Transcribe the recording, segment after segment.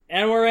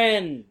And we're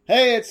in.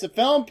 Hey, it's the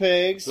Film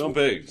Pigs. Film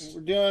Pigs.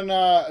 We're doing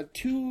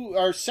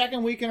our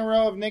second week in a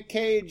row of Nic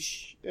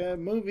Cage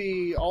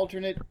movie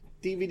alternate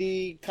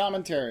DVD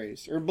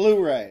commentaries, or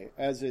Blu-ray,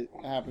 as it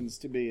happens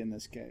to be in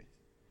this case.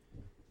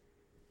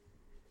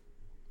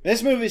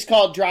 This movie's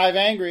called Drive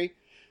Angry.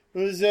 It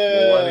was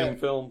Millennium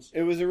Films.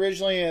 It was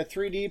originally a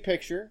 3D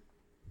picture.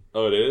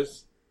 Oh, it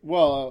is?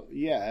 Well,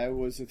 yeah, it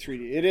was a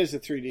 3D. It is a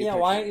 3D picture. Yeah,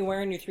 why aren't you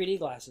wearing your 3D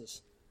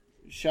glasses?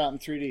 Shot in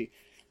 3D.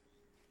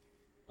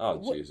 Oh,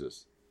 What?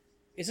 Jesus.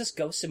 Is this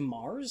Ghosts in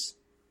Mars?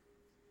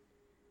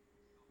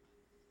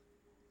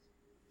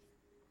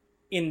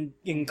 In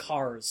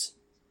cars.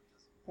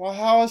 Well,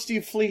 how else do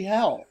you flee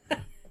hell?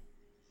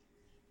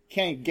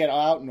 Can't get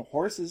out in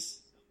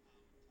horses.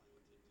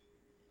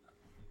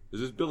 Is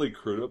this Billy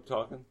Crudup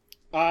talking?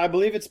 I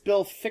believe it's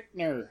Bill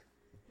Fichtner,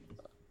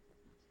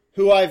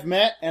 who I've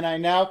met and I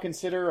now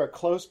consider a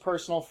close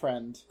personal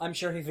friend. I'm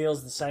sure he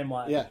feels the same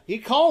way. Yeah, he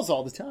calls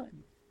all the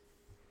time.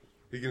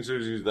 He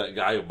considers he's that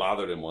guy who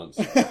bothered him once.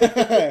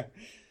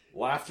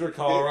 Laughter,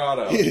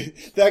 Colorado.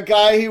 That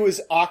guy he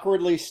was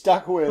awkwardly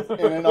stuck with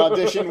in an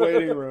audition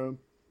waiting room.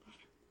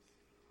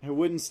 Who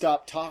wouldn't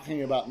stop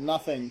talking about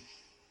nothing.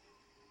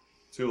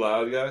 Too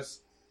loud,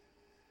 guys?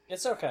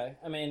 It's okay.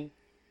 I mean,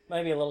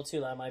 maybe a little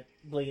too loud. Might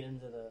bleed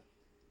into the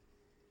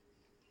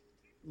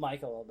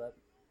mic a little bit.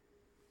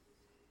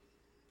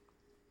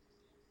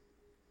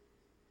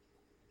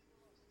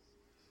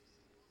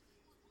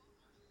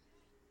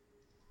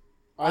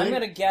 I'm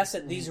going to guess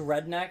that these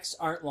rednecks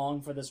aren't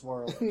long for this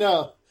world.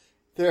 No,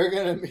 they're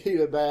going to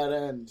meet a bad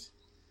end.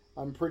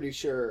 I'm pretty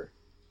sure.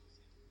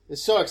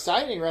 It's so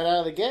exciting right out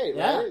of the gate,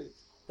 Yeah. right?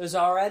 There's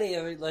already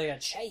a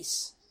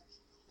chase.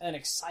 An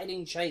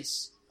exciting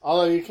chase.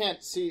 Although you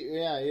can't see,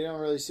 you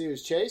don't really see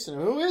who's chasing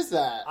him. Who is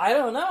that? I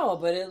don't know,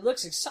 but it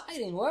looks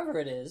exciting, whoever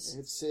it is.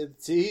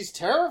 He's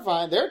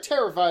terrifying. They're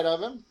terrified of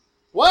him.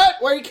 What?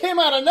 Where he came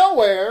out of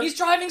nowhere? He's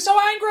driving so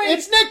angry!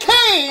 It's Nic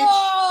Cage!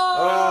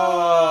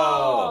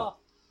 Oh!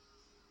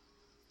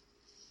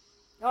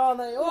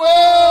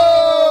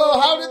 Whoa!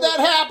 How did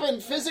that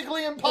happen?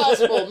 Physically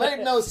impossible.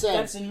 Made no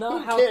sense. That's not Who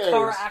how cares?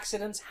 car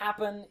accidents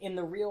happen in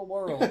the real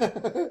world.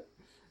 There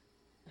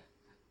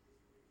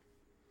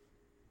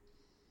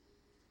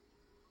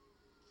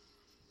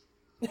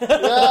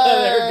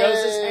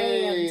goes his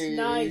hand.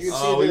 Nice. You can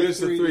see Oh, we the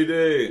missed the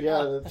 3D.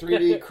 Yeah, the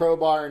 3D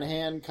crowbar in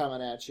hand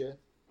coming at you.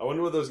 I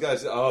wonder what those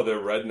guys... Oh, they're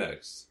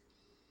rednecks.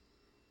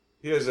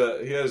 He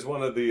has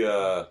one of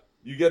the...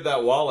 you get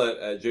that wallet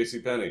at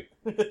JCPenney.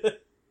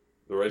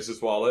 The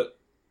racist wallet.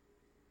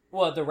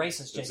 Well, the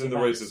racist. It's in the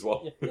racist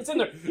wallet. It's in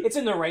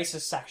the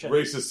racist section.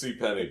 Racist C.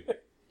 Penny.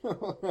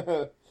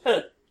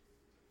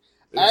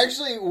 I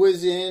actually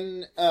was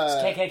in...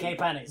 It's KKK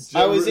pennies.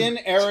 I was in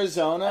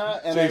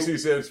Arizona, and JC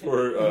stands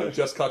for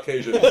Just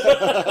Caucasians.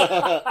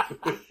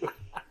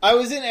 I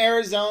was in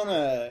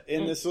Arizona,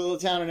 in this little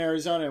town in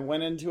Arizona, and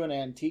went into an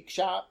antique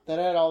shop that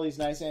had all these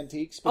nice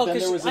antiques. But then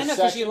there was I a know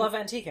because section... you love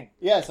antiquing.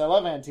 Yes, I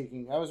love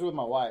antiquing. I was with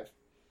my wife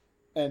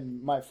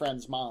and my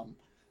friend's mom.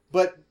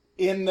 But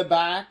in the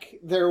back,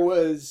 there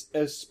was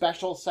a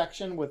special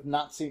section with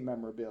Nazi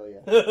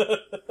memorabilia.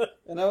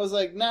 And I was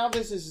like, now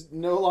this is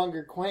no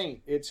longer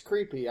quaint. It's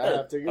creepy. I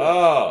have to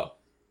go.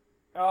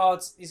 Oh,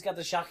 he's got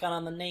the shotgun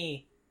on the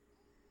knee.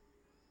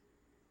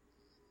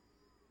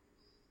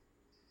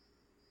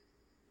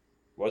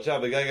 Watch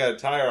out, the guy got a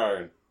tire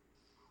iron.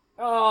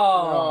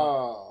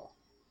 Oh.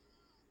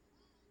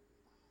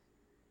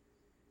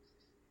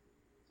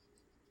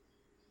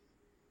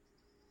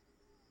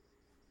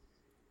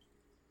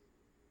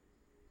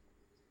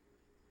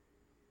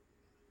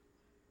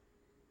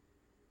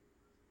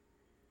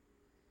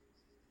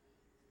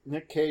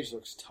 Nic Cage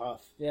looks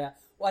tough. Yeah.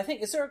 Well, I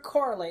think, is there a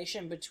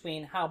correlation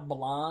between how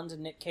blonde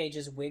Nic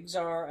Cage's wigs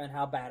are and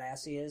how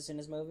badass he is in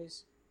his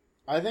movies?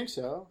 I think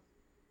so.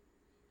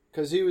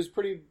 Because he was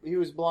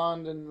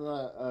blonde in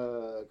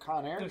the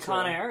Con Air. In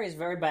Con Air, he's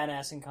very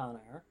badass in Con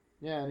Air.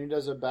 Yeah, and he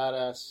does a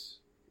badass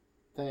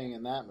thing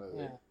in that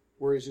movie. Yeah.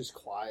 Where he's just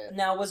quiet.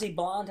 Now, was he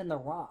blonde in The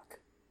Rock?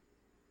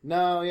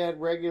 No, he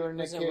had regular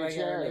Nic Cage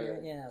hair.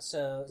 Yeah,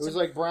 so... It was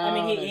like brown.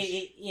 I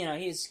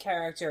mean, his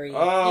character, he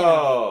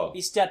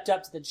stepped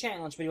up to the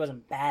challenge, but he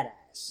wasn't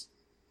badass.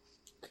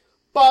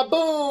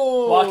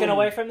 Ba-boom! Walking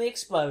away from the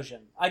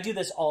explosion. I do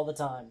this all the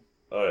time.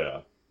 Oh,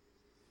 yeah.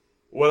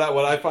 What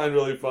I find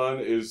really fun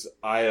is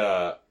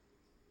I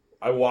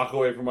walk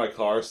away from my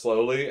car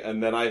slowly,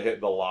 and then I hit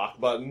the lock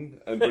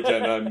button and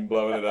pretend I'm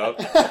blowing it up.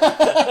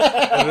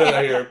 And then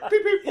I hear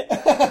beep beep.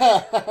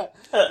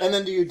 And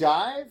then do you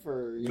dive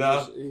or you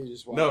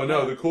just walk?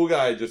 No, the cool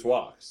guy just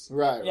walks.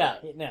 Right. Yeah.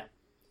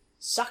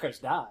 Suckers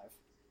dive.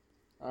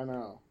 I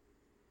know.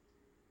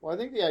 Well, I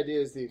think the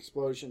idea is the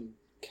explosion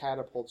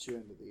catapults you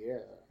into the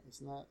air,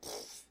 isn't that?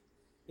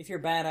 If you're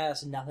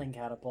badass, nothing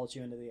catapults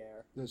you into the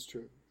air. That's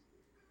true.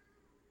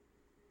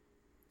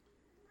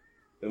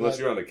 Unless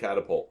you're on a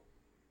catapult.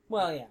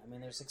 Well, yeah. I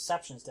mean, there's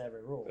exceptions to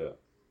every rule. Yeah.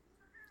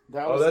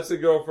 That's the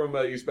girl from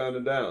Eastbound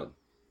and Down.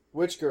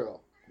 Which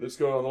girl? This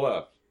girl on the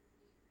left.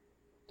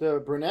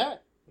 The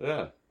brunette?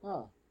 Yeah.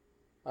 Oh.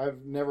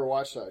 I've never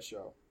watched that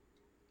show.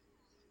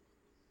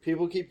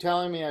 People keep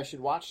telling me I should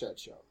watch that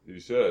show. You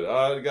should.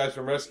 The guys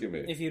from Rescue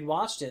Me. If you'd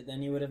watched it,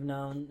 then you would have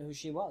known who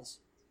she was.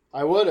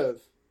 I would have.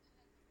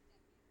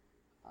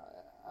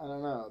 I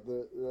don't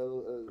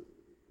know.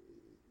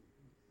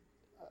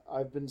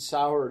 I've been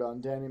soured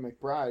on Danny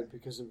McBride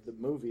because of the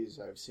movies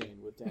I've seen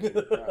with Danny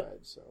McBride,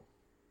 so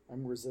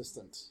I'm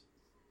resistant.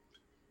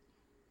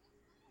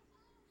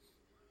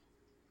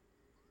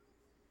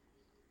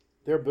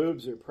 Their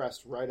boobs are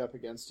pressed right up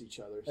against each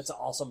other. That's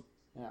awesome.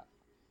 Yeah.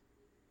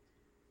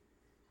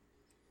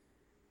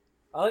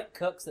 I like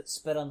cooks that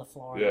spit on the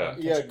floor. in Yeah. their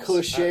own Yeah, kitchens.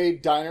 cliche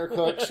diner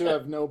cooks who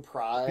have no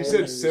pride. He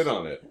said sit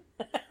on it.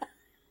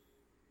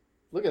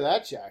 Look at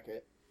that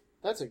jacket.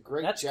 That's a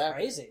great That's jacket.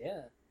 crazy,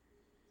 yeah.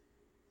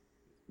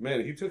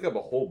 Man, he took up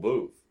a whole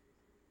booth.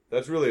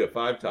 That's really a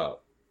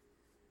 5-top.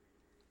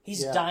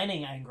 He's Yeah.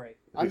 dining angry.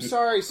 I'm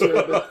sorry,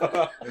 sir,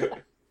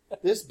 but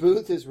this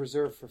booth is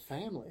reserved for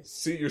families.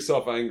 Seat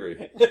yourself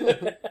angry.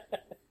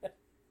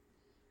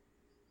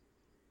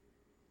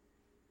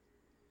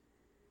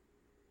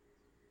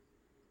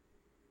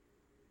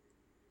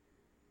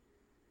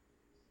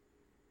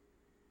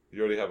 You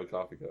already have a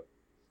coffee cup.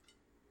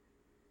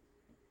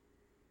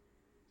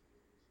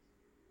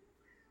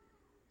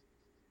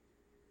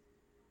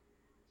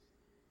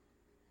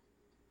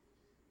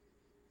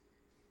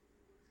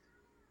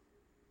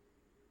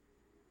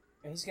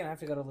 He's going to have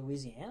to go to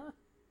Louisiana?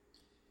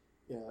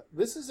 Yeah,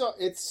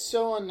 it's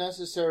so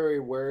unnecessary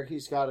where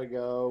he's got to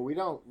go. We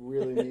don't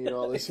really need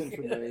all this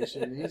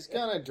information. He's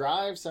going to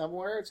drive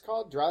somewhere. It's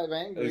called Drive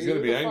Angry. He's gonna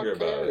be Who the angry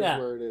fuck about it. cares Yeah.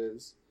 where it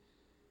is.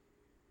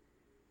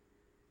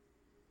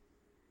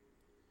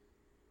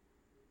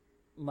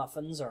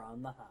 Muffins are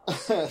on the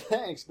house.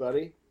 Thanks,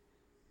 buddy.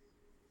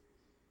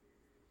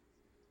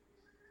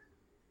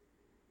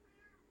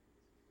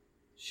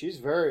 She's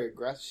very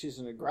aggressive. She's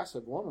an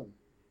aggressive woman.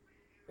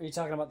 Are you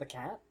talking about the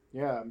cat?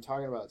 Yeah, I'm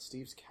talking about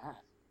Steve's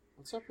cat.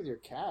 What's up with your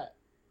cat?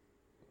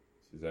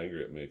 She's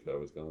angry at me because I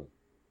was gone.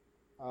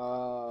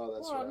 Oh,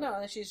 that's Well, right.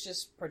 no, she's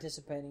just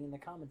participating in the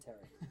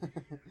commentary.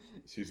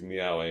 She's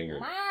meow angry.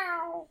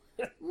 Meow!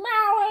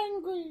 Meow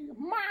angry!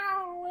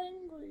 Meow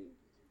angry!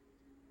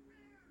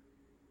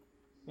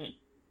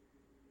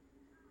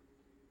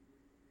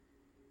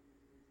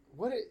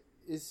 What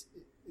is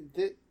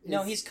that?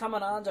 No, he's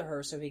coming on to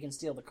her so he can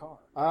steal the car.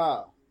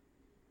 Ah.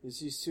 Is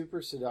he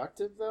super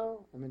seductive,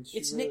 though? I mean,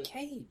 It's really... Nic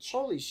Cage.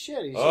 Holy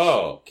shit, he's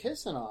Oh. just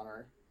kissing on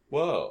her.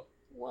 Whoa.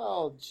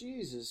 Well,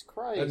 Jesus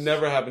Christ. That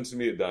never happens to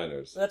me at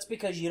diners. That's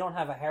because you don't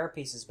have a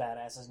hairpiece as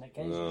badass as Nic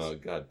Cage's. Oh,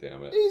 god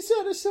damn it. He's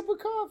had a sip of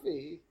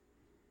coffee.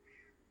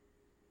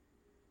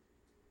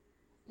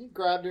 He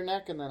grabbed her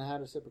neck and then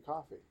had a sip of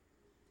coffee.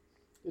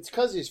 It's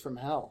because he's from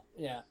hell.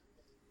 Yeah.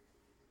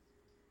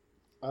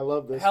 I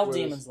love this. Hell where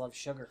demons love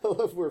sugar. I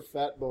love where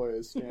Fat Boy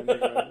is standing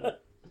right now.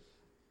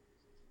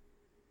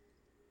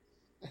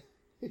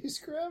 He's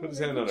grabbing Put his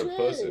her hand on her vajay.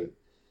 pussy.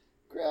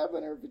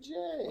 Grabbing her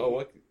vajay. Oh,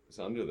 what's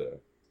under there?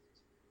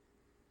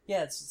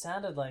 Yeah, it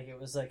sounded like it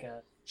was like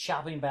a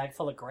shopping bag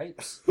full of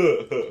grapes.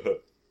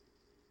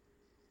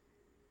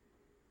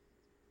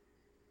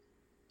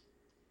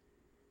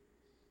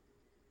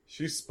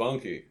 She's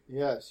spunky.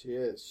 Yes, she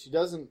is. She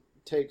doesn't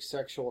take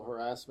sexual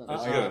harassment. She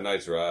got a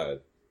nice ride.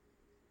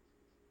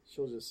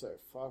 She'll just say,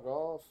 fuck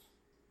off.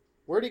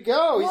 Where'd he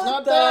go? He's What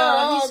not the- there.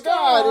 Oh, he's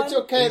God. gone. It's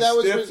okay. He that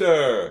was stiffed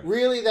her.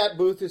 really, that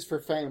booth is for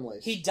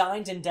families. He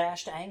dined and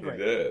dashed He angry.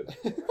 did.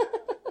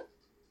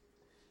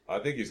 I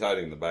think he's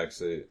hiding in the back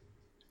seat.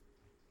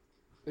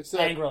 It's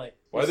that, Angrily.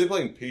 Why are they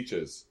playing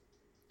Peaches?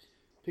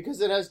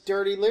 because it has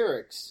dirty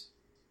lyrics.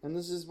 And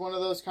this is one of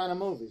those kind of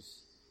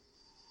movies.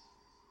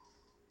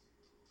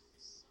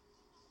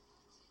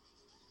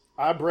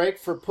 I break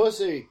for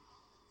pussy.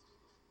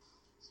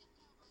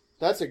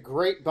 That's a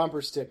great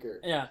bumper sticker.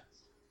 Yeah.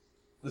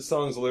 This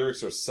song's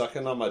lyrics are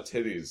sucking on my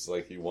titties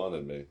like he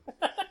wanted me.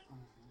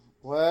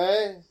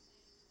 What?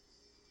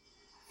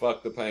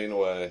 Fuck the pain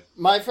away.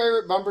 My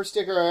favorite bumper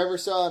sticker I ever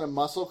saw in a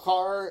muscle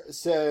car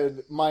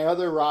said, "My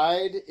other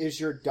ride is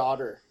your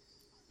daughter."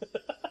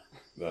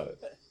 No.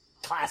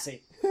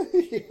 Classy.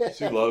 Yeah.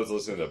 She loves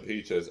listening to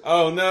Peaches.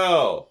 Oh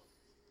no!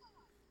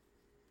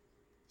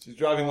 She's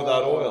driving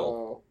without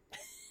oil.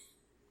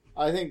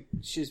 Oh. I think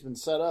she's been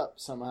set up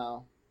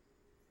somehow.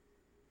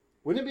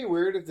 Wouldn't it be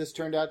weird if this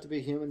turned out to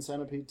be Human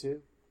Centipede 2?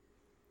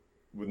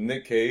 With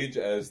Nic Cage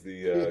as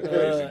the crazy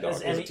as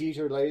doctor. any- His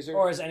teacher laser?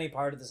 Or as any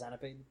part of the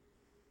centipede.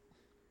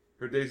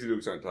 Her Daisy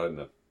Dukes aren't tight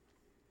enough.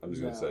 I'm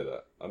just going to No. say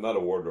that. I'm not a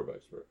wardrobe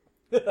expert.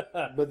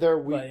 But they're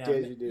weak But, yeah,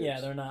 Daisy Dukes.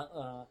 yeah, they're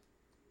not.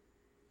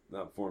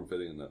 Not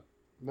form-fitting enough.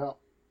 No.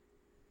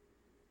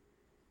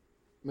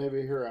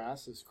 Maybe her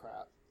ass is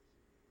crap.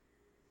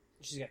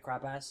 She's got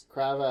crap ass.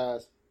 Crap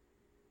ass.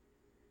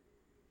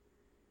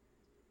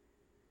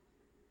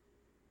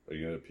 Are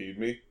you going to peed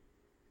me?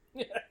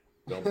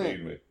 Don't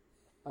peed me.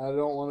 I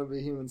don't want to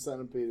be Human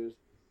Centipede.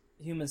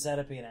 Human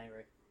centipede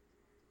angry.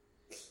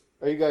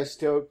 Are you guys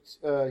stoked?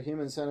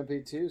 Human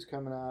Centipede 2 is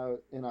coming out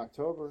in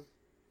October.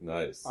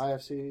 Nice.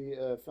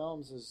 IFC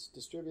Films is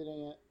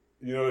distributing it.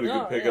 You know what a No,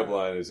 good pickup yeah.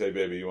 line is? Hey,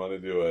 baby, you want to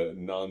do a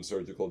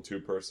non-surgical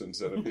 2-person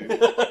centipede?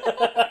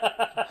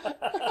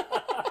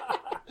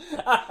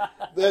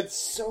 That's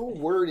so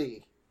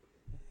wordy.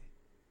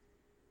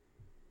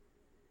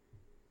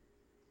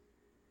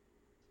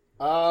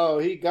 Oh,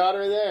 he got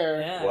her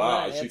there. Yeah,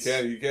 Wow, right,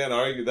 you can't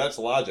argue. That's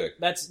logic.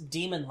 That's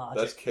demon logic.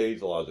 That's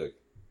Cage logic.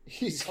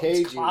 He's It's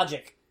cagey.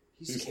 logic.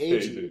 He's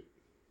cagey.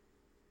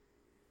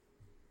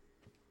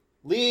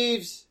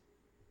 Leaves.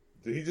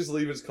 Did he just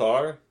leave his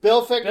car?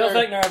 Bill Fichtner. Bill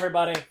Fichtner,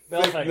 everybody.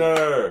 Bill Fichtner.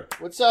 Fichtner.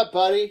 What's up,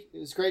 buddy? It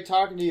was great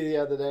talking to you the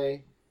other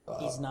day.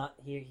 He's not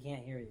here. He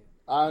can't hear you.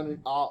 I've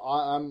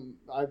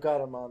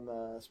got him on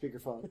the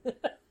speakerphone.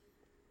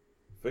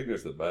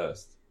 Fichtner's the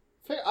best.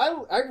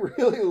 I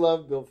really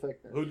love Bill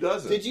Fichtner. Who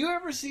doesn't? Did you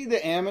ever see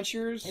The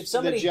Amateurs? If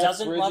somebody The Jeff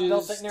doesn't love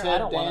Bill Bridges, Fichtner, Ted I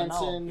don't want to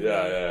know. Danson?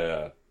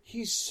 Yeah.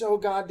 He's so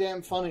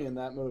goddamn funny in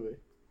that movie.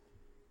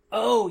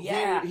 Oh,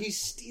 yeah. He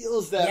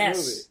steals that Yes.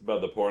 movie.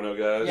 About the porno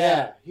guys?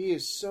 Yeah, he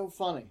is so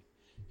funny.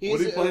 What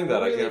did he play in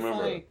that? I can't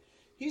remember. funny-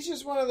 He's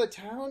just one of the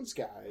town's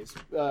guys.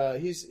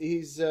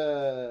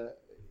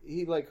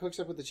 He like hooks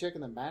up with the chick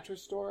in the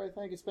mattress store. I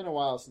think it's been a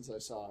while since I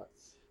saw it,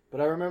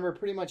 but I remember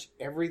pretty much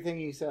everything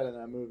he said in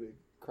that movie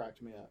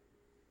cracked me up.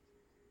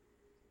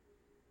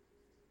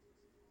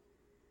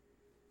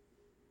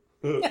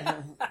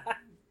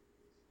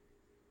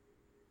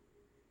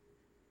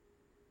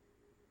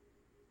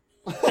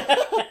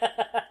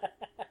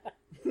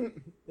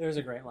 There's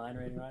a great line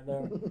reading right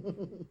there.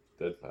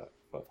 Dead fat.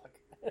 Fuck.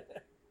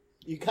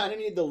 You kind of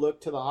need to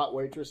look to the hot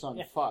waitress on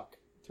Yeah. Fuck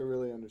to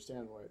really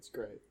understand why it's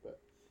great, but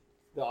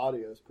the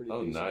audio is pretty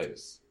Oh, decent.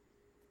 nice.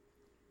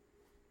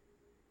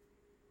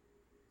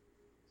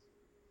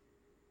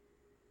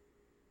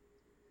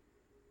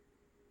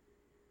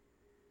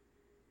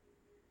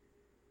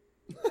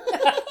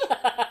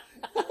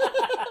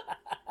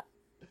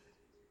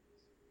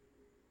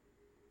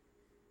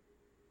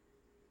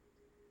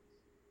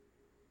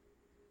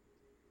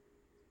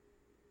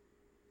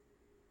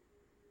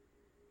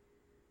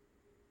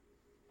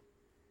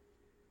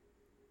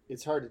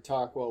 It's hard to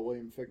talk while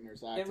William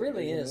Fichtner's acting. It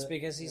really isn't is it?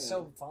 because he's Yeah.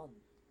 so fun.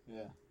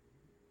 Yeah.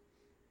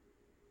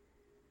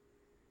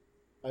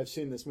 I've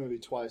seen this movie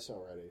twice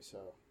already,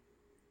 so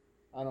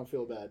I don't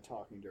feel bad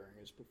talking during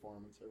his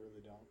performance. I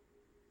really don't.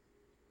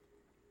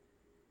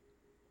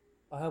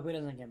 I hope he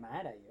doesn't get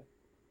mad at you.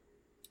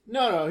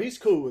 No, he's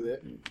cool with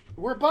it.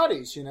 We're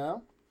buddies, you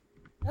know?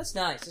 That's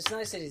nice. It's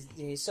nice that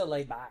he's so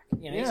laid back.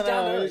 You know, he's Yeah,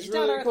 down to no, earth. he's He's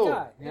down to really earth cool.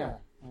 guy. Yeah.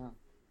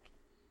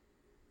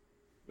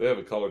 They have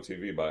a color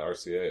TV by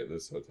RCA at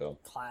this hotel.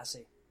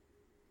 Classy.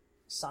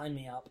 Sign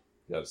me up.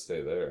 You gotta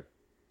stay there.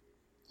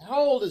 How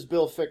old is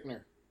Bill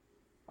Fichtner?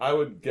 I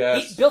would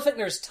guess. Bill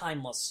Fichtner is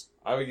timeless.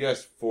 I would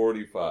guess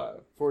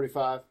 45.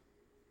 45.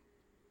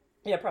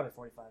 Yeah, probably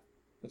 45.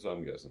 That's what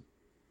I'm guessing.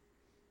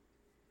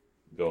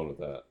 Going with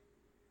that.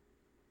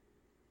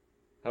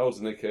 How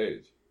old's Nic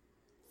Cage?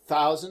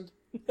 1,000?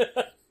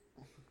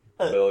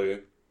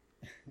 Billion.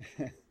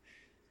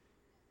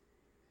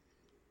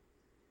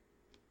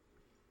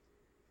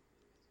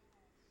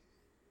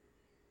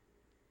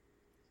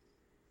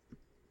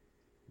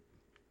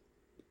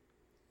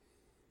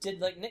 Did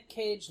Nic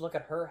Cage look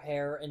at her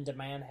hair and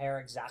demand hair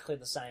exactly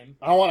the same?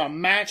 I want to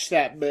match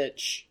that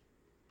bitch.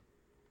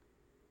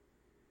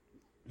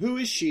 Who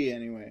is she,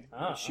 anyway?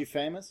 Is she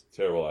famous?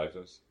 Terrible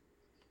actress.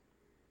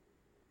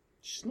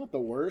 She's not the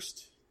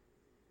worst.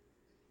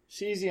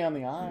 She's easy on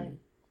the eye.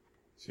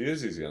 She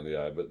is easy on the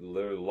eye, but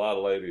there are a lot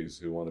of ladies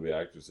who want to be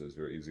actresses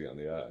who are easy on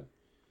the eye.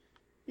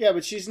 Yeah,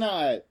 but she's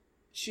not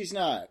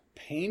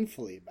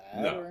painfully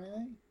bad No. or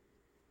anything.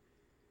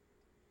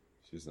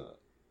 She's not.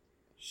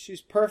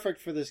 She's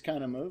perfect for this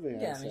kind of movie.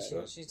 Yeah, I'd I mean,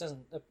 say. she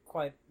doesn't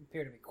quite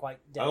appear to be quite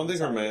dead. I don't think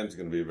her inside. man's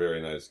going to be a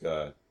very nice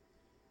guy.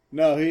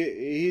 No,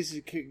 he's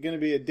going to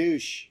be a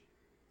douche.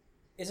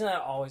 Isn't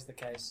that always the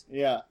case?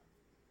 Yeah.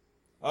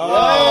 Oh!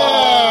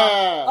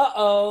 Yeah!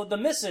 Uh-oh, the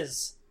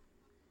missus.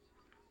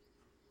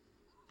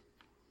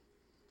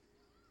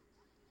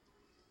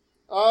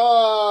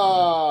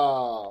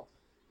 Oh!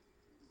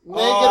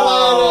 Naked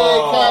Oh!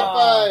 lady, cat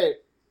fight!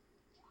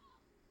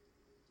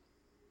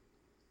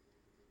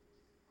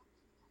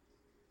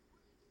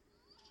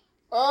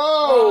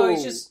 Oh!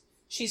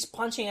 She's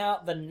punching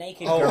out the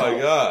naked Oh girl. my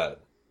god.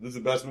 This is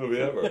the best movie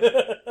ever.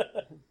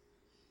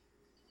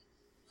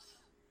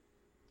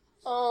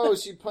 Oh,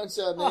 she punched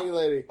out naked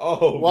lady.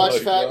 Oh Watch my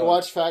fat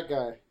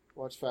god.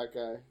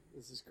 guy.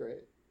 This is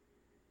great.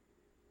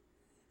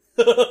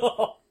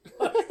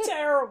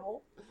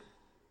 Terrible.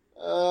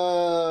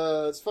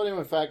 It's funny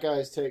when fat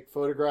guys take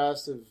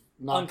photographs of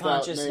knocked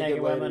Unconscious out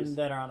naked ladies. women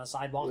that are on a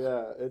sidewalk.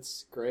 Yeah,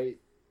 it's great.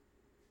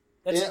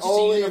 That's Yeah, just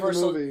only a in the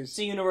universal. movies. It's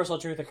a universal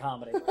truth of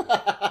comedy.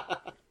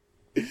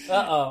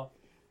 Uh-oh.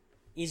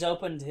 He's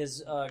opened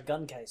his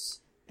gun case.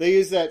 They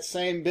use that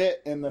same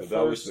bit in the That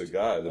first. was the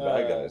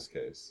bad guy's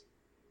case.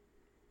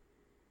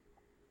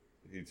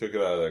 He took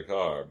it out of their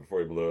car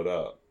before he blew it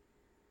up.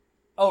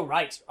 Oh,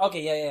 right.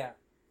 Okay, yeah.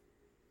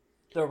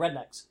 They're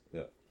rednecks.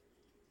 Yeah.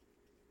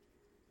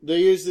 They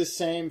use the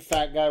same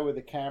fat guy with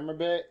the camera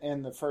bit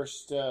in the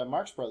first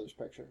Marx Brothers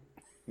picture.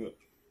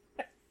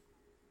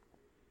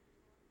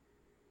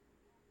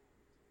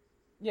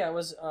 Yeah, it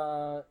was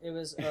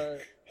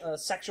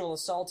sexual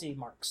assaulty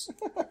marks.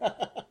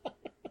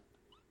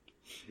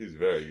 He's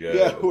very good.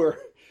 Yeah, where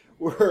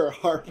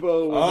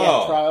Harpo was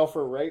on trial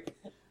for rape.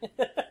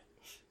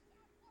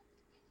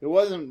 It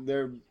wasn't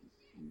their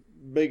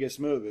biggest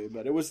movie,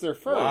 but it was their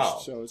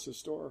first, so it's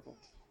historical.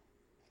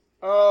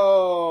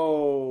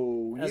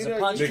 Oh, As you a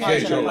punch, Nic punch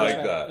Cage and a don't punch.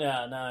 like that.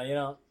 Yeah, no, you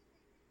don't.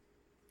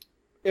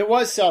 It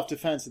was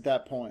self-defense at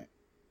that point.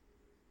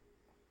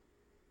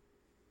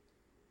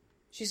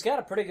 She's got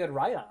a pretty good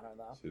right on her,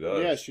 though. She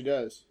does. Yeah, she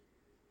does.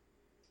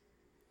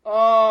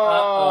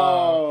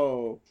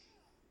 Oh.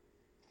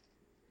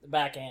 The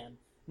backhand.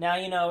 Now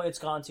you know it's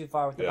gone too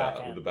far with the Yeah,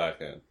 backhand. with the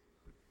backhand.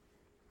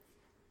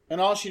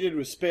 And all she did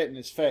was spit in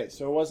his face,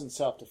 so it wasn't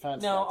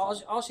self-defense. No,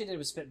 all she did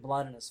was spit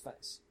blood in his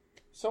face.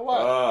 So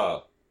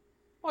what?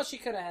 Well, she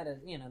could have had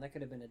that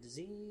could have been a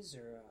disease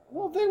or...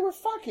 Well, they were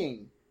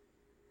fucking.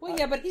 Well,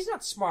 yeah, but he's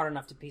not smart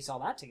enough to piece all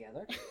that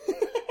together.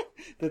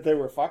 That they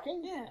were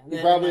fucking? Yeah. You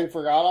probably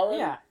forgot already?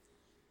 Yeah.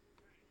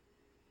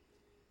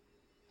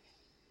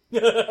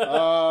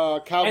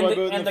 Cowboy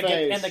boot in the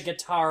face. And the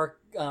guitar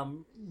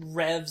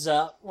revs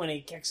up when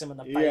he kicks him in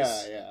the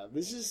face. Yeah.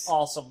 This is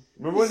awesome.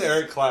 Remember when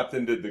Eric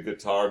Clapton did the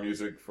guitar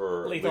music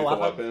for Lethal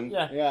Weapon?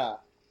 Yeah.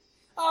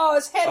 Oh,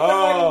 his head went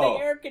right in the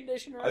air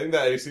conditioner. I think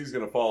that AC is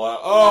going to fall out.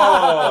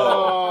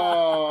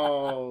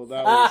 Oh,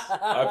 that was...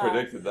 I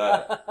predicted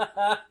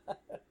that.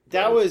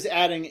 That was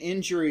adding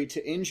injury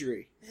to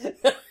injury.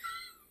 At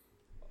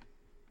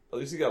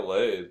least he got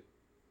laid.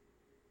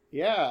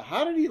 Yeah,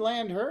 how did he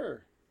land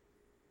her?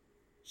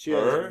 She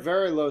Her? has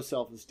very low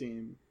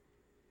self-esteem.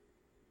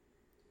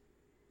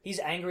 He's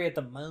angry at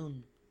the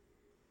moon.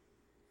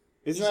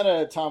 Isn't that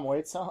a Tom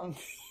Waits song?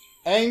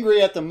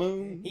 Angry at the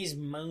moon. He's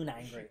moon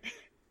angry.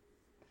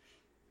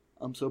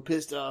 I'm so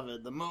pissed off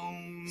at the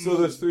moon. So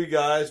those three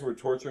guys were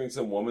torturing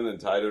some woman and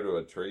tied her to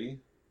a tree?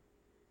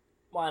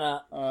 Why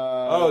not?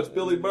 It's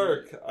Billy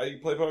Burke. I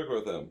play poker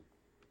with him.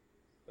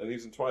 And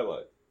he's in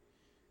Twilight.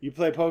 You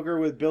play poker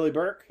with Billy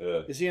Burke?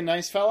 Yeah. Is he a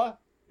nice fella?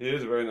 He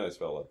is a very nice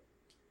fella.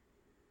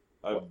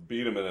 I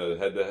beat him in a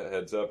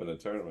heads-up in a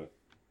tournament.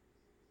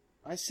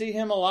 I see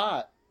him a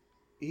lot.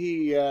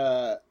 He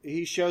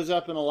shows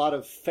up in a lot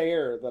of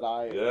fare that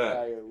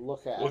I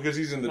look at. Well, because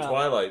he's in the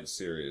Twilight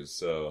series,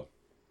 so...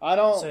 I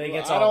don't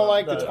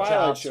like the Twilight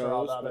jobs shows. For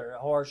all the other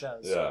horror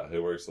shows. Yeah, he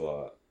works a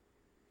lot.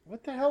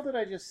 What the hell did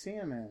I just see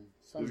him in?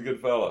 He's a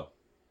good fella.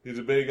 He's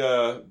a big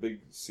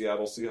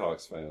Seattle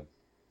Seahawks fan.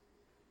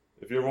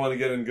 If you ever want to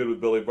get in good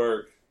with Billy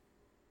Burke,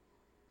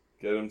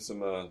 get him some...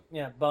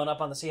 bone up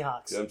on the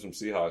Seahawks. Get him some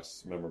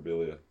Seahawks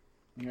memorabilia.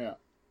 Yeah.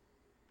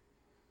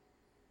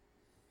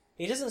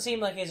 He doesn't seem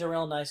like he's a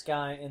real nice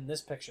guy in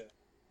this picture.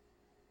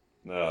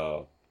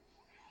 No.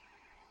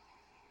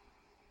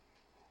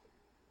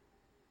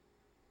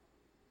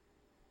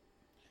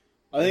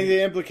 I think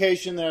the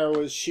implication there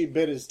was she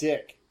bit his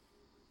dick.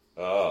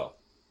 Oh.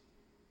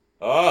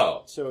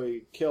 So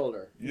he killed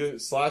her. You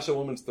slash a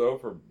woman's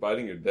throat for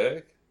biting your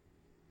dick?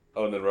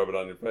 Oh, and then rub it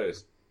on your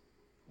face.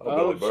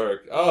 Billy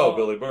Burke.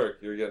 Billy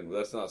Burke.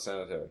 That's not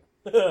sanitary.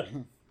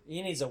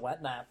 He needs a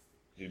wet nap.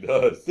 He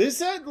does. This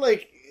had,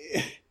 like...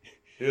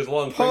 He has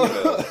long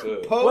fingernails,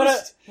 too. I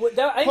think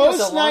that's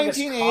the longest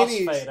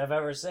crossfade I've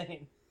ever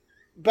seen.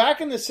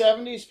 Back in the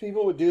 70s,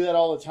 people would do that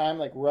all the time,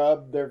 like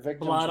rub their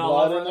victim's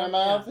blood in their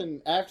mouth. Yeah.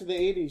 And after the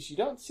 80s, you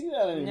don't see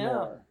that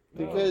anymore.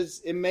 No.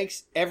 Because it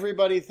makes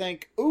everybody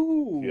think,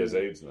 ooh, he has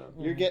AIDS now.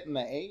 You're getting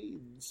the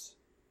AIDS.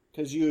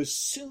 Because you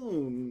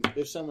assume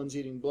if someone's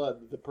eating blood,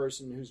 that the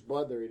person whose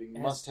blood they're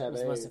eating must have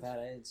AIDS. Must have had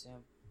AIDS, yeah.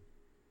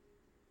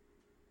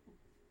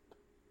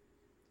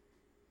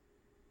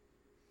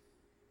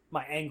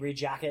 My angry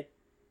jacket.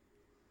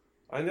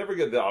 I never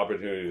get the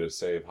opportunity to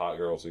save hot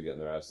girls who are getting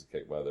their asses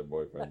kicked by their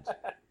boyfriends.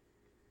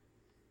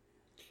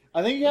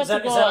 I think you have to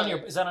go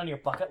is that on your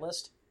bucket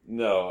list?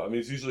 No, I mean,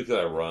 it's usually because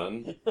I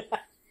run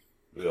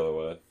the other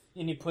way.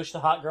 And you push the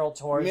hot girl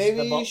towards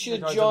Maybe you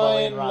should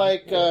join,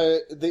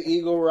 the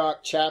Eagle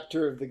Rock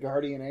chapter of the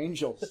Guardian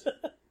Angels.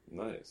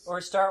 Nice.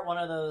 Or start one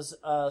of those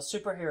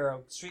street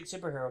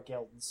superhero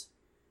guilds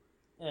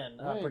and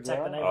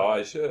protect the neighborhood. Oh,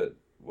 I should.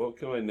 What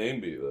can my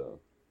name be, though?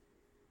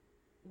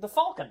 The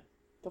Falcon.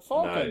 The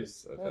Falcon.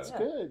 Nice. Okay. That's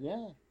good,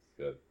 yeah.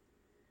 Good.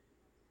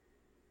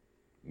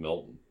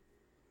 Milton.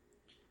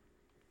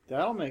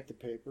 That'll make the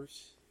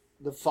papers.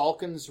 The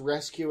Falcons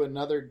rescue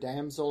another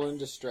damsel in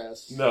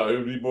distress. No, it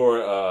would be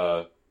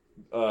more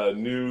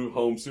new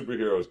home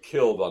superheroes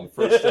killed on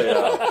first day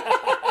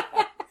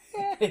out.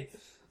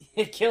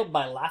 Killed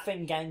by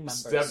laughing gang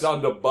members.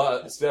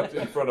 Stepped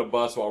in front of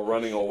bus while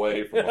running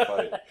away from a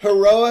fight.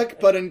 Heroic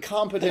but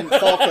incompetent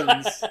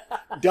Falcons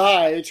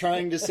die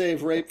trying to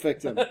save rape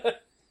victim.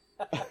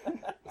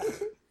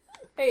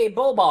 Hey,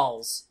 Bull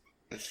Balls.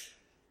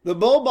 The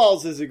Bull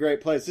Balls is a great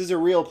place. This is a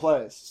real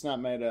place. It's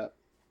not made up.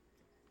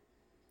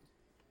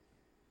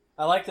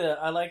 I like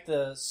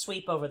the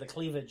sweep over the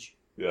cleavage.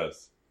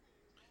 Yes.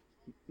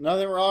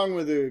 Nothing wrong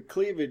with the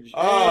cleavage.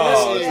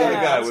 Oh, Hey, it's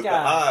that guy this with guy.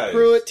 the eyes.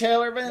 Pruitt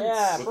Taylor Vince.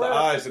 Yeah. With the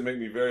eyes that make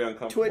me very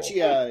uncomfortable.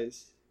 Twitchy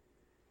eyes.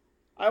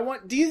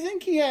 Do you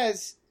think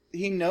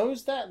he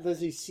knows that? Does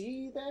he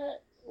see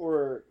that?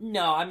 Or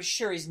No, I'm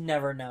sure he's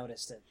never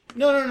noticed it.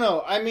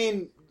 No. I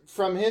mean,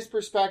 from his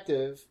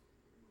perspective,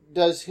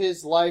 does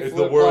his life Is the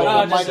look world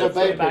like a just Michael so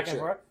Bay back and picture?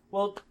 forth.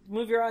 Well,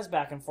 move your eyes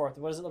back and forth.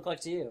 What does it look like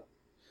to you?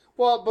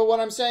 Well, but what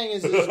I'm saying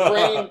is his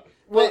brain.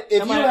 Well,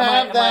 if you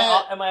have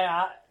that, am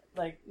I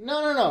like?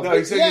 no. No, but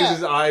he said he's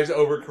his eyes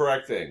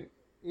overcorrecting.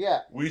 Yeah.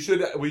 We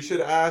should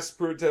ask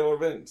Pruitt Taylor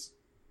Vince.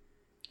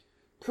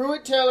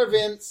 Pruitt Taylor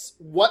Vince,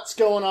 what's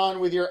going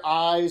on with your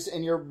eyes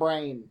and your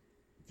brain?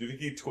 Do you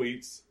think he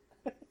tweets?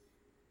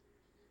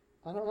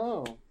 I don't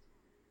know.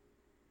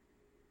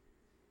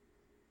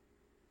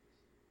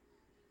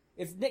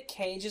 If Nic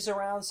Cage is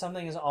around,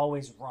 something is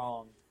always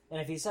wrong. And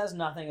if he says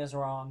nothing is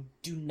wrong,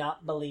 do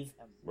not believe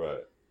him.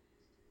 Right.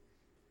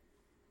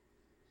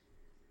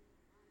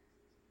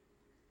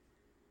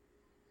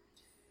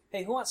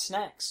 Hey, who wants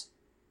snacks?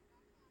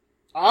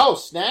 Oh,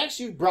 snacks!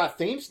 You brought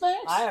theme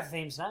snacks? I have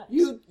theme snacks.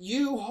 You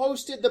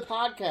hosted the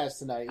podcast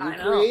tonight. You I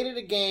know. created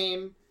a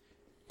game,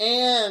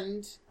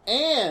 and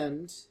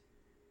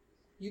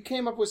you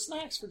came up with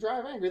snacks for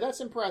Drive Angry.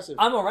 That's impressive.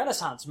 I'm a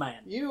Renaissance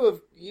man.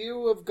 You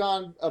have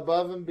gone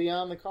above and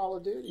beyond the Call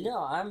of Duty. No,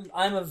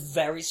 I'm a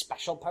very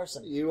special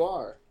person. You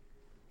are.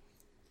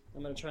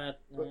 I'm gonna try.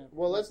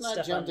 Well, let's not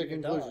step jump on to your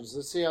conclusions. dog.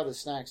 Let's see how the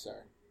snacks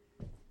are.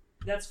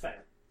 That's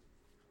fair.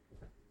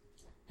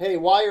 Hey,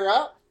 while you're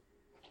up,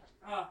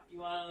 You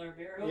want another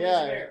beer? Who needs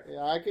a beer?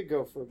 yeah, I could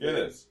go for a beer.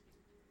 Guinness.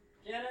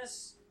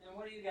 Guinness, and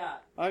what do you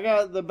got? I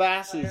got the I got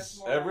Basses.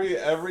 some more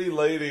Every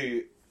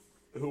lady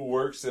who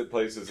works at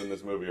places in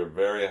this movie are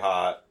very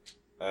hot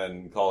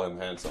and call him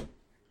handsome.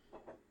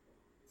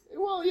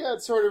 Well, yeah,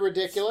 it's sort of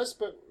ridiculous,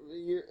 but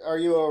are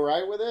you all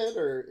right with it,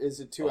 or is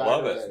it too I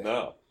love aggravating? it.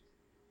 No.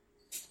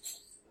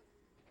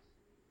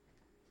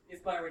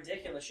 If by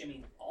ridiculous you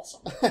mean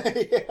awesome.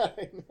 Yeah,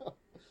 I know.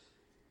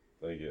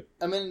 Thank you.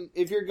 I mean,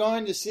 if you're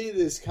going to see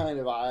this kind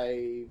of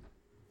eye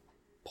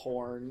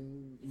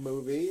porn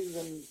movie,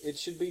 then it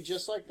should be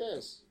just like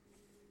this.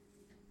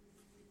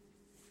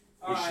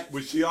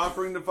 Was she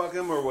offering to fuck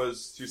him, or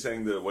was she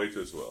saying the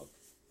waitress will?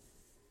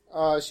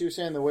 She was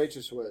saying the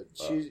waitress would.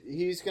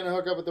 He's going to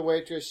hook up with the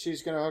waitress.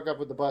 She's going to hook up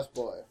with the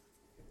busboy.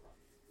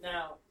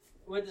 Now,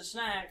 with the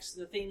snacks,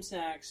 the theme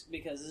snacks,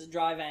 because this is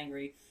Drive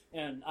Angry,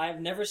 and I've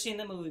never seen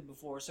the movie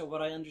before, so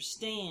what I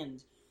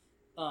understand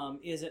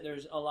is that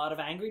there's a lot of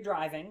angry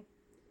driving,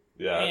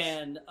 Yes.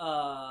 and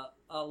a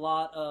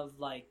lot of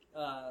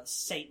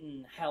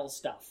Satan hell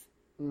stuff.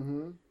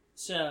 Mm-hmm.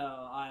 So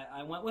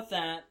I went with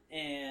that,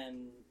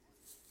 and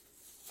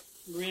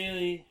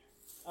really,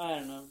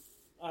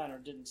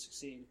 didn't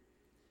succeed.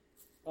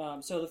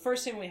 So the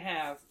first thing we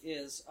have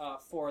is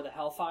for the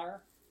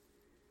Hellfire,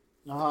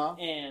 Uh-huh.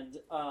 and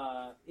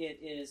it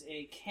is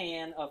a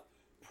can of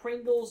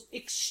Pringles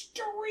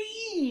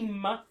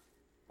Extreme.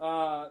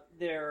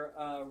 They're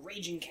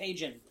Raging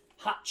Cajun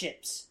hot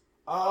chips.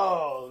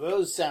 Oh,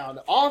 those sound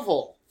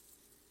awful.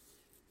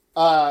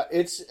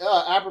 It's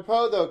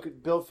apropos, though,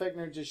 Bill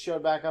Fichtner just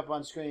showed back up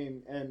on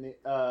screen, and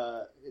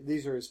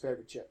these are his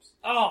favorite chips.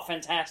 Oh,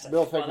 fantastic.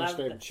 Bill Fichtner's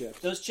favorite chips.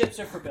 Those chips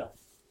are for Bill.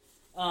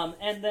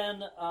 And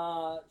then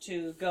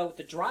to go with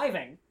the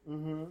driving,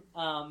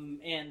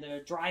 Mm-hmm. and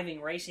the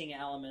driving racing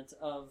element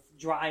of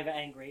Drive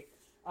Angry,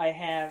 I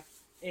have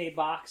a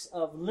box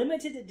of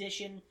limited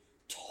edition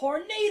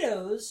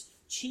Tornadoes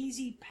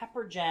cheesy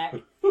pepper jack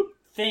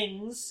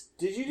things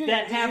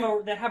that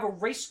have a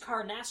race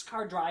car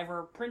NASCAR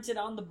driver printed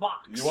on the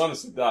box. You want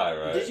us to die,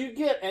 right? Did you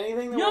get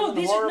anything that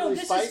wasn't horribly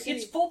spicy?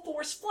 It's full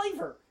force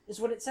flavor. Is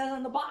what it says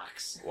on the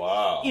box.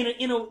 Wow.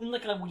 In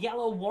like a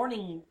yellow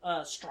warning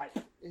stripe.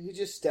 He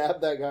just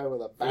stabbed that guy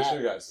with a bat.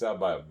 Fichtner got stabbed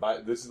by a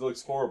bite. This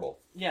looks horrible.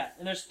 Yeah,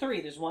 and there's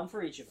 3. There's one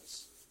for each of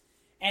us.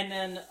 And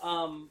then,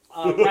 Do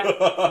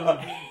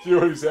you know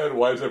what he said?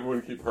 Why does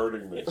everyone keep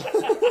hurting me?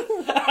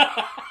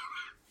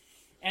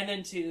 and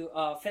then to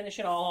finish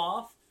it all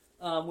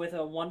off with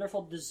a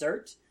wonderful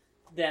dessert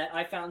that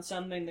I found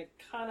something that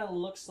kind of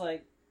looks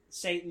like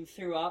Satan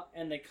threw up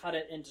and they cut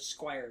it into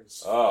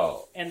squares.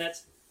 Oh. And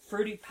that's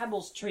Fruity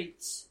Pebbles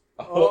treats.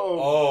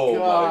 Oh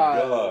God.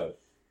 my god.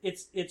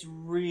 It's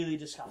really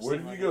disgusting. Where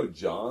did you go,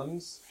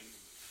 John's?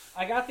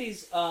 I got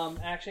these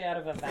actually out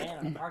of a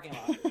van in a parking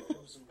lot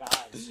with some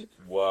guys.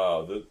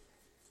 Wow.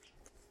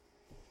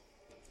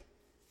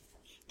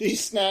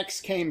 These snacks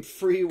came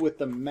free with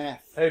the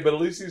meth. Hey, but at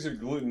least these are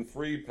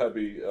gluten-free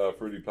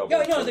Fruity Pebbles.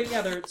 No,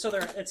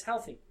 it's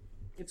healthy.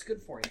 It's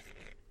good for you.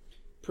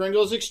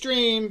 Pringles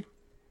Extreme.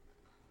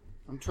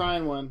 I'm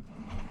trying one.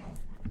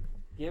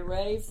 Get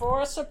ready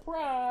for a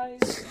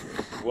surprise.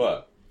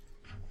 What?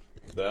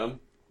 Them?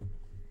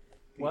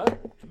 What?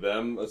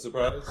 Them a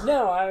surprise?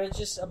 No, I was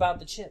just about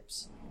the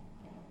chips.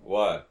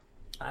 Why?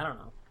 I don't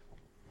know.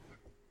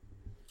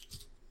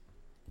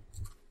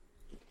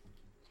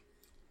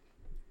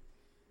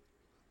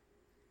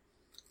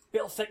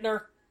 Bill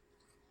Fichtner.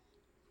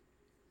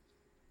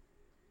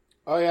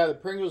 Oh yeah, the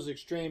Pringles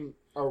Extreme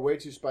are way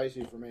too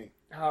spicy for me.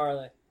 How are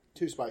they?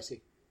 Too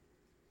spicy.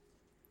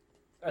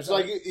 That's It's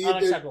like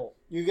unacceptable.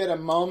 you get a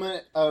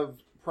moment of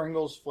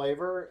Pringles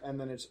flavor, and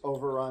then it's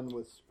overrun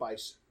with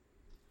spice.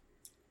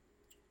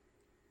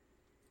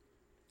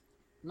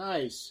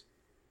 Nice.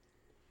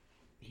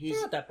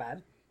 It's not that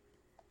bad.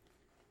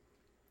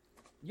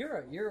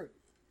 You're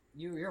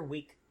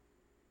weak.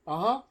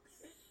 Uh-huh.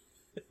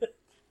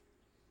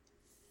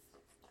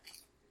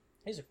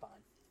 These are fine.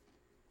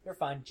 They're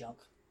fine junk.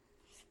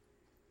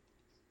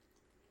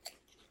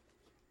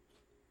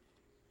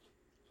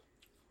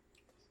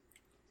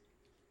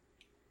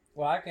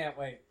 What I can't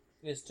wait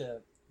is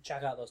to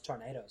check out those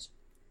tornadoes.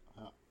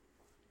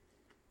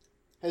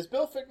 Has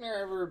Bill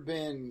Fichtner ever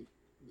been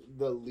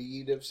the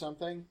lead of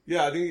something?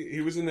 Yeah, I think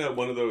he was in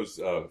one of those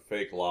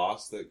fake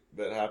Lost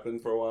that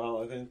happened for a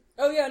while. I think.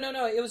 Oh yeah,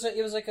 no, it was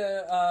like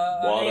an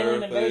Water alien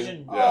thing?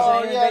 invasion. Yeah. It was an Oh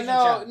alien yeah, invasion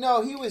show.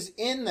 no, he was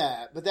in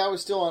that, but that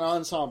was still an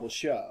ensemble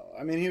show.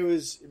 I mean, he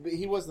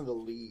wasn't the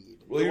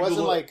lead. Well, it he was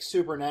wasn't a like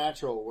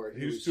Supernatural where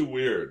He was too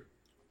weird.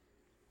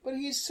 But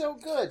he's so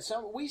good.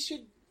 So we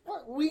should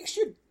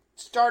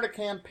start a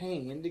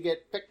campaign to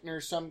get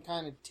Fichtner some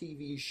kind of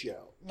TV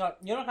show. No,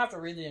 you don't have to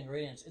read the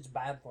ingredients. It's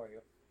bad for you.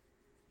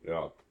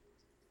 Yeah.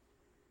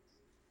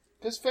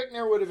 Because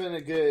Fichtner would have been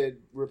a good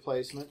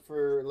replacement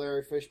for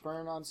Larry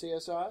Fishburne on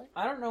CSI.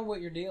 I don't know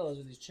what your deal is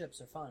with these chips.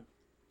 They're fun.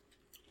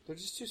 They're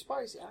just too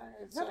spicy.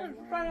 Try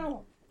another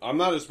one. I'm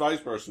not a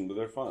spice person, but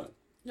they're fun.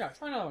 Yeah,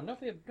 try another one.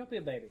 Don't be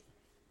a baby.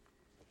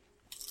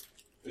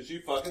 Is she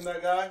fucking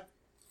that guy?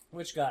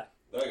 Which guy?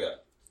 That guy.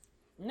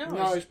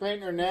 No, he's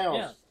painting her nails.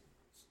 Yeah.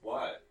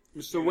 Why?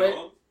 It's the You way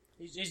know him?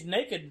 He's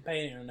naked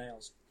painting her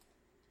nails.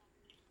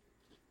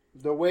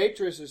 the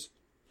waitress is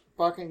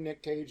fucking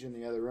Nic Cage in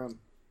the other room.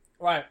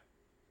 Right.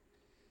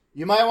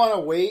 You might want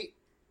to wait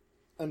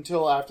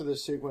until after the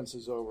sequence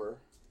is over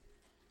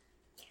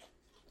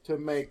to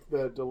make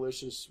the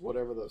delicious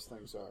whatever those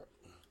things are.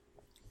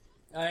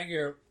 I think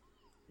you're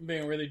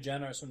being really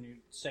generous when you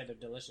say they're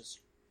delicious.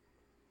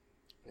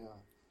 Yeah.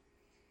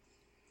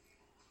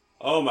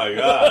 Oh my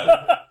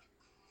god.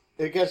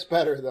 It gets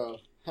better though.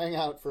 Hang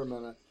out for a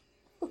minute.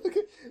 Look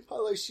at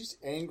how like she's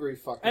angry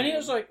fucking. And he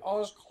has like all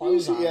his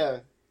clothes on. Yeah.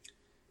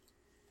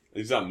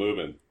 He's not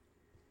moving.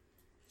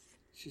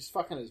 She's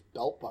fucking his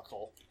belt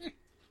buckle.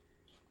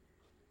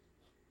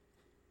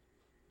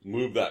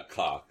 Move that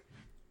cock.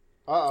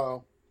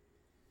 Uh-oh.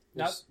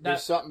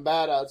 There's something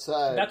bad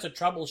outside. That's a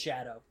trouble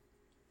shadow.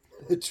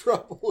 The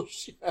trouble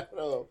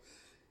shadow.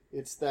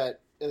 It's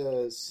that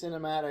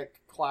cinematic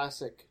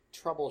classic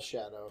trouble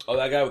shadow. Oh,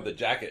 that guy with the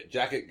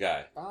jacket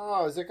guy.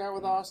 Oh, is that guy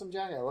with the awesome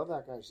jacket? I love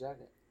that guy's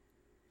jacket.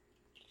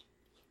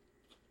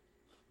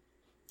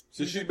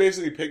 So she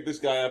basically picked this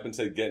guy up and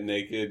said, "Get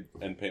naked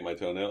and paint my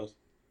toenails."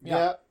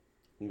 Yeah.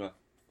 Okay.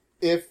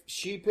 If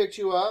she picked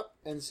you up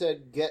and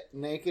said, "Get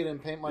naked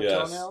and paint my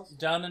Yes. toenails,"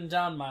 Done and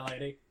done, my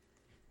lady.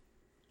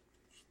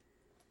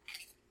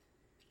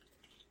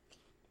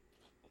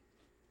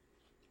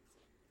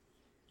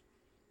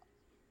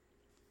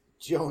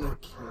 Jonah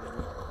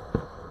King.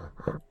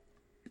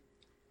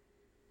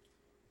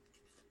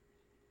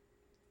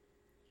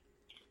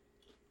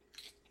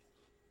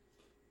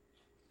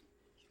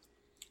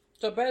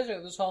 So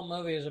basically, this whole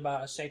movie is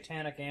about a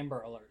satanic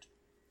Amber Alert.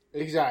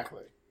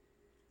 Exactly.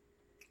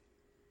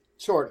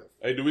 Sort of.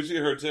 Hey, do we see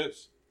her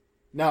tits?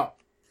 No.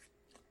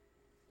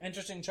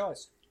 Interesting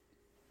choice.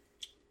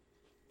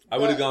 I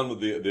would have gone with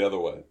the other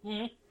way.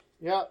 Mm-hmm.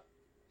 Yeah.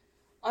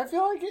 I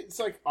feel like it's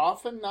like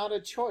often not a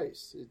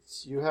choice.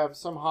 It's you have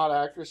some hot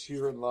actress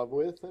you're in love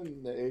with,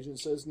 and the agent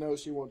says no,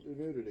 she won't do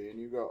nudity, and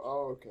you go,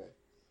 "Oh, okay."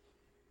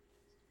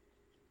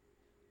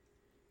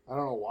 I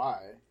don't know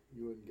why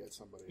you wouldn't get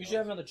somebody. You should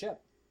have another chip.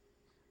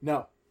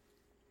 No,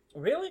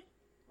 Really?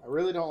 I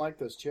really don't like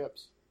those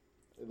chips.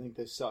 I think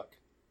they suck.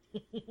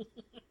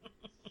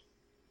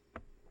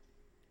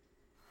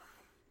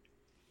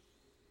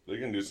 They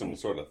can do some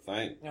sort of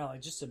thing. You know,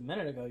 like just a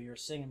minute ago, you were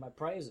singing my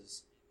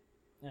praises,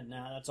 and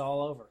now that's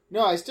all over.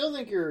 No, I still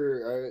think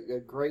you're a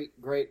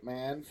great, great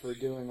man for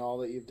doing all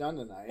that you've done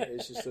tonight.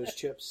 It's just those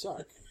chips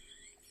suck.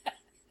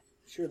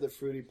 Sure, the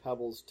Fruity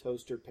Pebbles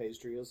toaster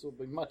pastries will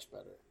be much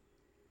better.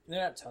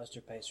 They're not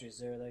toaster pastries.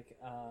 They're like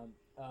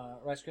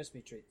Rice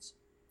Krispie treats.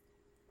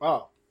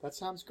 Oh, that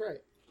sounds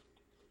great.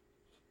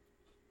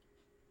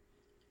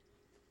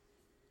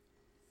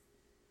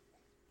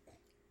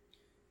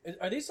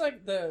 Are these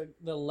like the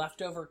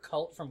leftover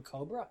cult from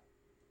Cobra?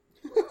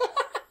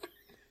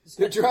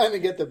 They're trying to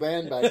get the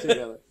band back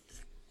together.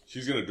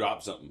 She's gonna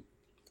drop something.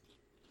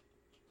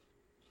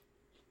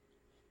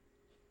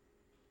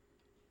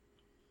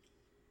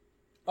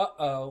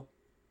 Uh-oh.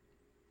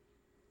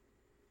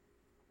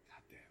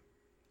 Goddamn.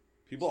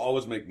 People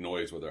always make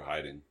noise where they're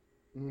hiding,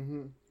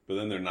 Mm-hmm. but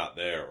then they're not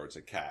there, or it's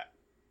a cat.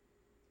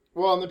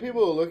 Well, and the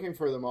people who are looking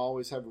for them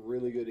always have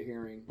really good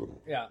hearing.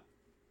 Yeah.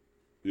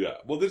 Yeah.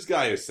 Well, this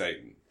guy is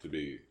Satan to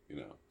be,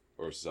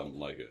 or something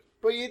like it.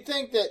 But you'd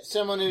think that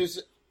someone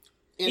who's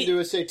into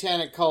a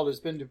satanic cult has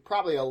been to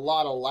probably a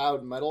lot of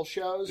loud metal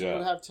shows and Yeah.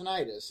 would have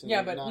tinnitus. And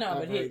Yeah, but not no, have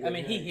but very he good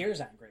he hearing.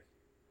 hears angry.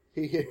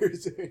 He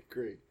hears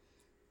angry.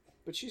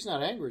 But she's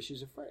not angry.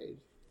 She's afraid.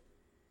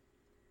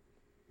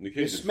 Nic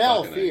You Cage is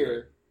smell fucking fear.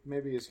 angry.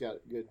 Maybe he's got a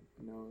good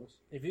nose.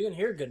 If you can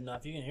hear good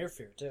enough, you can hear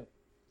fear too.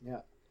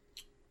 Yeah.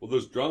 Well,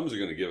 those drums are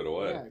going to give it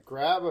away. Yeah,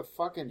 grab a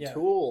fucking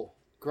tool.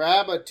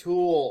 Grab a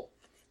tool.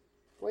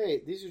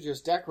 Wait, these are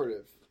just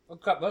decorative.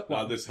 Look up,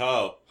 Now this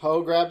hoe.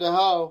 Hoe grabbed a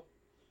hoe.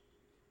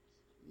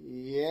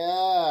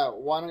 Yeah.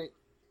 What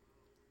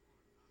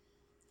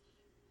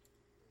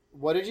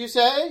did you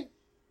say?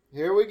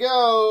 Here we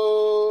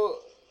go.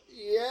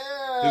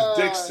 Yeah. His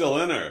dick's still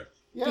in her.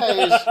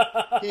 Yeah,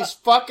 he's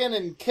fucking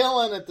and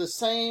killing at the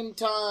same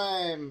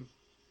time.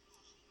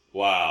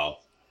 Wow.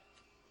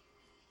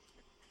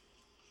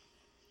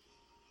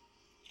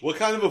 What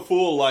kind of a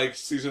fool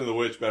likes Season of the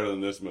Witch better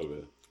than this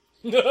movie?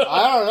 I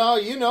don't know.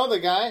 You know the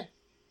guy.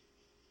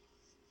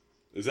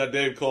 Is that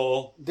Dave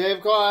Cole?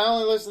 Dave Cole, I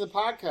only listen to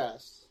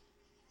podcasts.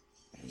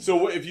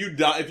 So if you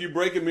die, if you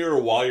break a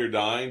mirror while you're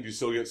dying, do you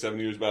still get 7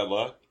 years bad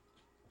luck?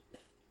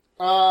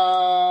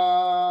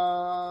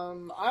 I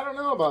don't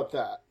know about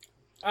that.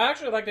 I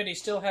actually like that he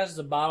still has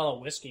the bottle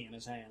of whiskey in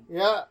his hand.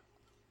 Yeah.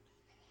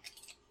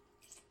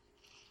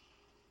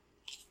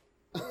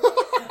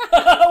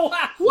 Wow.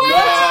 What?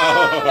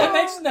 No. That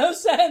makes no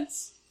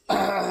sense.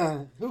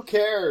 Who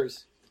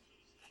cares?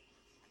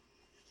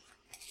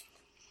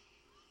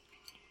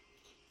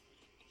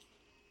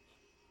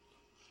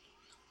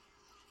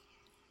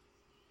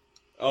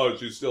 Oh,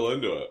 she's still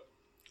into it.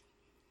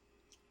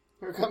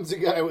 Here comes a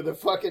guy with a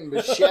fucking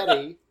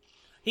machete.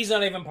 He's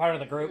not even part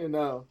of the group. You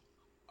know.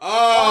 Oh!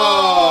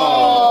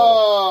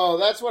 Oh,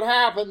 that's what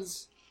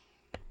happens.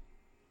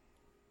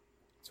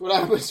 That's what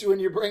happens when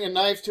you bring a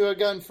knife to a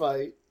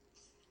gunfight.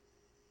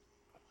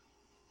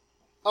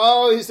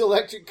 Oh, he's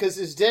electric because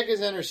his dick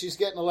is in her. She's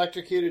getting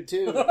electrocuted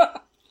too.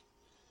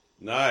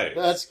 Nice.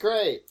 That's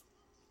great.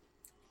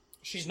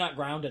 She's not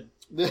grounded.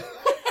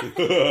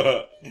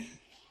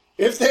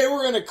 If they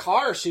were in a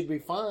car, she'd be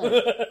fine.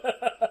 Did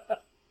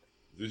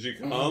she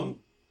come?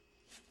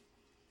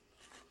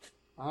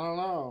 I don't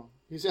know.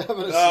 He's having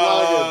a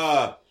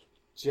slug of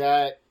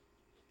Jack.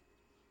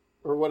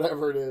 Or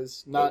whatever it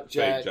is. Not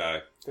Jack. Fake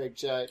Jack. Fake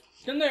Jack.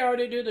 Didn't they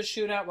already do the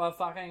shootout while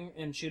fucking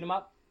and shoot him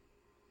up?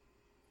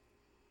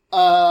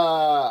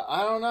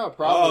 I don't know.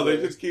 Probably. Oh, they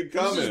just keep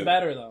coming. This is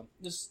better, though.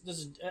 This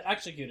is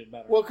executed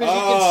better. Well, because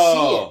you can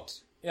see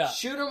it. Yeah.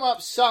 Shoot 'em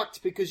up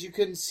sucked because you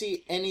couldn't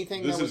see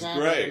anything This that was is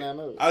happening great. in that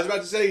movie. I was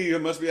about to say you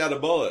must be out of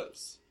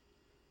bullets.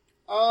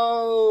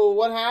 Oh,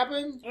 what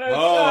happened?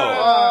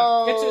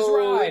 Oh. It's his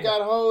ride. He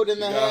got hoed in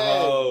the He head.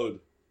 got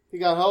hoed He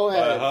got hoe by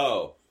a head.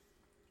 hoe.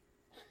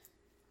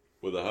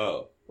 With a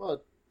hoe.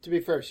 Well, to be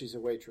fair, she's a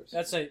waitress.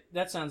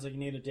 That sounds like you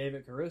need a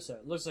David Caruso.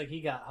 It looks like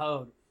he got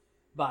hoed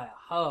by a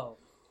hoe.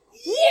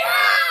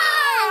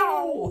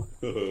 Yow!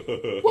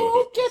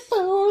 Won't get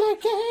the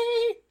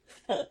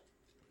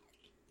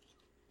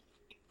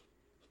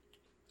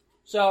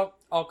So,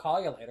 I'll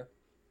call you later.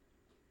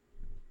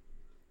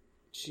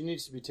 She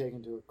needs to be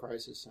taken to a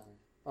crisis center.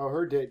 Oh,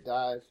 her date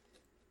died.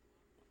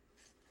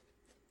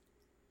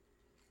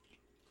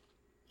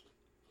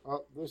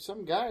 Oh, there's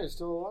some guy who's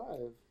still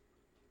alive.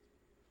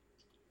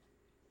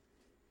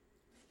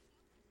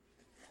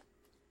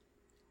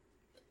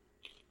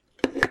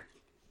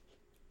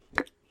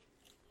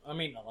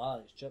 I'm eating a lot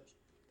of these chips.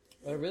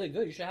 They're really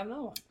good. You should have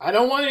another one. I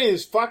don't want any of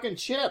these fucking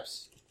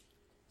chips.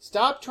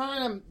 Stop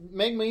trying to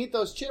make me eat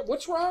those chips.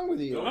 What's wrong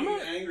with you? Don't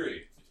get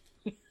angry.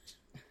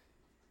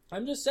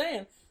 I'm just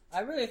saying.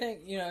 I really think,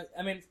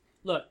 I mean,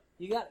 look,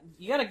 you got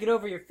to get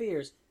over your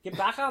fears. Get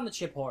back on the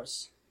chip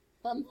horse.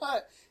 I'm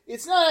not.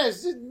 It's not.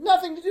 It's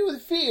nothing to do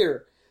with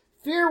fear.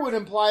 Fear would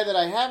imply that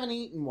I haven't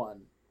eaten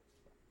one.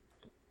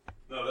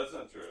 No, that's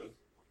not true.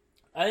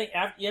 I think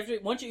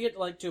once you get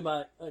to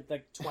about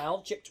like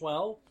 12, chip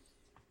 12,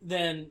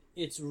 then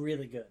it's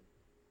really good.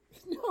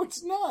 No,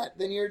 it's not.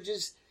 Then your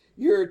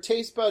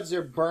taste buds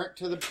are burnt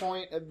to the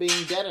point of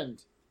being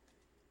deadened.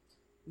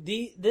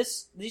 These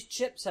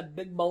chips have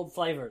big, bold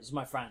flavors,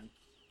 my friend.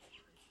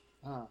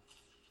 Huh.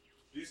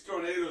 These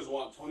tornadoes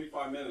want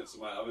 25 minutes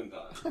of my oven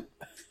time.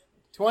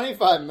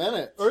 25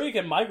 minutes. Or you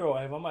can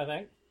microwave them, I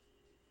think.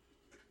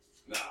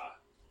 Nah.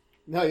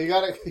 No, you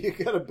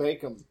gotta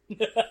bake them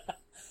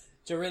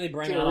To really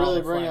bring to out all really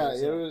the bring out.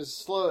 flavors. It was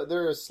slow.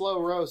 They're a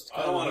slow roast.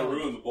 I don't want to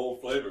ruin the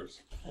bold flavors.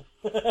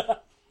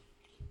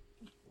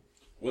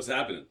 What's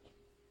happening?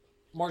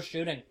 More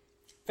shooting.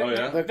 Oh,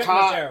 yeah? The Fichtner's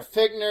cop there.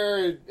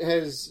 Fichtner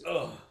has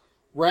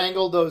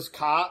wrangled those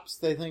cops.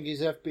 They think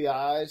he's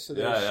FBI, so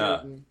they're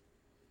shooting.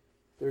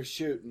 They're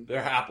shooting.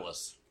 They're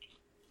hapless.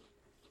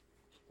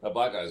 That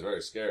black guy's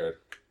very scared.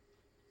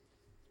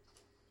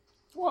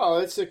 Well,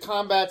 it's a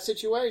combat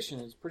situation.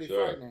 It's pretty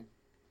Sure. frightening.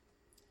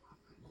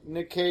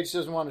 Nic Cage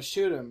doesn't want to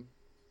shoot him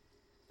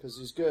because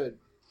he's good.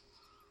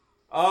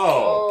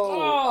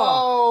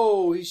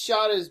 Oh, he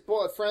shot his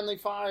friendly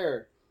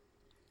fire.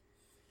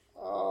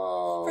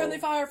 Oh. Friendly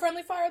fire,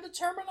 friendly fire. The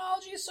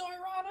terminology is so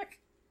ironic.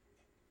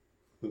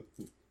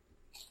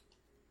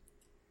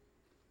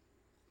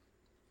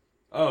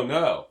 Oh,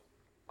 no.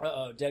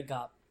 Uh-oh, dead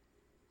cop.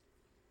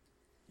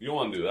 You don't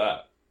want to do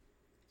that.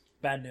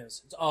 Bad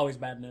news. It's always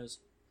bad news.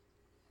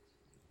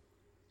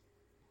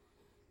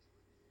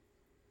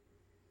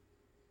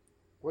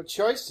 What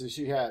choice does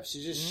she have?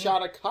 She just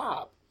shot a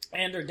cop.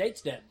 And her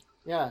date's dead.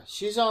 Yeah,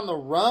 she's on the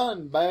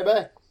run,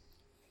 baby.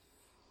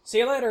 See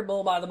you later,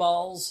 bull by the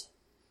balls.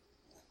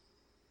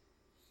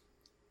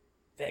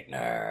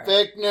 Fichtner.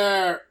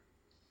 Fichtner.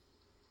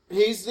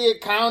 He's the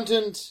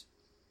accountant.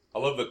 I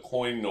love the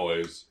coin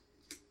noise.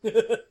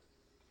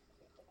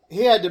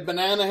 He had to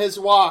banana his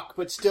walk,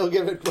 but still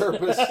give it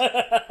purpose.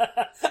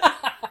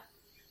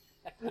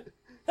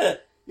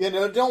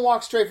 Don't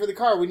walk straight for the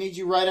car. We need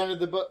you right under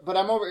the... But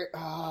I'm over...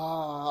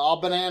 I'll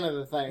banana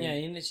the thing. Yeah,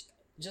 you need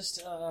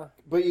just...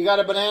 But you got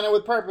a banana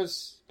with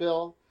purpose,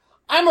 Bill.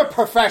 I'm a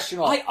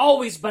professional. I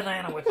always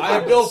banana with purpose. I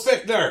am Bill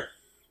Fichtner.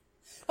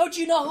 Don't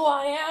you know who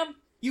I am?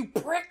 You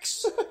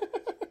pricks.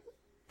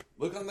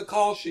 Look on the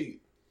call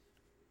sheet.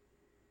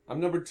 I'm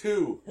number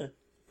 2.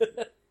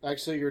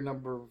 Actually, you're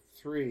number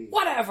 3.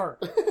 Whatever.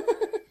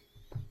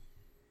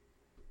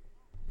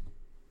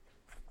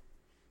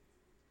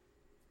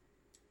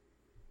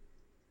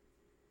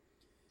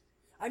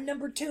 I'm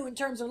number 2 in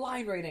terms of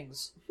line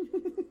ratings.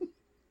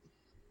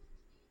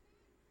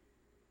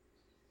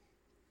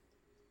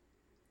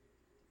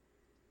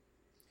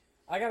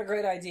 I got a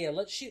great idea.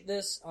 Let's shoot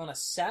this on a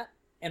set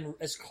and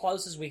as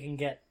close as we can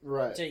get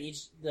to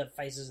each the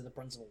faces of the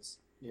principals.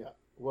 Yeah.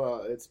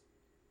 Well, it's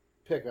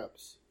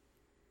pickups.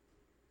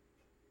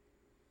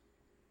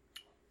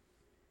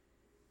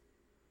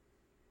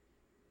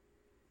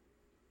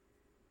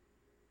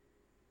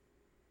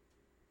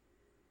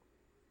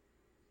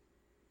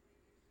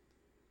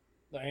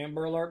 The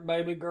Amber Alert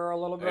baby girl,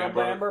 little girl,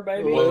 Amber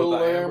baby. Little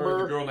Amber.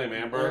 Amber. The girl named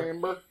Amber.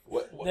 Amber.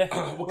 What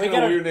kind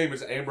of weird name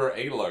is Amber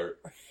Alert?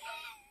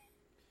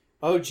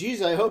 Oh,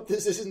 geez, I hope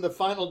this isn't the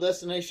Final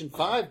Destination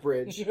 5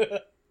 bridge.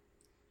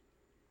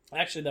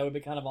 Actually, that would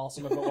be kind of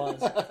awesome if it was.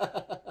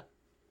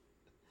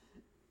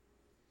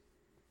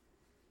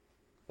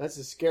 That's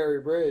a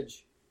scary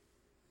bridge.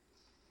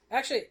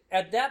 Actually,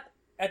 at that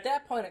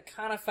point, it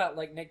kind of felt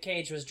like Nic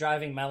Cage was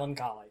driving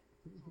Melancholy.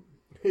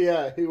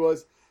 Yeah, he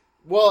was.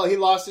 Well, he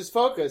lost his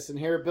focus, and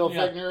here Bill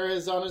Fichtner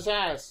is on his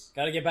ass.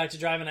 Got to get back to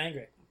driving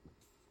angry.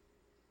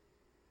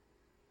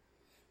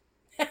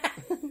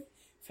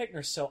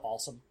 Fichtner's so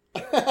awesome.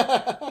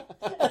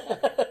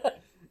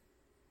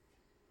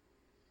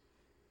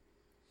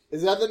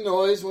 Is that the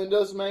noise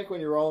windows make when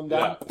you roll them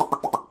down?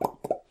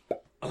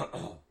 Yeah.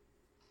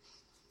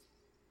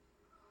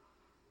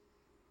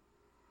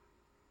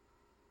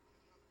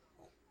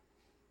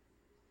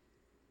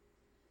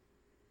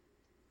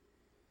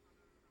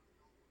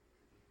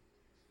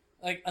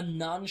 Like, a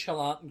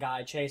nonchalant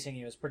guy chasing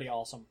you is pretty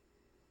awesome.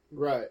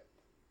 Right.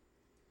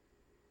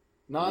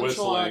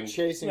 Nonchalant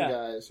chasing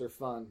guys are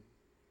fun.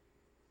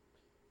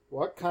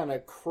 What kind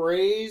of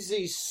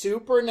crazy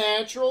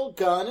supernatural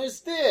gun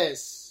is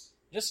this?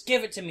 Just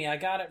give it to me. I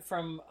got it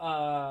from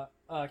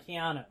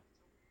Keanu.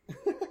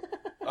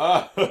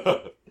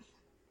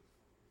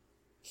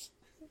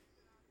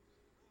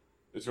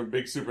 It's from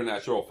Big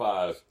Supernatural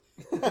 5.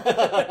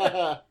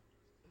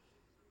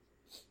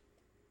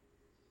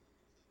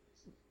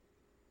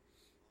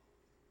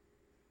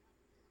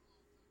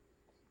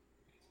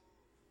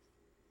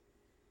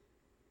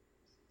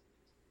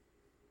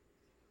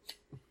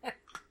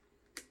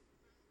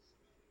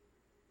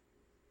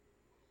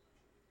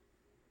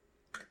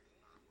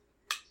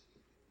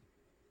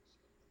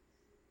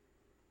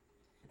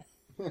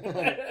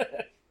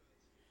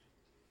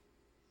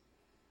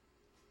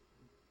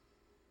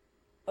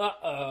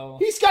 Uh-oh.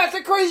 He's got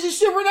the crazy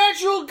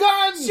supernatural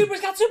gun!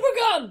 Super's got super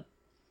gun!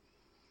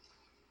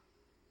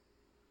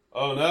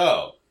 Oh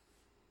no.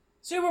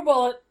 Super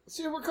bullet.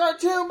 Super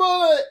cartoon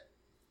bullet!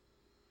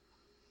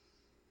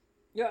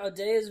 Yeah,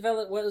 Deus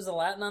Vele... What was the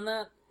Latin on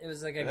that? It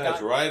was like a It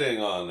has writing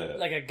on it.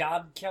 like a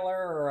god killer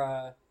or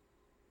a...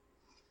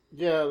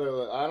 Yeah,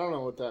 I don't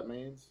know what that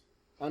means.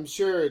 I'm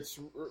sure it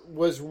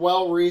was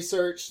well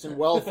researched and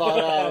well thought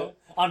out.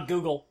 On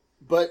Google.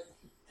 But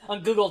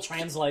on Google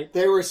Translate.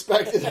 They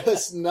respected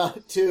us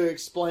not to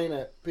explain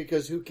it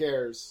because who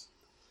cares?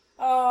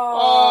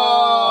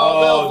 Oh,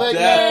 Bill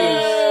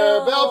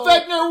Fichtner! Bill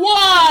Fichtner,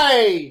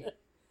 why?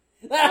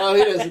 Oh,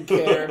 he doesn't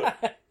care.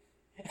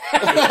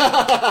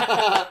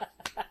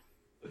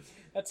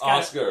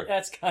 Oscar.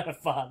 That's kind of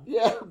fun.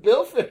 Yeah,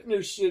 Bill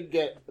Fichtner should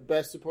get the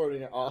Best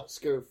Supporting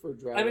Oscar for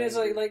driving. I mean, it's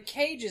like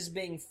Cage is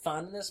being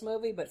fun in this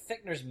movie, but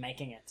Fichtner's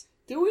making it.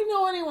 Do we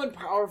know anyone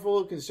powerful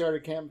who can start a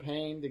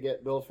campaign to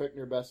get Bill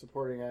Fichtner Best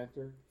Supporting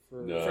Actor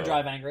for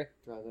Drive Angry?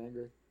 Drive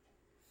Angry.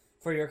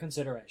 For your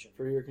consideration.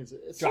 For your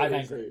consideration. Drive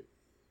Angry.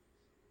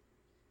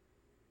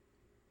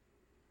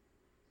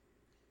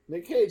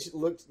 Nic Cage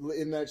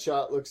in that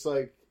shot looks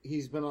like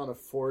he's been on a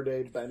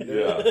 4-day bender.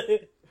 Yeah.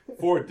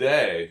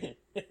 4-day?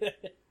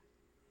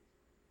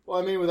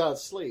 Well, I mean, without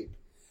sleep.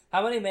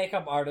 How many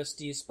makeup artists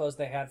do you suppose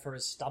they had for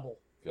his stubble?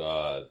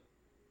 God.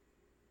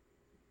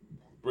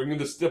 Bring in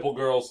the stipple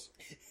girls.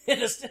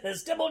 The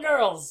stipple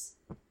girls.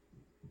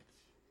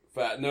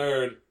 Fat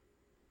nerd.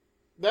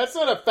 That's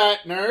not a fat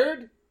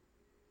nerd.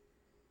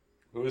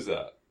 Who is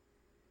that?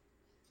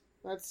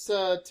 That's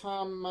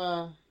Tom.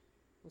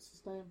 What's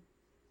his name?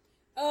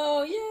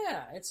 Oh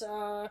yeah, it's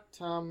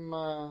Tom.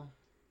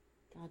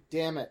 God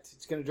damn it!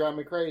 It's gonna drive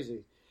me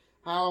crazy.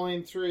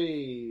 Halloween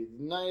 3,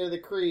 Night of the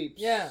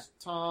Creeps. Yeah.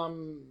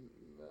 Tom.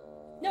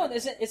 No,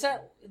 is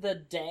that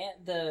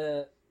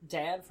the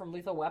dad from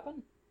Lethal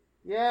Weapon?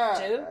 Yeah.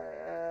 Too?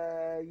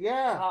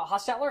 Yeah.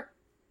 Hostetler?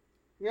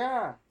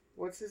 Yeah.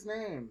 What's his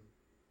name?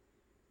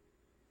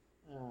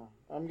 Oh,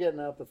 I'm getting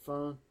out the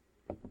phone.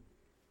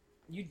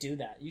 You do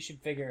that. You should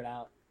figure it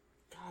out.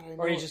 God, I know.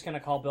 Or are you just gonna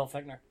call Bill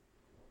Fichtner?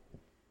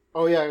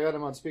 Oh yeah, I got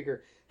him on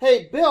speaker.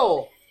 Hey,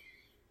 Bill.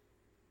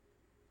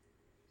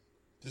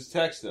 Just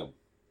text him.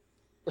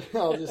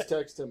 I'll just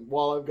text him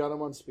while I've got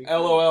him on speaker.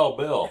 LOL,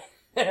 Bill.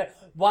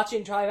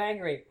 Watching Drive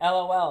Angry.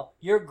 LOL.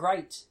 You're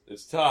great.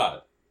 It's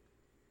Todd.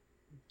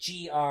 GR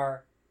You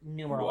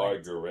numeral are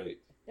 8. great.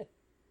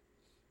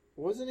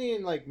 Wasn't he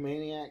in like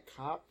Maniac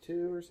Cop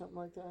 2 or something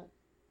like that?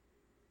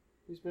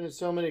 He's been in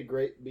so many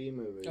great B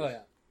movies. Oh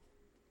yeah.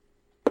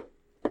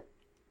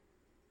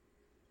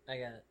 I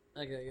got it.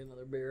 I gotta get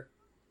another beer.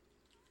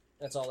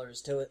 That's all there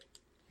is to it.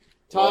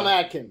 Tom What?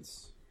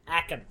 Atkins.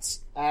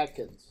 Atkins.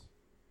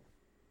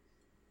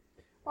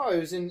 Oh, he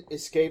was in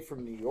Escape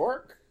from New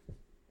York?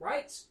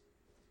 Right.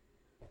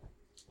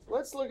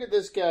 Let's look at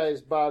this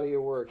guy's body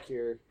of work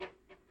here.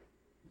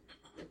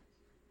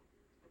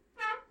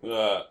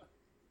 A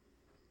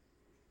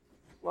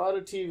lot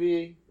of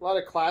TV, a lot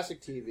of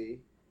classic TV.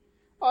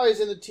 Oh, he's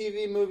in the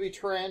TV movie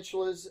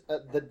Tarantulas,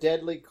 The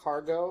Deadly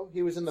Cargo.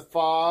 He was in The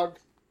Fog.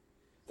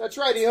 That's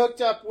right, he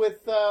hooked up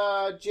with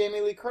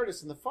Jamie Lee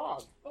Curtis in The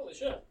Fog. Holy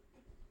shit.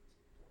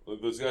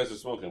 Look, those guys are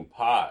smoking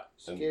pot.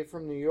 And... Escape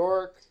from New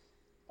York.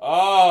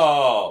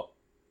 Oh!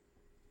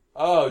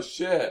 Oh,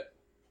 shit.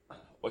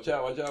 Watch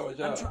out, watch out, watch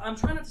out. I'm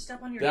trying not to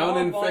step on your Down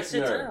dog in while I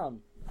sit Fichtner. down.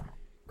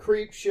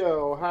 Creep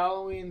Show,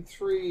 Halloween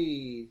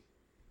 3.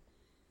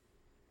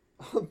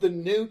 The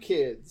New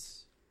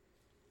Kids.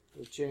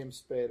 With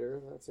James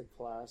Spader. That's a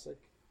classic.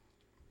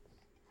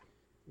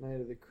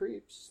 Night of the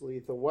Creeps.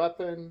 Lethal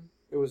Weapon.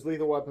 It was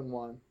Lethal Weapon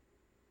 1.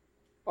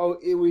 Oh,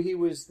 he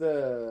was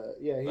the...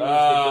 Yeah, he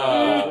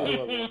was the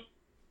Lethal Weapon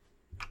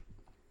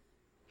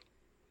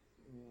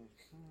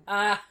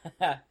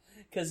 1.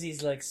 Because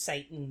he's like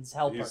Satan's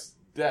helper. He's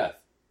Death.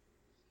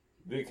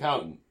 The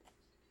accountant.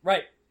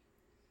 Right.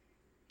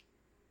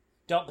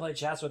 Don't play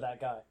chess with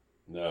that guy.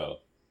 No.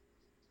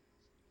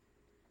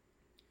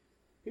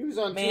 He was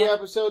on Man, 2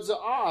 episodes of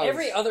Oz.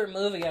 Every other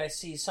movie I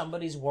see,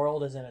 somebody's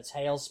world is in a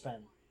tailspin.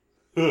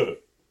 Fucking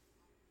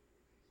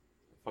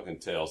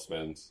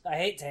tailspins. I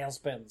hate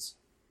tailspins.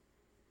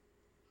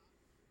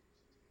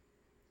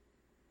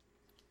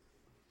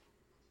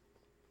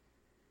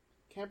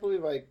 Can't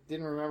believe I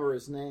didn't remember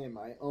his name.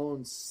 I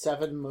own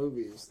 7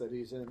 movies that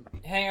he's in.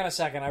 Hang on a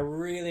second. I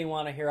really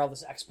want to hear all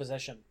this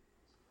exposition.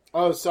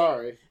 Oh,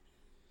 sorry.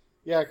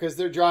 Yeah, because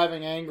they're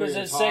driving angry Because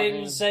and it's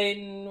talking.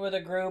 Satan with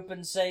a group,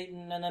 and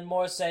Satan, and then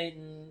more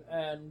Satan,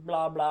 and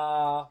blah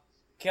blah.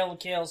 Kill,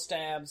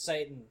 stab,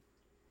 Satan.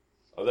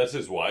 Oh, that's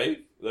his wife?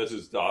 That's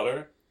his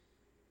daughter?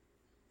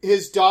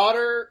 His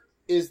daughter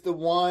is the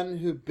one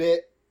who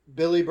bit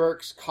Billy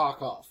Burke's cock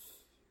off.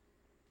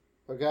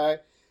 Okay?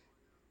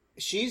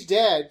 She's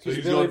dead So because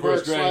he's Billy going for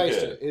his Burke sliced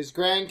grandkid. it. His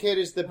grandkid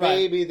is the Right.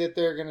 baby that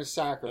they're going to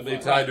sacrifice. And they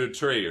tied to a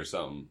tree or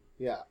something.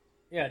 Yeah.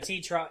 Yeah, a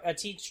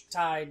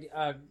teach-tied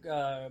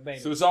baby.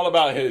 So it's all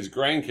about his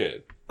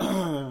grandkid.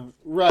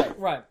 Right.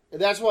 Right.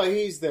 That's why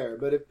he's there.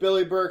 But if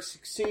Billy Burke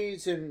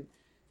succeeds in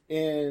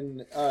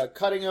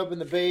cutting open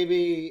the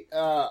baby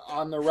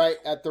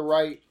at the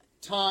right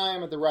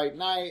time, at the right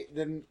night,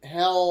 then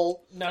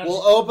hell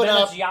will open then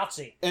up it's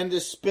Yahtzee. and to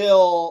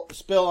spill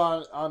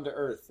onto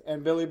Earth.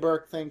 And Billy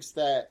Burke thinks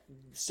that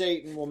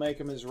Satan will make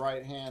him his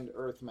right hand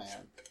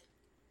Earthman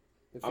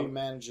if he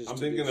manages. I'm to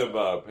thinking do so.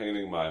 of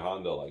painting my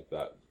Honda like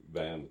that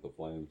van with the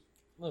flames.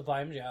 The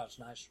volumes, yeah, it's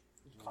nice.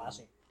 It's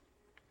classy.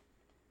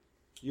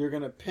 You're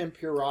gonna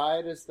pimp your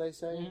ride, as they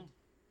say. Mhm.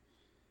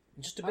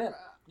 Just a bit.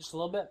 Just a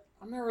little bit.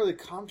 I'm not really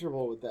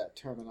comfortable with that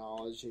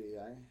terminology.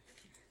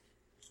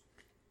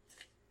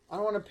 I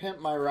don't want to pimp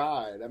my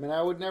ride. I mean,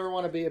 I would never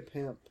want to be a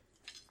pimp.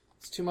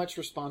 It's too much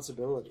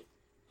responsibility.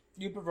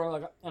 You prefer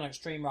like an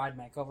extreme ride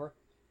makeover?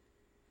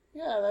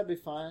 Yeah, that'd be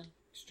fine.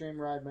 Extreme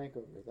ride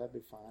makeover. That'd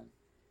be fine.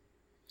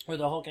 Where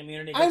the whole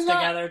community I'm gets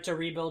not- together to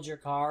rebuild your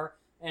car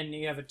and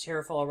you have a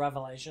tearful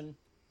revelation.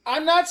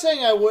 I'm not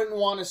saying I wouldn't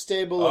want a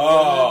stable of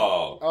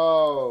Oh. women.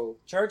 Oh.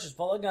 Church is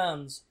full of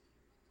guns.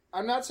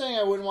 I'm not saying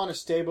I wouldn't want a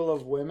stable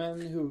of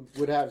women who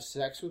would have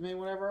sex with me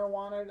whenever I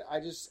wanted. I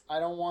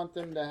don't want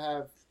them to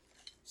have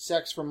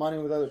sex for money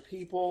with other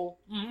people.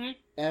 Mm-hmm.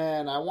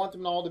 And I want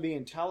them all to be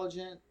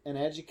intelligent and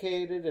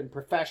educated and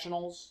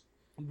professionals.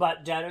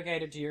 But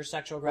dedicated to your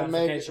sexual And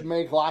gratification.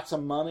 make lots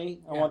of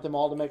money. I Yeah. want them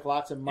all to make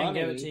lots of money. And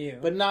give it to you.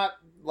 But not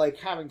like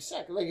having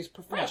sex. Like it's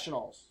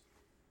professionals.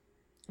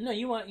 No,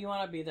 you want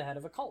to be the head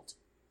of a cult.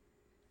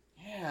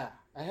 Yeah.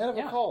 Ahead of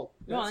Yeah. a cult.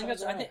 No, That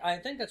sounds right. I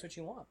think that's what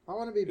you want. I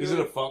want to be. Is it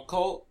a fuck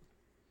cult?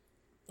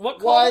 What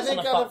cult Well, I isn't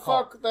think a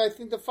fuck cult? I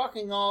think the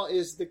fucking all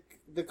is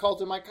the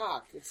cult of my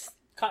cock. It's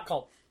Cock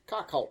cult.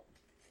 cock cult.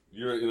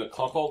 You're in a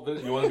cuckold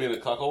video? You want to be in a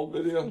cuckold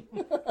video?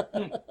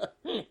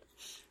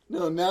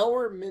 No, now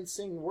we're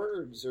mincing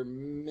words or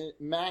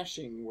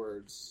mashing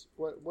words.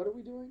 What are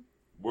we doing?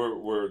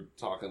 We're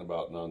talking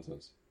about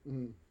nonsense.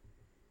 Mm.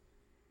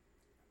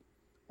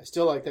 I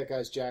still like that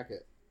guy's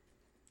jacket.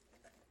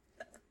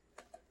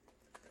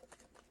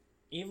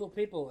 Evil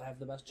people have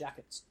the best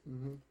jackets.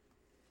 Mm-hmm.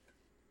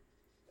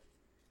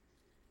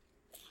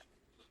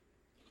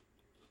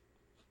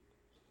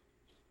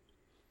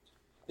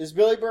 Is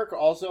Billy Burke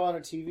also on a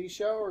TV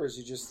show, or is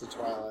he just the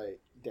Twilight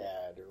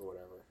dad or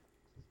whatever?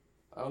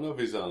 I don't know if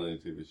he's on any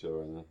TV show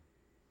right now.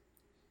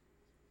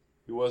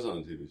 He was on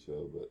a TV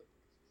show, but...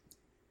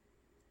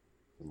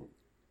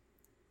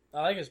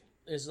 I like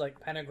his like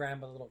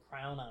pentagram with a little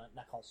crown on it,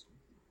 knuckles.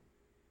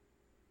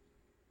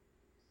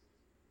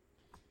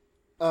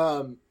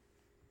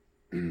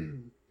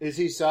 Is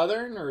he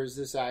Southern, or is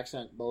this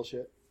accent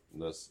bullshit?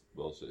 That's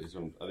bullshit. I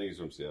think he's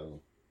from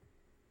Seattle.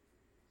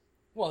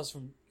 Well, it's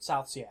from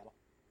South Seattle.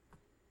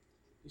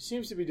 He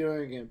seems to be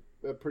doing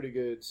a pretty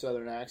good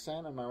Southern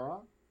accent. Am I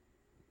wrong?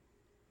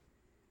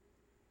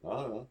 I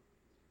don't know.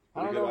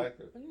 I don't Pretty good know.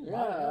 actor.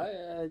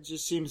 Yeah, it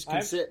just seems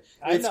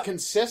I've not-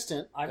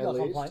 consistent. I have at no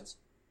least. complaints.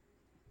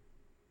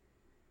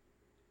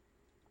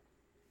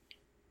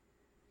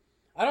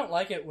 I don't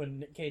like it when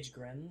Nic Cage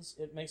grins.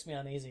 It makes me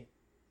uneasy.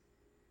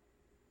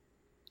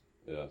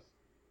 Yeah.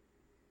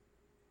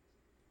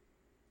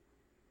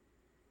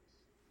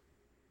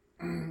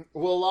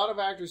 Well, a lot of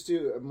actors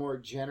do a more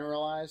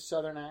generalized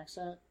Southern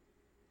accent,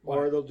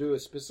 or they'll do a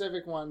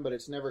specific one, but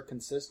it's never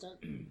consistent,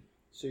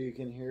 so you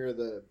can hear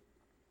the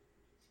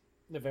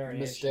variation,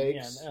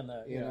 mistakes, yeah, and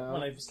the you know?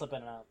 when they slip in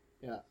and out.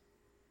 Yeah.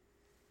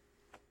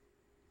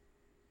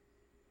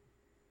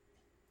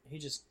 He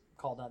just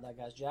called out that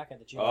guy's jacket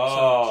that you.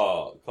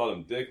 Oh, called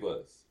him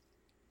dickless.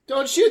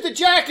 Don't shoot the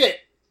jacket.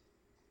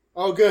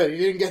 Oh, good, you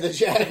didn't get the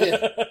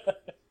jacket.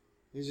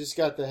 You just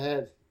got the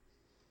head.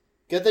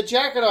 Get the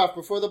jacket off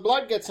before the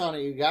blood gets on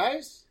it, you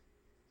guys.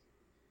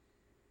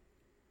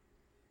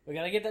 We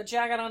gotta get that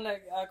jacket on the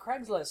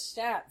Craigslist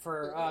stat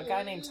for a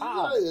guy named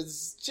Todd.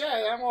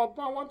 I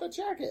want the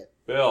jacket.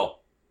 Bill.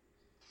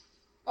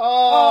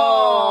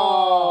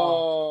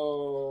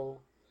 Oh.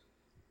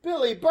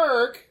 Billy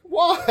Burke,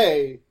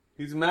 why?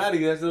 He's mad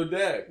he has no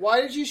dick.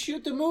 Why did you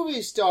shoot the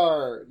movie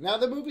star? Now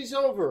the movie's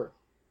over.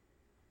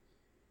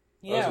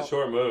 Yeah, That was a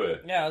short movie.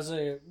 yeah, it was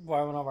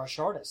one of our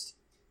shortest.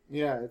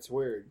 Yeah, it's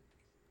weird.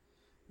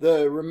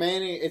 The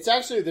remaining... It's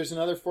actually... There's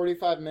another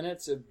 45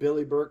 minutes of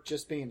Billy Burke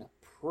just being a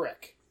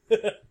prick.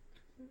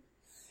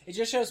 It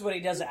just shows what he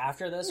does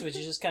after this, which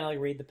is just kind of like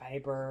read the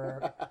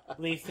paper,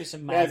 leaf through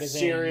some magazines. Has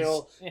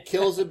cereal,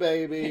 kills a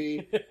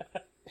baby,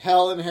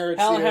 Hell inherits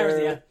Hell the inherits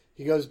earth.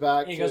 the- He goes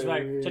back He goes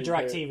back to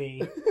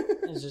DirecTV.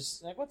 It's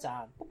just like, what's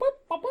on? Boop, boop,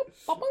 boop, boop,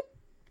 boop, boop.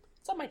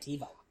 It's on my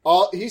TiVo.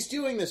 He's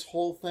doing this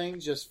whole thing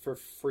just for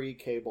free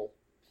cable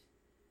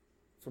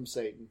from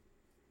Satan.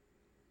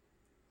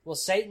 Well,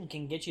 Satan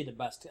can get you the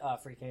best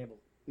free cable.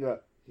 Yeah,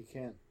 he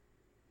can.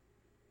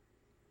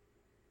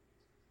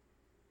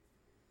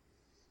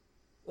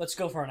 Let's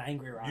go for an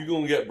angry ride. You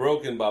gonna get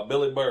broken by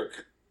Billy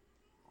Burke.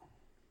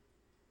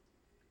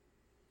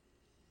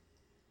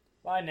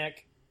 Bye,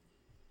 Nick.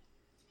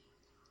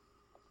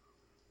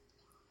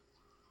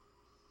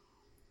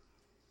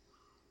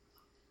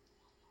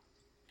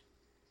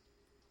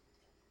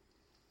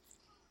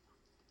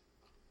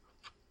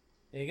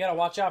 You gotta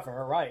watch out for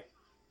her, right?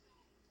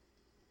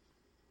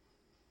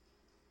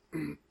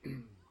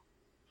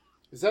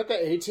 Is that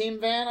the A-Team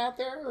van out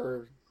there?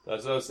 Or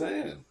That's what I was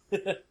saying.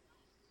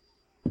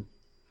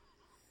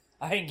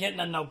 I ain't getting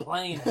on no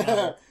plane.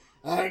 Hell.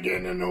 I ain't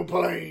getting in no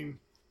plane.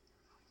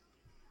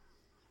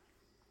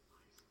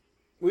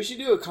 We should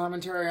do a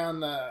commentary on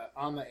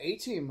the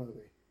A-Team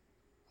movie.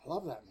 I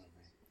love that movie.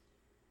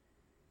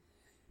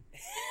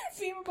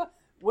 Femur bone.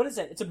 What is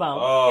it? It's a bone.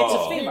 Oh. It's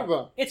a femur.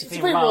 Bone. It's a It's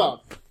femur bone.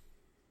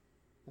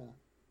 Yeah.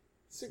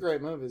 It's a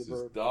great movie, It's The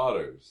his Bird.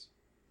 daughters.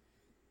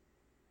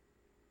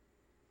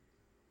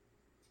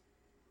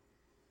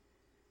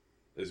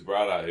 It's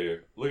bright out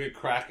here. Look at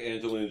crack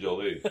Angelina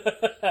Jolie.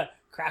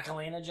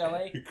 Crackalina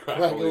Jolie. Crackalina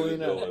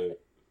Crackalina. Jolie.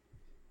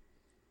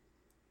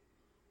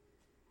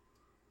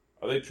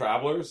 Are they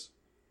travelers?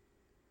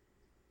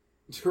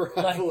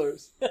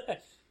 Travelers.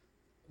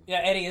 Yeah,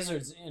 Eddie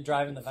Izzard's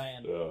driving the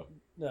van. Yeah.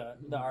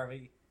 The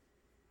RV.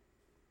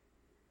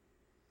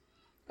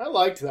 I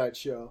liked that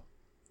show.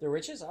 The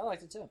Riches? I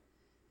liked it too.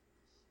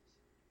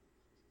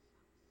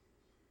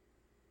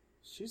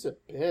 She's a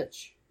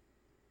bitch.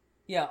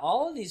 Yeah,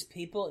 all of these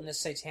people in this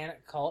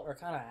satanic cult are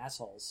kind of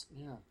assholes.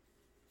 Yeah.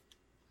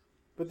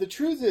 But the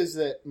truth is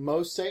that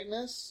most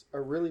Satanists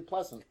are really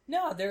pleasant.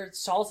 No, they're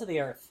salt of the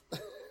earth.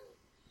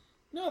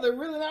 No, they're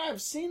really not.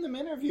 I've seen them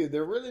interviewed.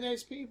 They're really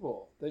nice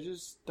people. They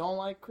just don't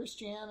like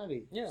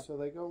Christianity. Yeah. So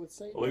they go with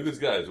Satan. Look at this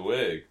guy's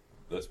wig.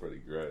 That's pretty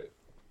great.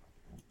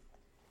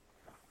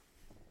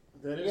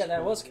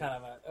 That was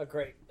kind of a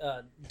great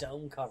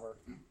dome cover.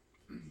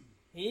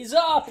 He's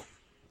up!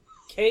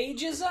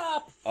 Cage is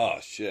up! Oh,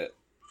 shit.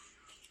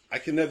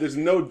 There's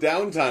no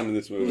downtime in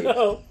this movie.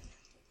 No.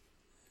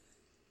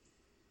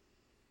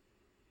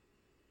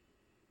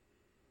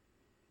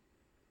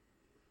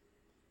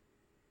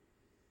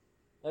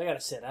 I gotta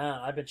sit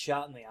down. I've been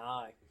shot in the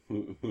eye.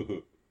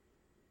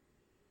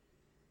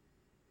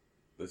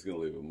 That's gonna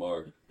leave a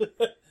mark.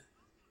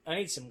 I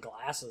need some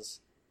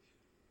glasses.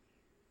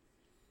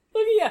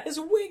 Look at his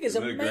wig is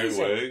Isn't it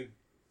amazing. a great wig?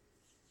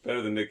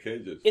 Better than Nic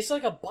Cage's. It's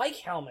like a bike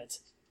helmet.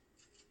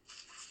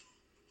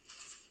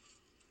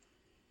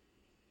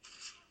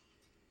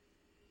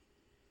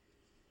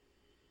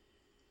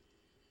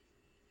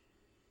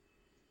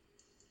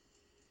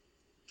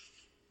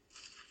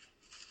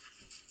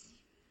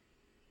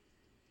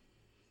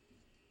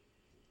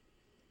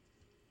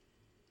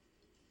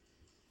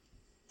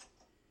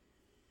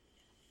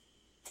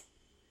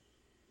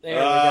 There we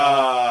go.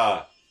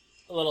 A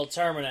little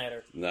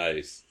Terminator.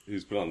 Nice.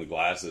 He's put on the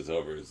glasses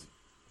over his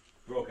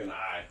broken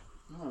eye.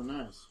 Oh,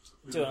 nice.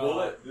 Did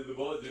the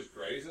bullet just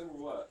graze him or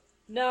what?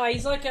 No,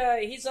 he's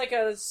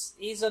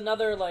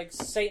another like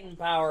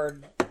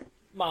Satan-powered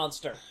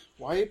monster.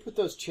 Why you put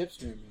those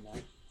chips near me now?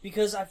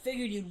 Because I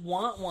figured you'd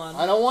want one.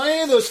 I don't want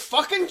any of those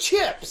fucking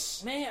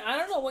chips! Man, I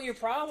don't know what your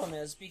problem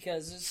is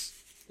because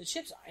the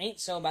chips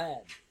ain't so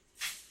bad.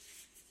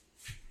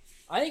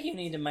 I think you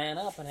need to man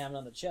up and have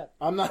another chip.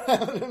 I'm not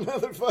having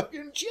another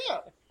fucking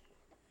chip.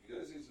 You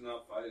guys need to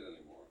not fight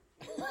anymore.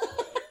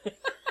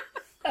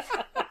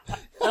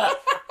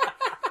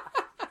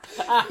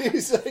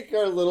 He's like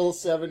our little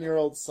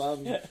 7-year-old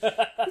son. Would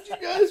you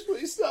guys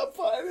please stop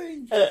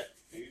fighting? Can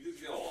you just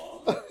get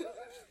along?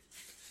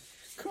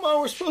 Come on,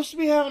 we're supposed to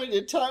be having a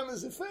good time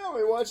as a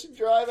family watching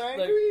Drive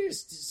Angry. Look,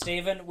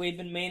 Steven, we've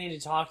been meaning to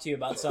talk to you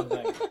about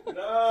something.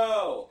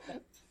 No!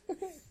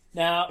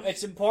 Now,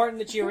 it's important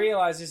that you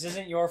realize this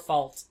isn't your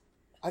fault.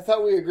 I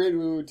thought we agreed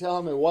we would tell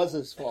him it was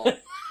his fault.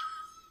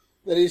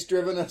 That he's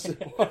driven us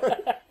apart.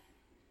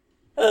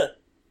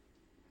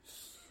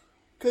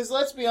 Because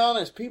let's be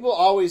honest, people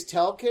always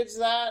tell kids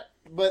that,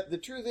 but the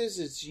truth is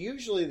it's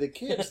usually the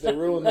kids that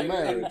ruin the In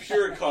marriage.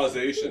 pure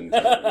causation.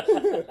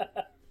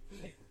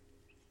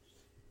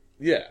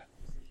 Yeah.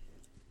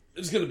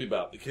 It's going to be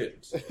about the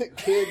kids.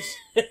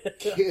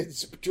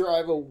 Kids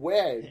drive a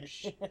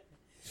wedge.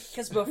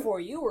 Because before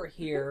you were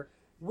here,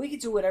 we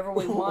could do whatever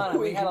we wanted.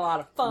 We had a lot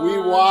of fun. We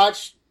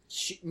watched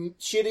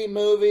shitty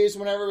movies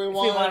whenever we If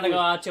wanted. we wanted to go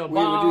out to a we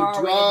bar. would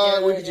do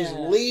drugs. We it, could just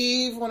yeah.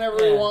 leave whenever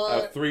we Yeah. want.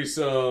 Have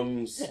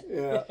threesomes.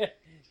 Yeah.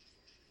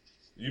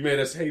 You made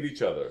us hate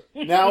each other.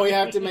 Now we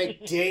have to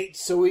make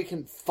dates so we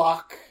can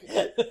fuck.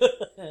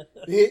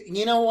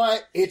 You know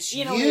what? It's you.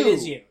 You know, it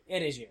is you.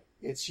 It is you.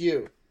 It's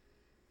you.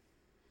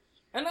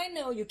 And I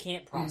know you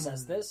can't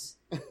process this.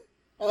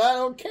 And I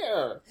don't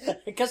care.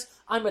 Because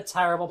I'm a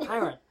terrible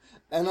parent.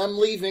 And I'm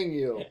leaving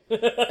you.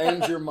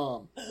 And your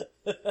mom.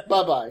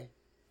 Bye-bye.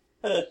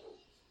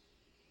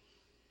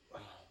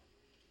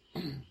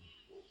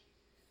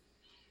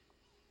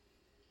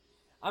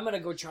 I'm going to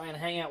go try and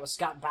hang out with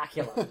Scott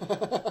Bakula.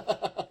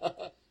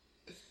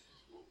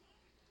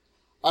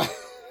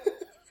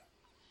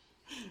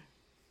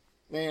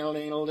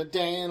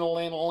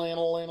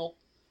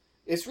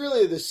 It's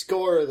really the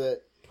score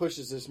that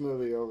pushes this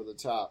movie over the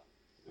top.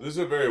 This is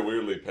a very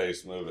weirdly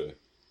paced movie.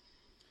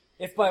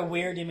 If by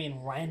weird you mean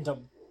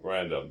random.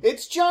 Random.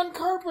 It's John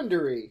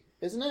Carpenter-y,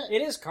 isn't it?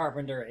 It is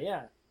Carpenter,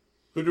 yeah.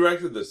 Who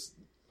directed this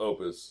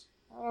opus?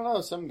 I don't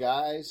know, some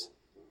guys.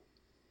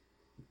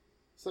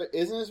 It's like,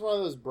 isn't this one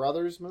of those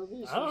brothers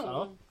movies? I don't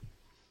know.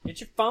 Get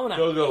your phone out.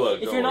 Go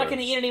look. If you're not going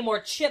to eat any more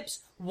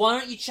chips, why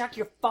don't you check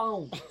your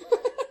phone?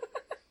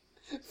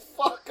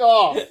 Fuck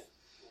off.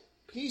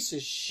 Piece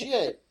of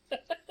shit.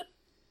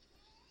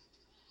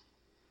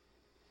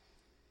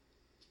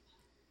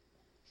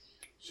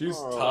 She's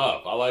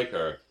tough. I like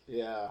her.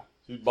 Yeah.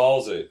 She's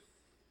ballsy.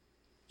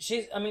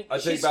 I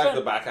take back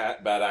the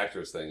bad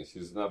actress thing.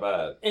 She's not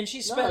bad. And she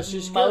No, spent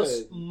she's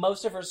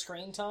most of her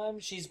screen time,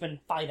 she's been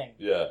fighting.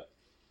 Yeah.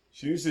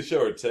 She needs to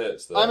show her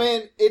tits, though. I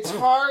mean, it's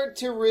hard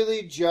to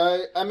really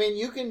judge. I mean,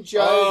 you can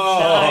judge.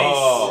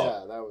 Oh.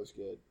 Yeah, that was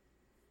good.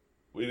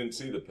 We didn't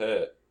see the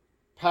pit.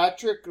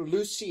 Patrick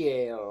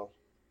Luciel.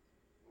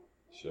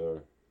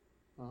 Sure.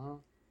 Uh-huh.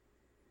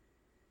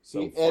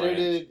 Some He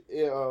edited.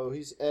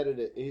 He's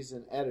edited. He's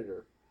an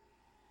editor.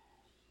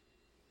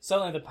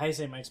 Suddenly the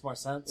pacing makes more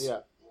sense. Yeah.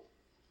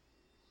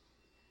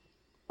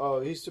 Oh,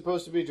 he's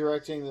supposed to be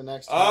directing the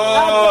next.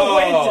 Out the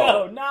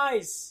window!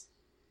 Nice!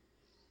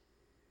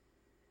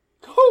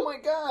 Oh my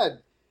God!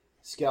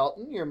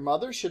 Skeleton, your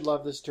mother should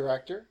love this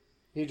director.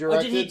 He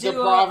directed did he do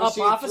The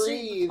Prophecy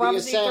 3, The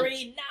Prophecy Ascent.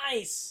 3?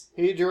 Nice!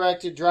 He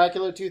directed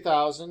Dracula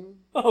 2000,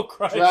 Oh,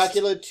 Christ.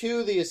 Dracula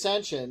 2, The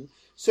Ascension.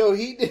 So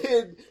he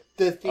did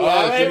the Oh,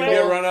 theatrical... she didn't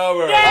get run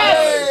over.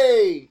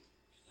 Hey!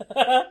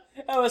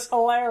 That was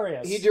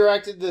hilarious. He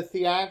directed the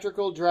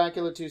theatrical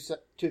Dracula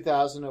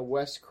 2000, a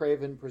Wes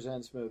Craven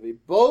Presents movie.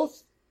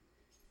 Both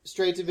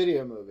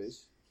straight-to-video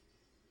movies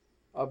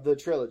of the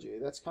trilogy.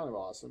 That's kind of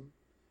awesome.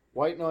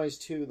 White Noise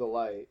 2, The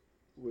Light,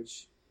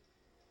 which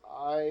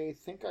I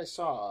think I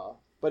saw.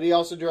 But he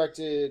also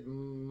directed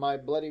My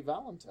Bloody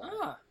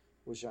Valentine,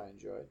 which I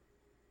enjoyed.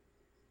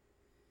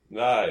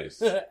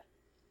 Nice.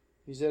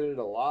 He's edited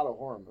a lot of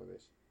horror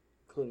movies,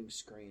 including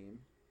Scream.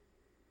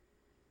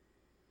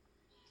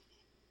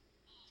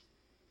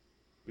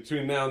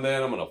 Between now and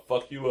then, I'm gonna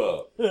fuck you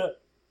up.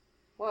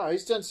 Wow,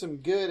 he's done some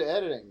good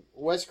editing.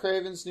 Wes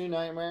Craven's New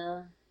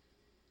Nightmare.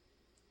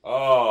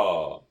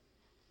 Oh.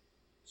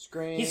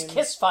 Scream. He's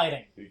kiss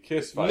fighting. He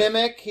kiss fight.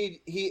 Mimic.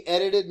 He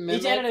edited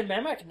Mimic. He edited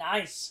Mimic?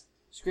 Nice.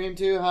 Scream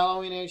 2,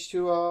 Halloween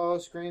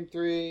H2O, Scream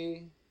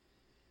 3.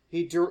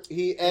 He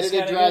edited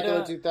got a Dracula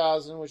good,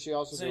 2000, which he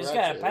also So directed.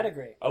 he's got a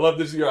pedigree. I love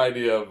this is your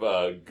idea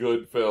of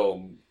good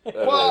film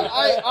editing. Well,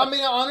 I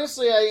mean,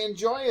 honestly, I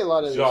enjoy a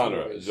lot of these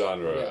movies.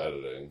 genre Yeah.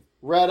 editing.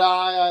 Red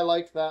Eye, I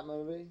liked that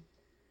movie.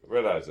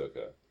 Red Eye's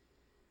okay.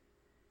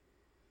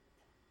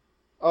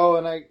 Oh,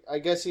 and I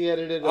guess he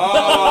edited.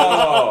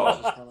 Oh!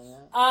 Which is coming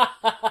out.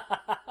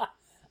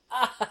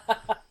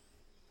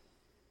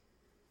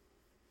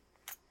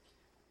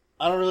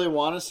 I don't really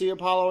want to see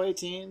Apollo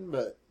 18,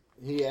 but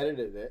he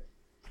edited it.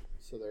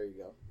 So there you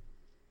go.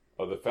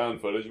 Oh, the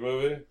found footage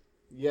movie?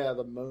 Yeah,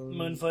 the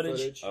moon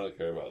footage. I don't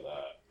care about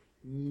that.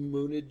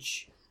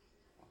 Moonage.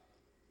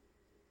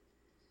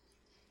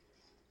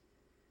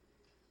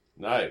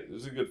 Nice.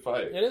 This is a good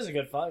fight. It is a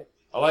good fight.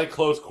 I like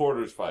close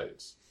quarters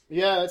fights.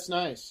 Yeah, that's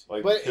nice.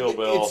 Like but Kill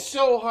Bill. It's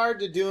so hard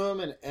to do them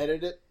and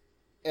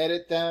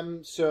edit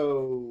them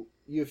so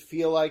you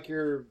feel like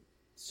you're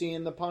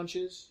seeing the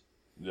punches.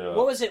 Yeah.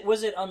 What was it?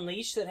 Was it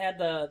Unleashed that had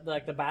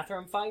the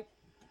bathroom fight?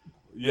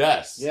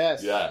 Yes.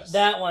 Yes. Yes.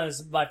 That one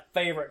is my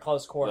favorite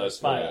close quarters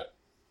fight. Great.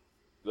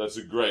 That's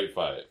a great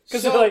fight.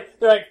 Because So-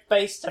 they're like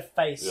face to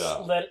face.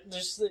 Yeah.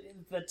 Just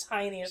the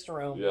tiniest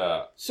room.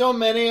 Yeah. So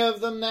many of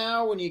them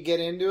now, when you get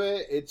into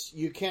it,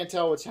 you can't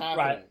tell what's happening.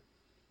 Right.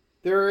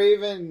 There are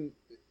even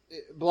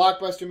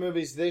blockbuster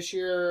movies this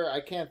year.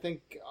 I can't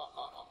think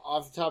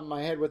off the top of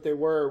my head what they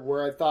were.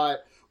 Where I thought,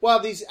 wow,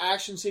 these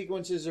action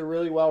sequences are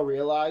really well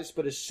realized,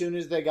 but as soon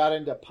as they got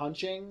into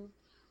punching,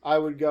 I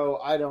would go,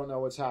 I don't know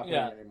what's happening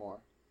anymore.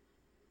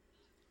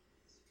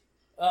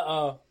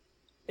 Uh-oh.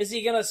 Is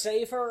he gonna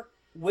save her?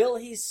 Will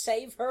he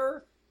save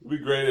her? It'd be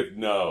great if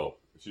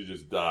she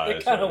just dies.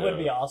 It kind of right would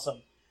be now.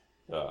 awesome.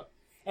 Yeah.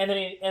 And then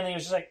he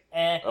was just like,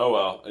 eh. Oh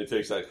well, he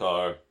takes that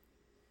car.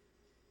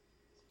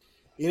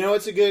 You know,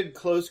 it's a good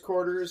close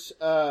quarters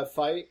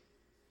fight.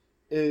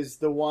 Is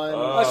the one?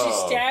 Oh, she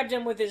stabbed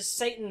him with his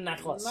Satan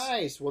necklace.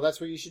 Nice. Well,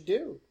 that's what you should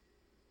do.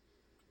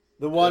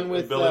 The one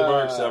with Billy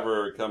Burke's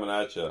ever coming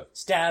at you.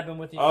 Stab him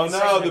with his Oh Satan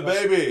no, the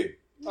necklace. baby!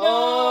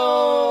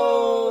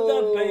 No,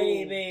 the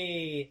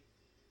baby.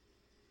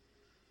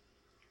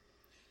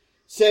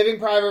 Saving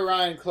Private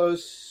Ryan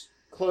close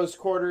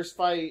quarters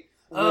fight.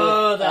 With,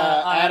 The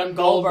Adam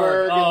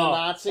Goldberg and the Oh,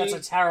 Nazi. That's a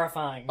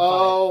terrifying fight.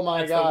 Oh my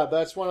That's God,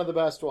 that's one of the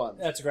best ones.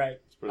 That's great.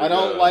 It's pretty I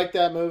don't good. like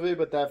that movie,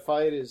 but that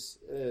fight is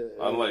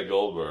Unlike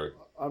Goldberg.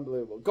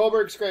 unbelievable.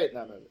 Goldberg's great in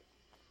that movie.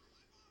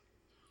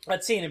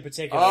 That scene in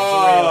particular Oh!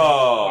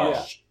 is really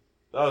harsh.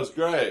 That was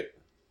great.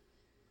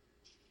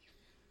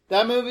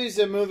 That movie's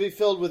a movie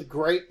filled with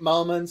great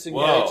moments and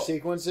Whoa. great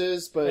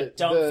sequences, but That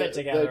don't fit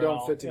together They at don't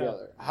all. fit Yeah.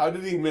 together. How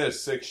did he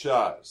miss 6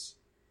 shots?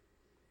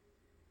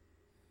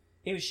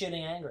 He was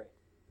shooting angry.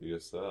 I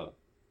guess so.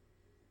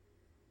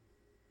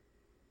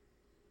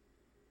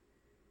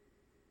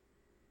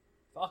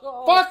 Fuck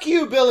off. Fuck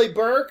you, Billy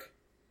Burke!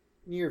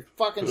 You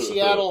fucking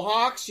Seattle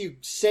Hawks, you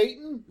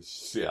Satan!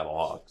 Seattle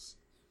Hawks.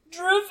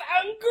 Driv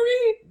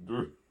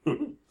angry?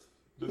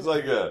 It's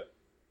like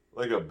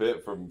a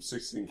bit from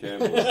 16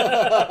 Candles.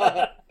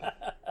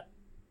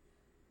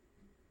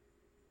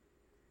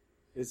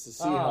 It's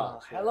the Oh,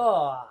 Seahawks.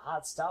 hello,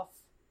 hot stuff.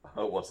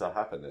 Oh, what's that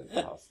happening?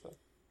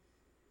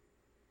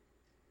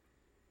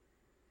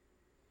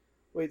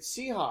 Wait,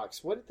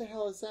 Seahawks? What the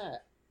hell is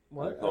that? They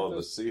What? call it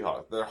the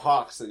Seahawks. They're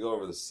hawks that go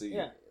over the sea.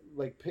 Yeah.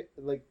 Like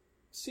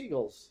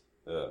seagulls.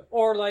 Yeah.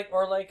 Or like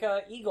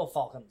eagle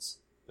falcons.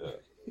 Yeah.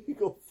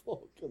 Eagle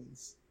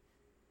Falcons.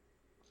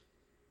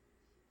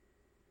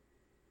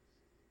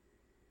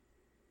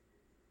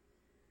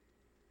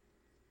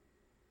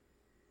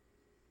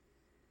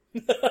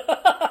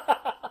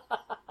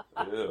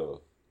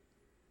 Ew.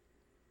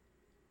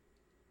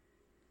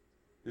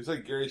 He's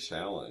like Gary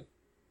Shandling.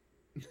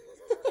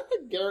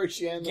 Gary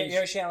Shandling.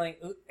 Gary Shandling,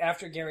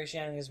 after Gary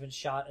Shandling has been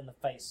shot in the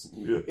face.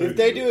 If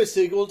they do a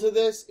sequel to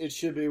this, it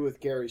should be with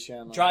Gary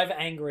Shandling. Drive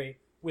angry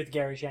with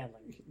Gary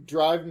Shandling.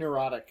 Drive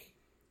neurotic.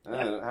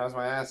 How's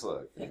my ass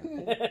look?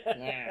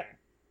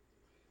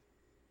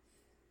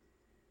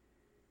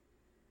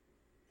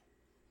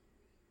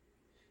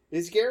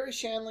 Is Gary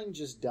Shandling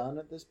just done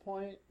at this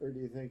point, or do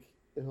you think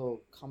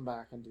he'll come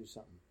back and do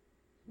something?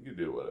 He can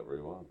do whatever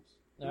he wants.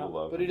 No. People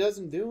love But him. he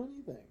doesn't do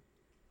anything.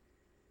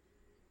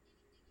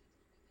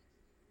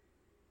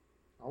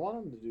 I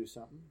want him to do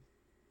something.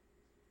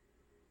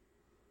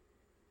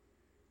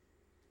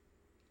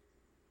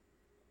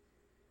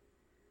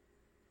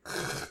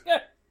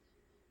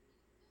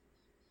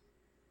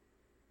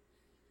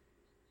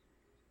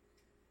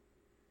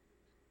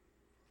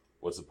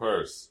 What's a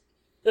purse?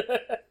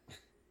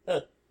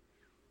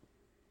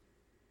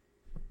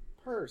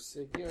 Purse,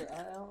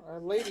 a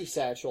lady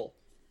satchel.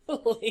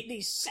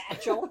 Lady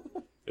Satchel.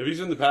 If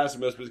he's in the past,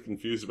 he must be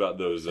confused about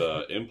those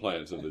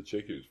implants of the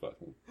chick he was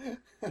fucking.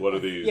 What are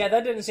these? Yeah,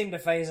 that didn't seem to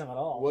faze him at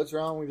all. What's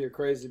wrong with your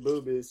crazy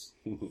boobies?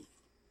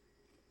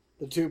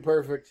 They're too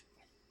perfect.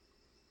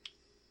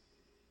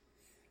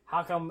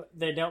 How come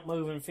they don't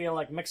move and feel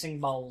like mixing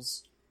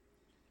bowls?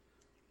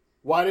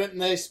 Why didn't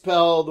they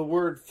spell the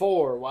word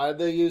 4? Why did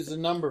they use the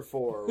number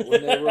 4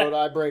 when they wrote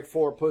I break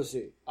 4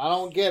 pussy? I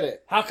don't get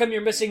it. How come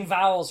you're missing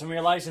vowels from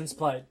your license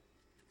plate?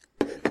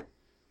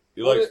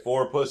 He likes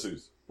 4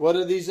 pussies. What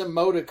are these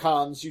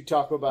emoticons you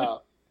talk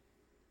about?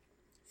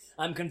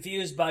 I'm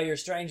confused by your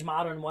strange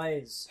modern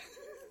ways.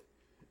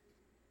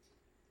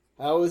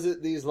 How is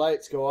it these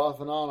lights go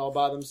off and on all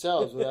by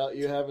themselves without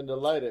you having to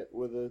light it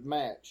with a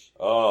match?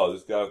 Oh,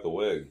 this guy with the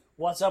wig.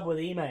 What's up with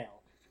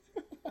email?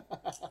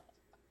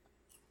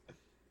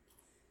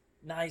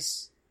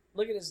 Nice.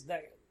 Look at this.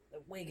 The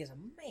wig is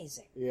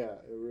amazing. Yeah,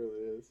 it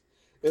really is.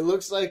 It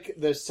looks like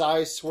the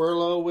Sigh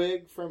Swirlo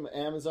wig from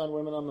Amazon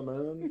Women on the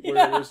Moon,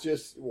 where it was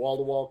just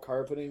wall-to-wall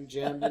carpeting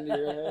jammed into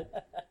your head.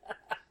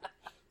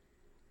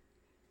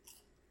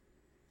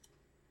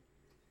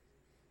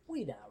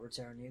 We now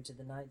return you to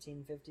the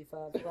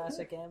 1955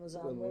 classic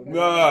Amazon Women.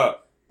 Nah.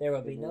 There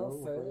will be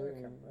no further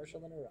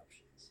commercial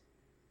interruptions.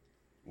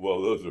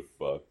 Well, those are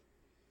fucked.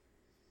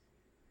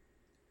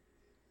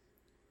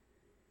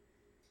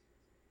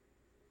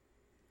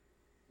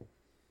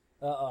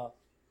 Uh-oh.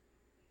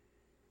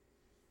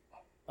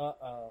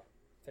 Uh-oh.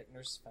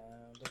 Fichtner's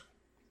found.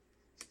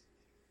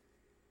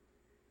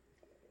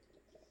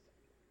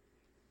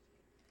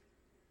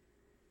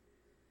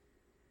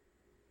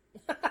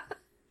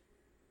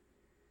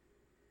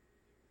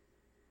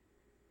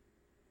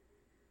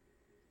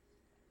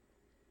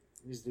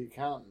 He's the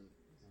accountant.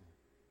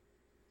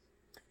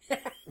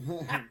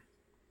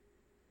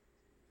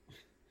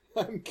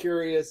 I'm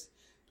curious,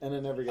 and I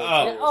never get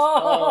curious.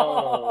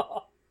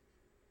 Oh.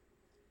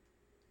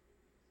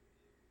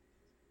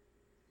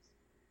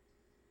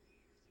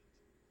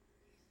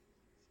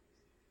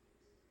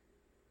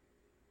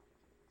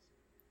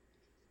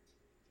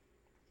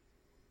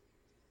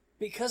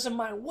 Because of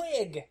my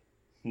wig.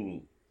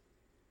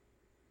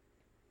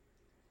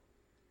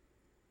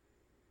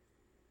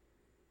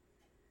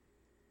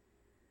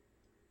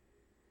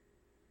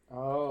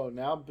 Oh,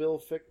 now Bill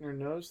Fichtner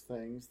knows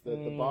things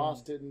that the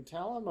boss didn't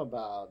tell him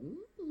about.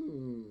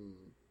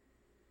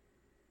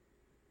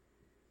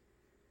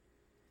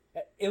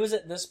 It was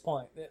at this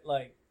point that,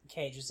 like,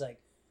 Cage is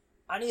like,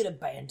 I need a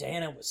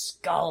bandana with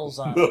skulls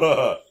on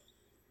it.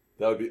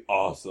 That would be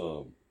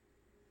awesome.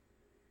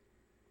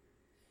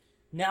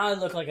 Now I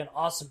look like an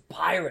awesome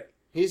pirate.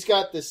 He's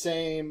got the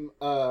same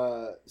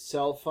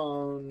cell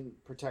phone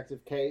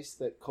protective case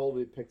that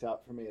Colby picked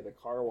out for me at a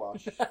car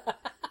wash.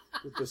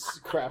 With the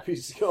crappy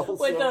skulls.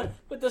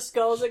 With the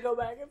skulls that go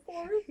back and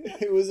forth.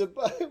 It was a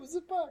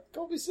buck.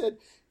 Colby said,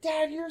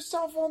 "Dad, your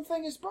cell phone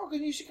thing is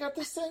broken. You should get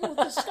this thing with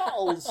the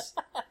skulls."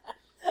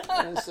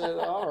 And I said,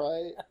 "All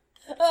right.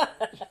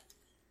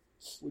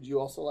 Would you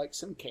also like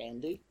some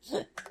candy?"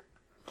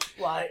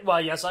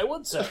 Why, yes, I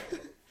would, sir.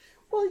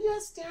 Well,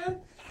 yes,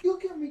 Dad. You'll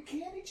give me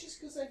candy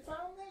just because I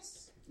found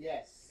this?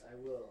 Yes, I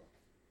will.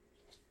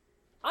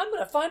 I'm going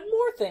to find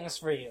more things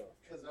for you.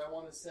 Because I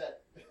want to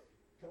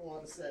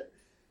set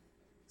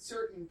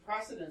certain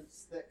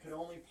precedents that could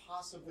only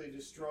possibly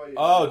destroy you.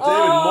 Oh,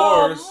 David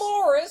Morse.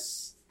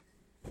 Morris.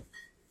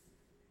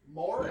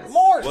 Morris?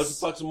 Morse. What the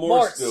fuck's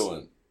Morse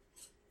doing?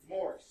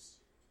 Morse.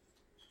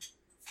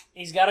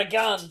 He's got a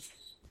gun.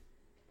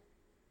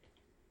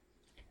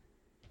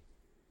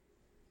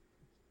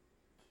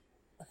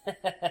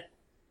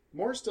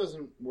 Morse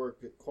doesn't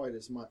work quite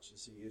as much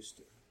as he used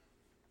to.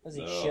 As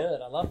he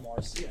should. I love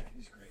Morse. Yeah,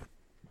 he's great.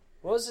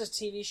 What was his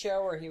TV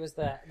show where he was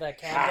the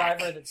cab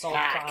driver that solved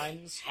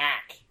crimes?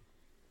 Hack.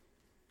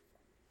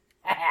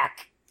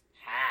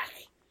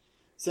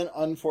 It's an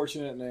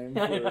unfortunate name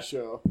for a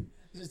show.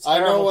 It's a I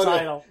know terrible what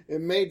title.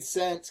 it made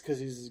sense because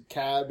he's a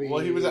cabbie. Well,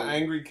 he was an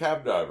angry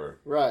cab driver.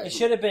 Right. It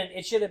should have been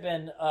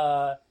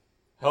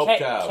Help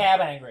cab.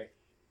 Cab angry.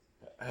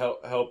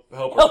 Help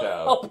cab.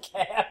 Help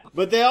cab.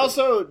 But they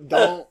also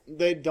don't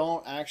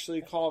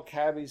actually call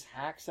cabbies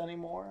hacks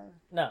anymore.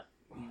 No.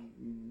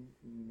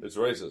 It's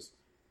racist.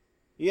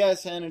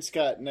 Yes, and it's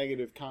got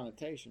negative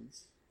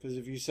connotations. Because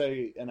if you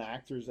say an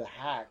actor's a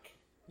hack,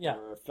 Yeah.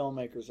 or a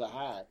filmmaker's a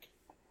hack.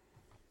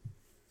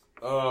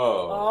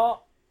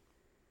 Oh.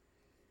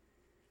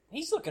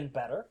 He's looking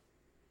better.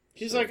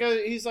 He's like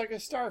a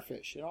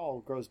starfish. It all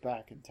grows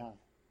back in time.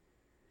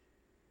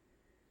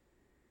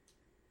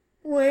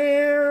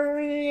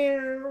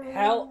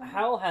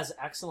 Hal has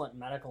excellent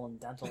medical and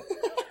dental.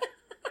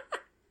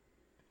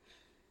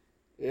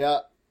 Yeah.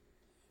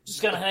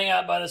 Just gonna hang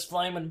out by this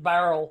flaming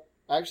barrel.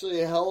 Actually,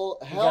 hell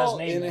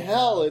need in me,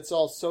 hell, huh? it's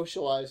all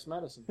socialized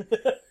medicine.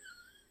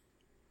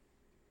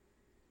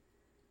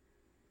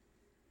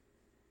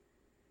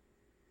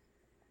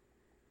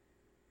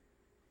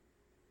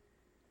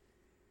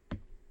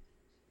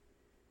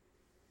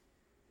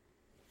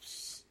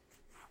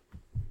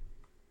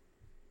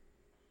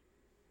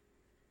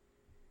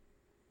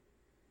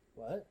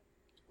 What?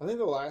 I think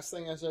the last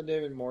thing I saw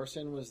David Morse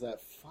in was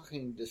that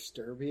fucking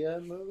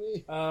Disturbia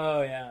movie.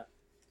 Oh, yeah.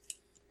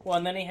 Well,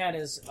 and then he had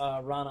his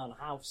run on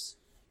House.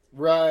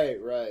 Right.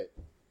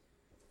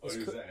 Oh, he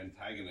was the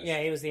antagonist.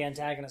 Yeah, he was the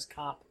antagonist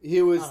cop.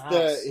 He was on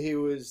House. he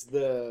was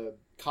the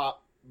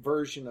cop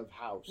version of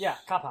House. Yeah,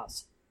 Cop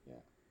House. Yeah.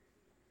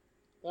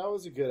 That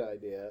was a good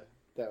idea.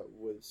 That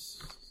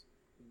was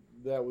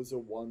a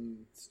one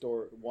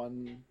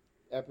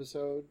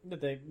episode. That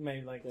they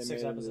made like They 6 made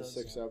it into episodes.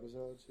 6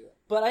 episodes, yeah.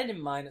 But I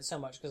didn't mind it so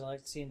much because I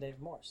liked seeing David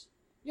Morse.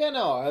 Yeah,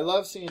 no, I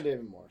love seeing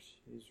David Morse.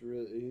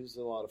 He's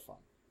a lot of fun.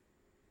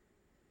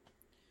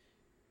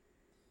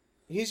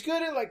 He's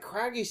good at like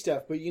craggy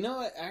stuff, but you know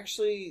what?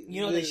 Actually, You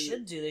know what they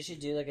should do? They should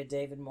do like a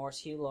David Morse,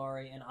 Hugh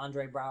Laurie, and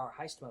Andre Braugher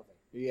heist movie.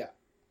 Yeah,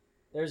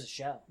 There's a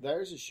show.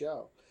 there's a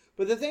show.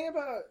 But the thing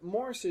about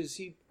Morse is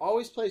he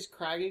always plays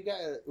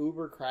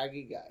uber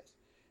craggy guys,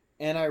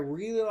 and I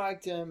really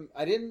liked him.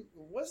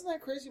 Wasn't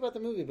that crazy about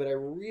the movie, but I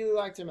really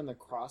liked him in The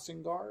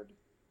Crossing Guard,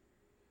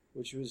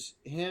 which was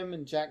him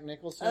and Jack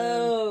Nicholson.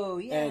 Oh,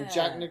 yeah. And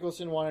Jack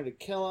Nicholson wanted to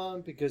kill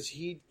him because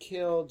he'd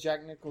killed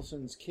Jack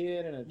Nicholson's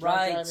kid in a drunk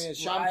Right, driving.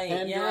 Sean right,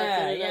 Penn yeah,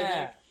 directed it, I yeah.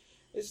 think.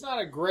 It's not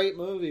a great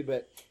movie,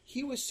 but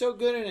he was so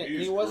good in it.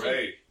 He's He wasn't.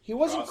 great. He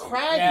wasn't Crossing.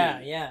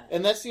 craggy. Yeah.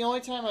 And that's the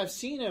only time I've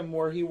seen him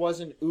where he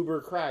wasn't uber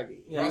craggy.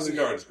 Yeah. Crossing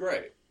Guard is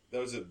great. That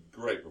was a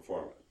great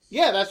performance.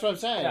 Yeah, that's what I'm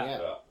saying.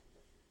 Yeah.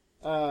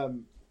 Yeah.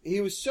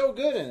 He was so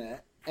good in it,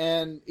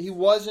 and he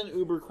wasn't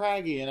uber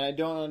craggy, and I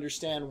don't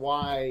understand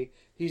why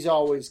he's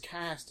always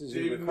cast as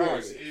David uber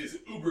Morse craggy. is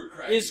uber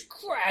craggy. Is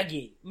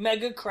craggy.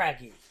 Mega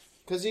craggy.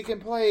 Because he can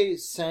play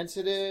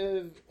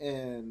sensitive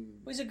and...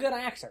 He's a good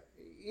actor.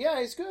 Yeah,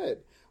 he's good.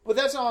 But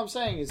that's all I'm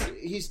saying is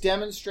he's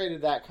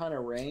demonstrated that kind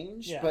of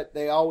range, Yeah. but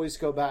they always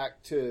go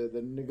back to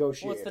the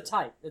negotiator. Well, it's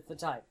the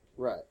type.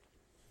 Right.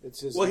 It's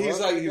his Well, he's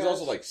look, like I he's guess.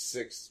 also like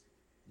 6'6"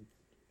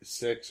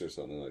 or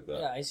something like that.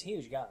 Yeah, he's a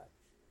huge guy.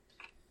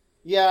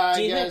 Yeah, I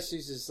Do you guess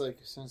he's just like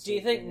a sensitive. Do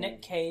you think thing.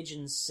 Nic Cage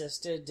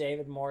insisted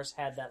David Morse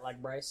had that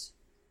leg brace?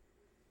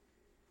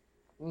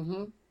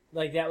 Mm-hmm.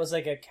 Like that was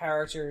like a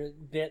character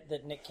bit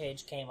that Nic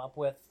Cage came up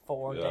with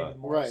for Yeah. David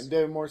Morse. Right, and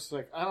David Morse is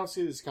like, I don't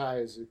see this guy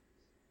as a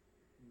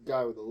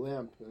guy with a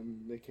limp,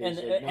 and Nic Cage's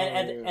And, like, no,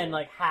 and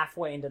like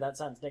halfway into that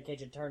sentence, Nic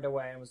Cage had turned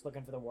away and was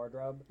looking for the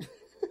wardrobe.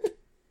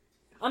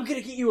 I'm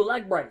gonna get you a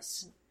leg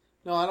brace.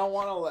 no, I don't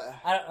want to.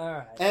 All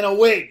right. And a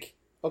wig.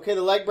 Okay,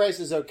 the leg brace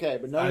is okay,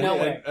 but no, And, No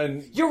wig. way.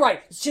 and You're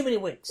right. It's too many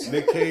wigs.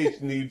 Nic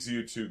Cage needs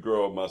you to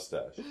grow a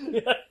mustache.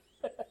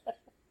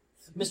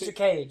 Mr.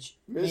 Cage.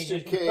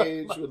 Mr.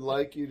 Cage would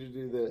like you to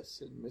do this,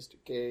 and Mr.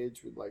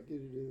 Cage would like you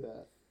to do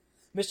that.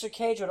 Mr.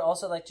 Cage would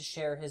also like to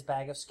share his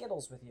bag of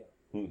Skittles with you.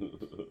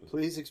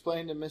 Please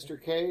explain to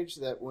Mr. Cage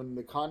that when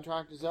the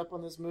contract is up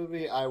on this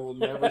movie, I will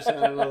never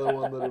send another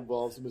one that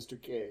involves Mr.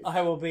 Cage.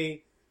 I will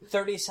be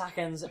 30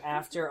 seconds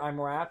after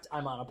I'm wrapped,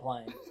 I'm on a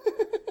plane.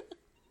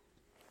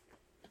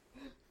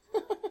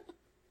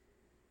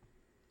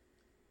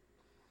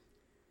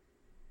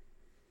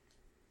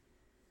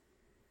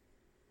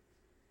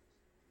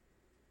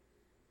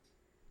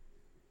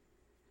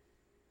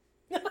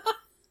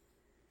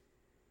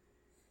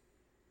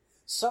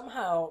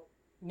 Somehow,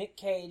 Nic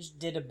Cage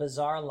did a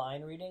bizarre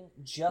line reading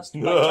just by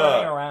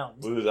turning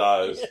around. With his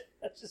eyes.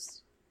 That's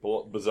just...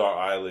 Bizarre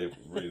eye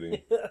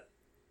reading.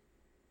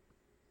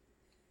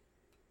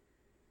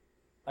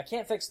 I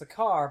can't fix the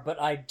car,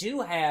 but I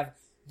do have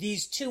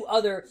these two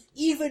other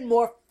even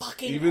more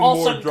fucking Even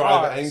awesome more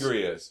drive cars.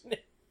 angriest.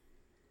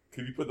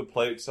 Could you put the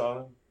plates on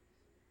him?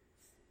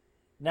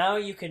 Now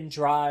you can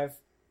drive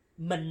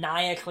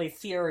maniacally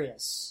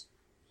furious.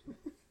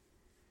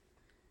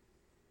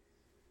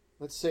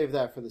 Let's save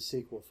that for the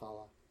sequel,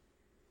 fella.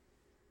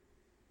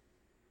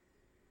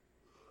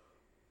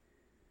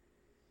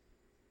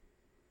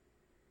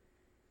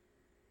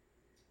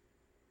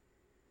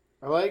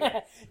 I like...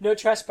 No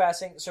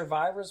trespassing.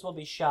 Survivors will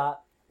be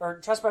shot. Or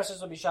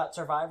trespassers will be shot.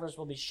 Survivors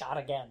will be shot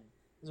again.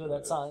 Is what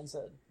that sign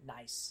said.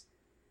 Nice.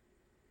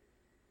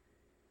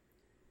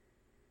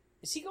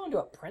 Is he going to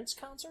a Prince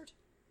concert?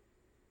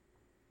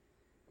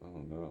 I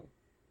don't know.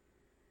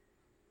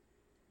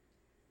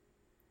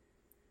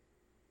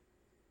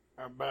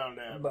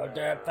 About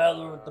that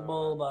fella with the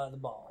bull by the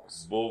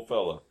balls. Bull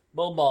fella.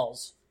 Bull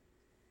balls.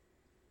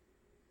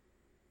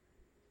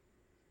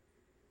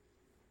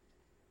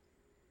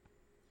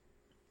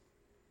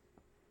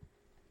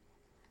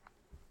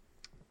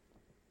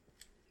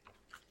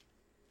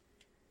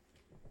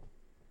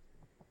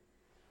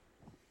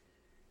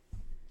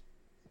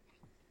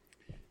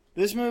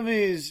 This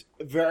movie is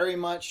very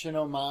much an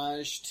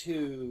homage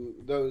to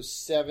those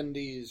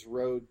 70s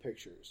road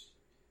pictures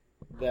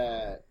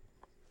that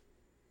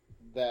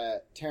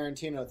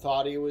Tarantino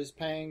thought he was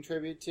paying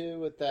tribute to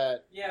with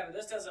that. Yeah, but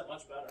this does it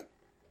much better.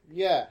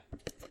 Yeah.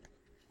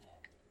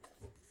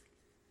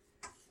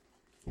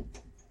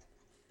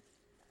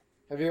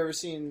 Have you ever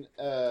seen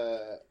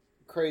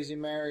Crazy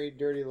Mary,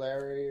 Dirty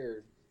Larry,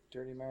 or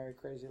Dirty Mary,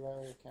 Crazy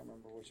Larry? I can't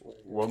remember which way.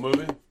 What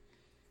movie?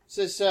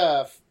 It's this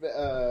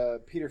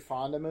Peter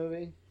Fonda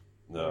movie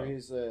No. Where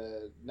he's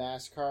a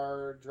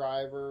NASCAR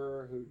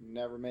driver who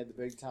never made the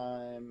big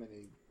time, and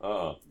he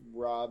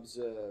robs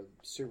a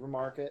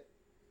supermarket.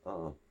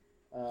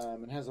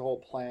 And has a whole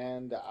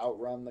plan to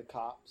outrun the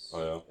cops.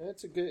 Oh yeah.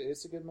 It's a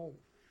good movie.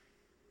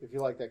 If you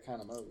like that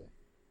kind of movie.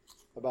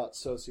 About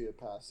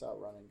sociopaths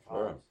outrunning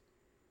cops.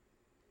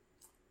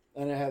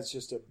 And it has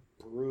just a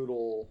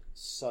brutal,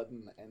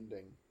 sudden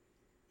ending.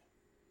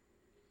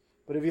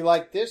 But if you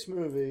like this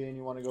movie and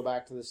you want to go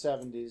back to the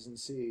 70s and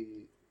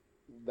see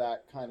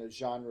that kind of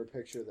genre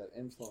picture that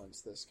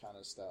influenced this kind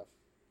of stuff,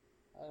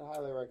 I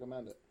highly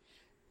recommend it.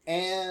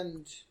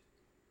 And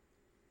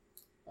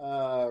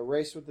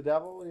Race with the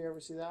Devil, you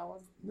ever see that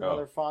one? No.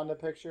 Another Fonda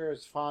picture.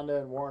 It's Fonda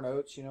and Warren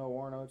Oates. You know who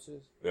Warren Oates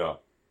is? Yeah.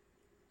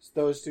 It's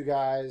those two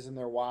guys and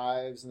their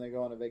wives, and they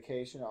go on a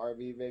vacation, an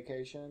RV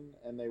vacation,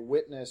 and they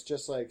witness,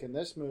 just like in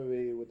this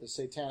movie with the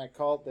satanic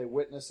cult, they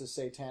witness a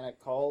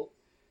satanic cult.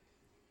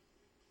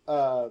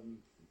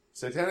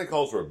 Satanic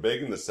cults were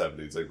big in the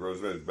 70s, like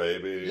Rosemary's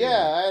Baby.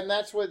 Yeah, and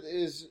that's what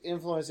is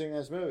influencing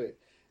this movie.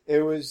 It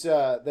was,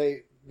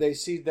 they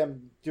see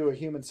them do a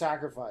human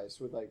sacrifice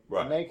with, like,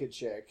 a naked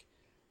chick,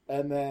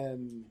 and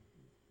then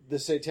the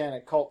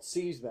satanic cult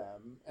sees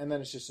them, and then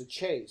it's just a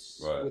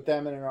chase with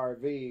them in an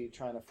RV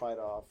trying to fight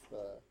off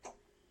the...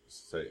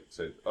 It's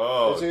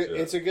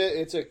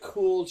a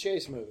cool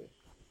chase movie.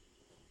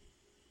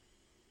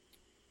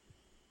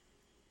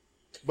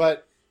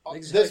 But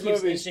this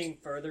movie's inching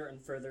further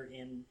and further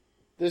in.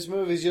 This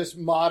movie's just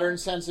modern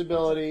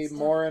sensibility,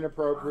 more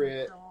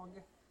inappropriate.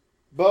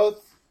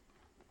 Both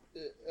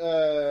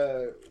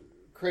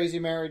Crazy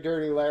Mary,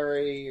 Dirty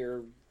Larry,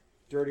 or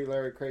Dirty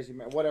Larry, Crazy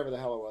Mary, whatever the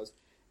hell it was,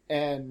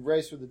 and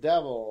Race with the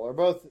Devil are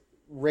both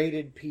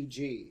rated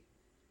PG.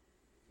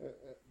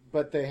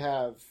 But they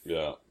have,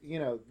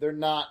 they're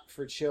not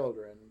for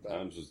children. But,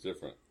 times was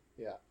different.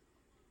 Yeah.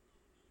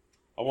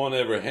 I want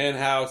every hen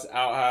house,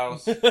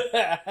 outhouse.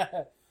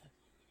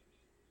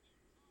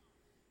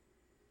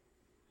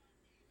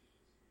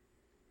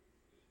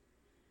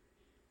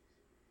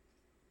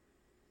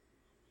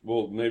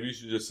 Well, maybe you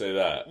should just say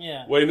that.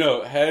 Yeah. Wait,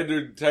 no, head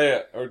or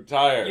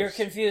tires. You're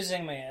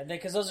confusing me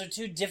because those are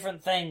two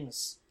different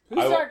things.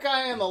 Who's that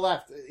guy on the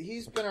left?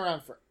 He's been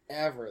around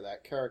forever.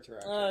 That character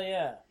actor. Oh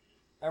yeah,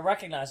 I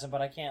recognize him,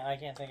 but I can't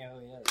think of who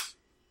he is.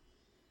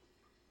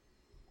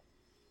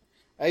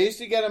 I used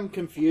to get him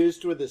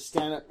confused with a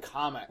stand-up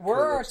comic. Where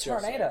are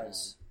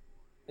tornadoes?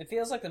 It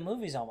feels like the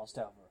movie's almost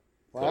over.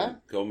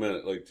 What? Go a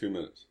minute, like 2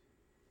 minutes.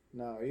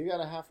 No, you got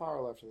a half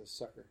hour left of this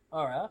sucker.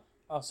 Oh, really?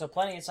 Oh, so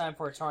plenty of time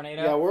for a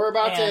tornado. Yeah, we're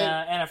about to...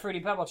 And a Fruity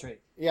Pebble tree.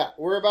 Yeah,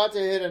 we're about to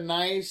hit a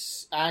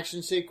nice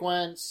action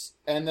sequence,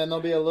 and then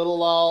there'll be a little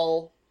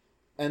lull,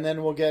 and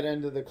then we're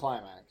into the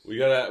climax. We're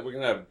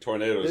gonna have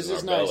tornadoes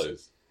in our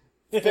bellies.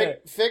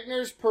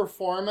 Fichtner's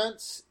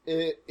performance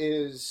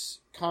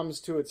comes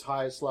to its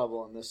highest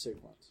level in this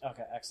sequence.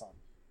 Okay, excellent.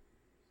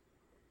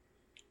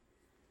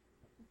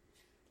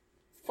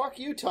 Fuck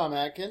you, Tom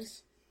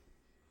Atkins.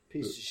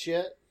 Piece of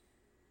shit.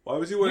 Why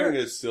was he wearing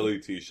a silly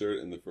t-shirt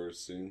in the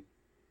first scene?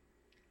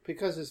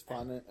 Because it's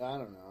fun. I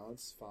don't know.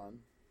 It's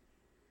fun.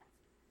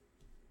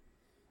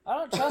 I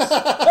don't trust...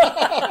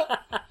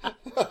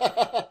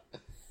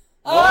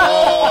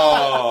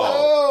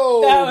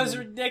 Oh! That was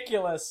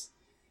ridiculous.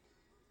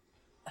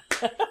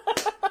 Yeah.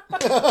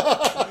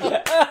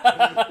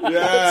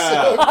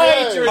 So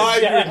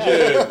Hydrogen.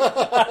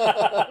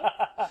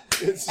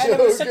 It's and it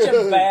was such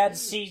a bad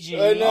CG.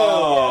 I know.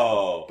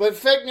 Oh. But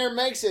Fichtner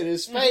makes it.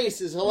 His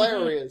face is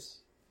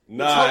hilarious.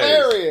 Nice. It's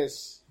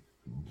hilarious.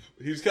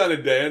 He's kind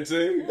of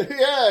dancing.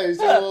 Yeah, he's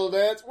doing a little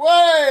dance.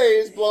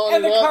 Way! He's blowing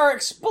And it the up. car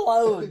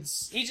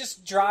explodes. He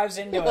just drives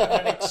into it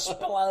and it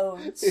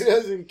explodes. He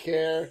doesn't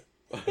care.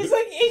 He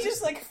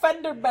just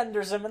fender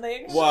benders him and they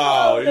explode.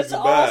 Wow, he's That's the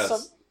best.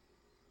 awesome.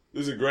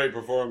 This is a great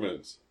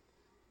performance.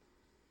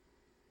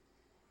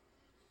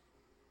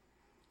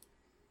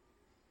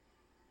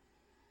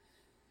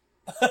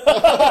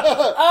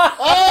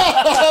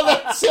 Oh,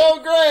 that's so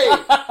great!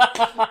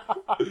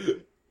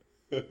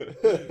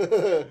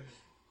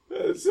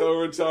 That's so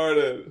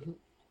retarded.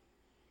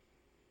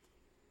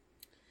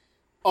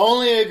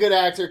 Only a good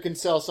actor can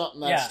sell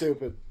something that Yeah.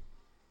 stupid.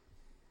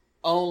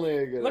 Only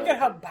a good Look actor. at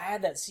how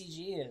bad that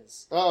CG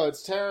is. Oh,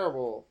 it's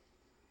terrible.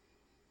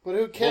 But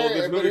who cares?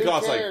 Well, this movie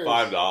costs like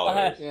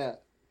 $5. Yeah.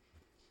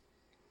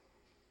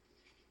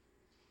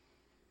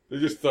 They're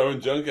just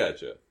throwing junk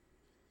at you.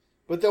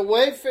 But the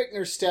way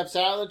Fichtner steps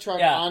out of the truck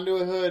Yeah. onto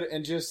a hood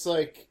and just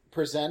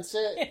presents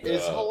it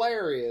is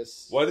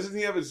hilarious. Why doesn't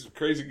he have his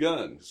crazy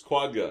gun? His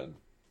quad gun?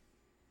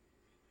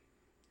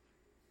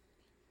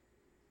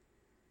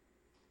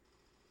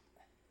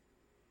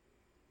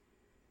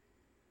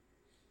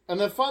 And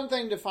the fun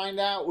thing to find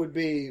out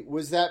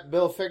was that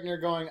Bill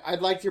Fichtner going,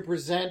 I'd like to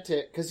present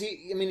it, because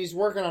he's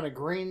working on a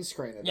green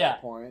screen at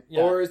that point.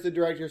 Yeah. Or is the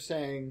director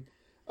saying,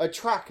 a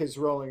truck is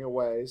rolling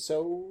away,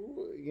 so,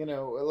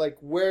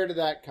 where did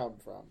that come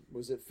from?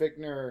 Was it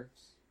Fichtner,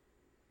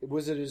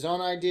 was it his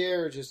own idea,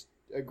 or just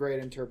a great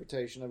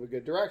interpretation of a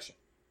good direction?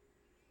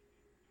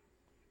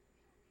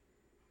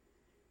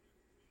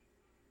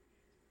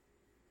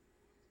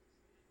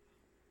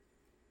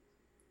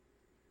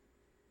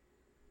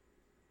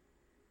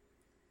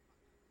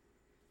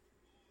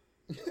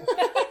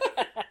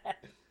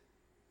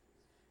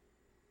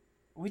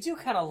 We do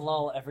kind of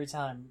lull every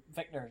time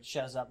Fichtner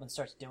shows up and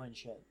starts doing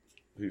shit.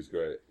 He's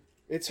great.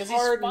 It's 'Cause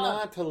hard he's fun.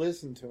 not to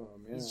listen to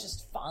him. Yeah. He's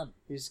just fun.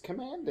 He's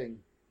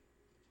commanding.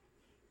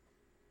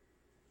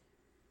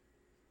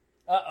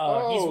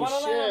 Uh-oh, he's one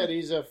of shit, them.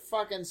 he's a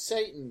fucking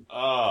Satan.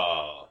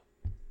 Ah.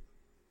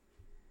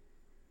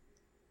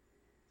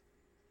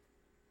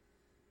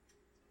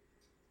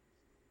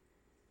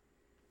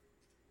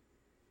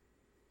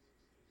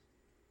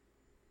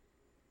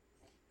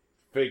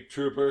 Fake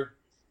trooper.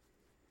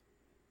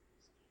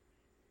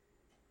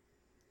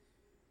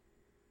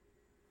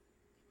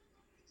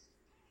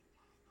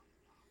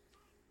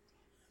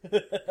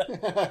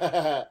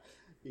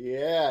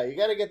 Yeah, you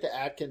got to get the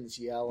Atkins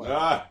yelling.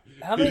 Ah,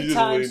 How he many just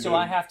times leaned do in.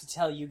 I have to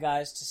tell you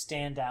guys to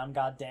stand down,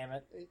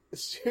 goddammit?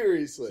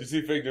 Seriously. Did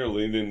you see Fichtner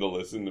leaned in to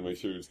listen to make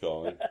sure he was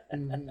calling?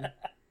 Mhm.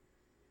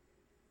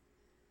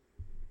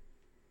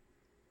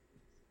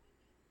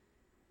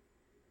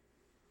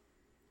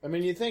 I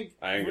mean, you think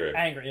Angry.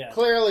 Angry, yeah.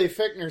 clearly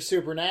Fichtner's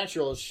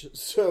supernatural,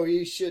 so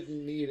he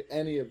shouldn't need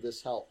any of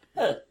this help.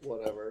 But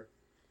whatever.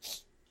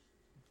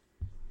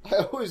 I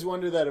always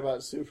wonder that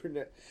about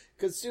Supernatural.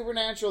 Because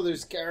Supernatural,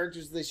 there's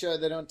characters they show,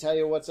 they don't tell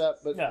you what's up.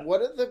 But Yeah.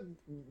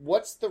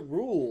 what's the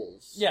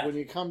rules Yeah. when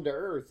you come to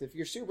Earth? If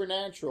you're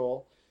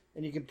supernatural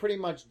and you can pretty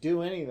much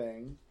do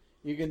anything,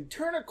 you can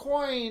turn a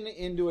coin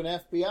into an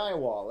FBI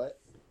wallet.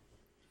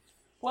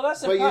 Well,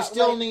 that's the But you problem.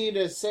 still need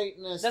a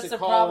Satanist That's to the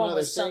call problem another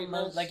with some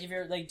Satanist. like if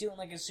you're like doing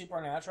like a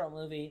supernatural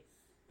movie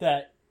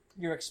that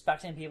you're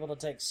expecting people to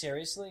take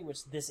seriously,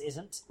 which this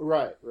isn't.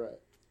 Right.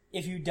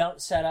 If you don't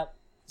set up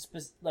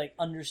like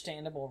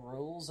understandable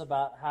rules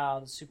about how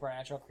the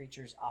supernatural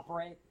creatures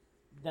operate,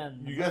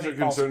 then You the guys are movie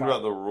falls concerned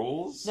apart. about the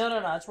rules? No.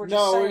 That's we're just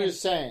No, saying. we're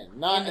just saying.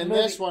 Not in in the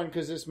this movie- one,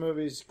 because this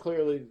movie's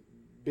clearly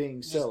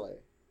being silly.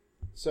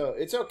 So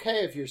it's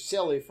okay if you're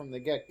silly from the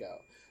get-go.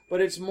 But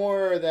it's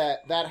more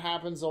that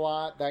happens a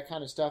lot, that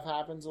kind of stuff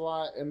happens a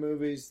lot in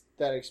movies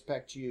that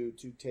expect you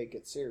to take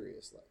it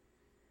seriously.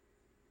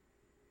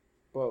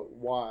 But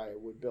why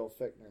would Bill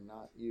Fichtner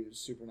not use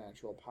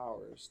supernatural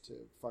powers to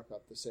fuck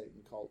up the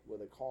Satan cult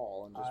with a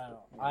call and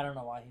just? I don't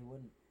know why he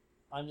wouldn't.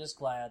 I'm just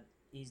glad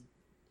he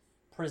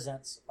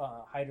presents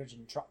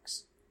hydrogen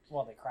trucks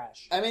while they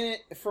crash. I mean,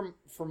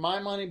 for my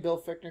money,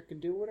 Bill Fichtner can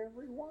do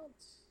whatever he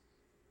wants.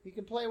 He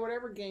can play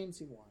whatever games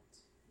he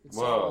wants. It's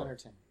Whoa. all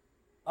entertaining.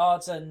 Oh,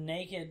 it's a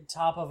naked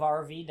top of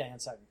RV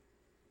dancing.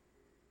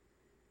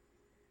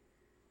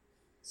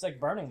 It's like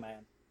Burning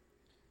Man.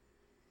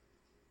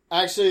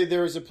 Actually,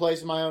 there was a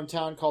place in my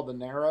hometown called the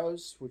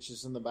Narrows, which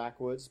is in the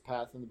backwoods,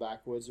 path in the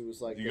backwoods. It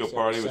was like You go this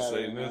party every with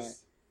Saturday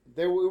Satanists?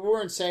 night. We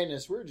weren't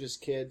Satanists. We were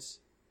just kids.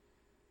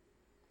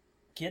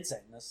 Kid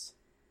Satanists.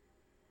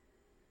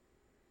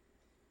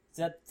 Is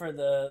that for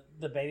the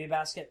baby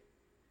basket?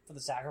 For the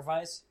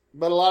sacrifice?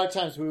 But a lot of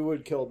times we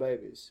would kill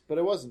babies. But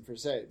it wasn't for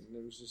Satan.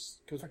 It was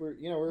just because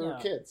we were Yeah.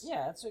 kids.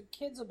 Yeah, that's what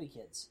kids will be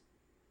kids.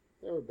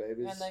 They were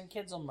babies. And then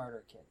kids will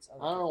murder kids. I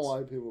don't know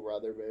why people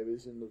ride their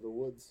babies into the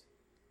woods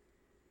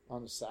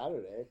on a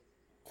Saturday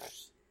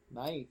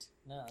night.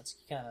 No, that's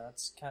kind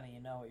of you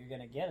know what you're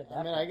gonna get at that.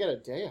 I mean, I get a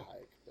day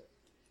hike.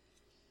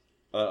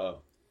 But...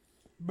 Uh-oh.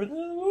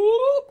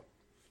 Bloop.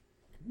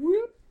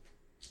 Whoop.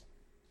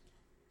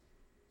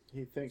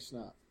 He thinks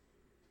not.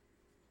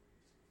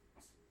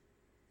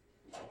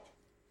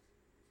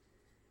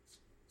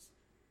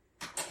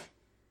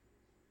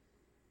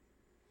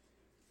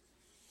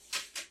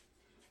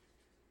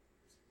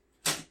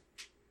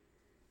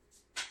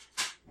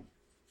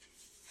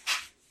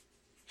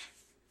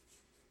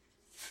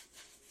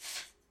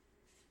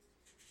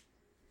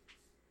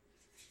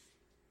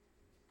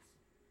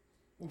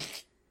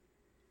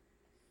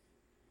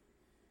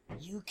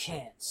 You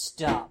can't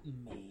stop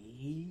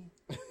me.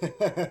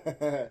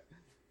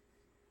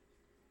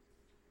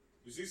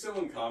 You see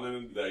someone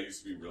commented that I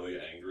used to be really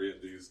angry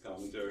at these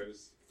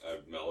commentaries?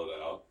 I've mellowed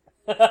out.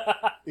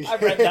 I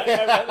read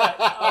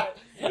that.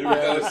 They were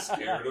kind of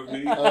scared of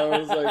me. I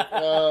was like,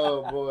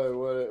 oh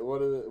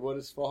boy, what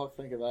does Falk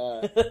think of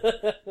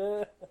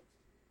that?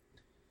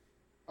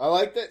 I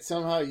like that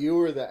somehow you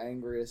were the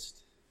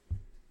angriest.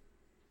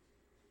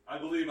 I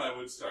believe I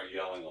would start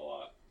yelling a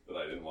lot, but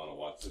I didn't want to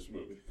watch this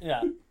movie.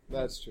 Yeah.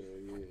 That's true.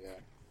 Yeah.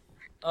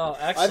 Oh,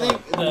 excellent. I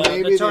think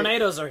maybe the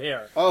tornadoes are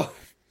here. Oh,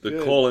 The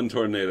good. colon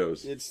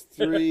tornadoes. It's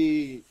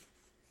 3.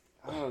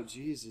 Oh,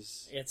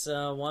 Jesus. It's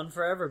one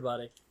for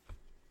everybody.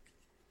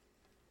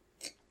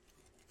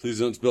 Please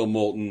don't spill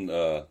molten.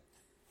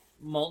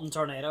 Molten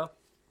tornado.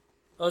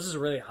 Oh, this is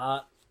really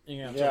hot.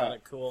 You're gonna have to Yeah. let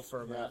it cool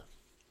for a Yeah. minute.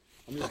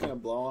 I'm just going to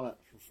blow on it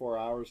for 4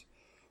 hours.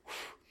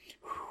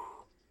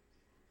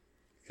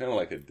 Kind of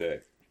like a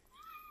dick.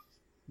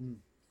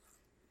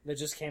 That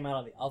just came out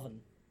of the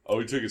oven. Oh,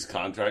 he took his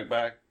contract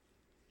back?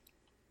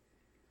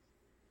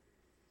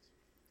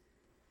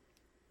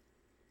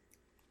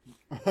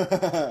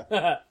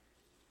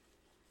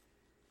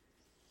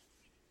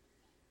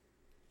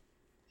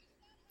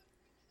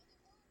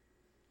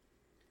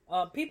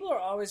 People are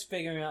always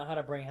figuring out how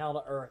to bring hell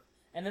to Earth,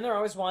 and then they're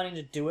always wanting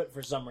to do it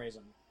for some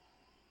reason.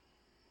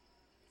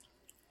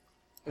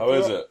 How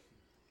is it?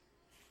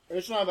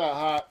 It's not that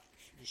hot.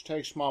 Just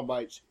take small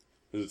bites.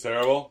 Is it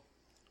terrible?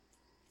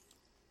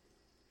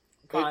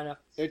 Kinda.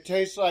 It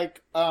tastes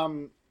like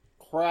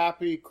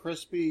crappy,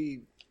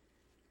 crispy,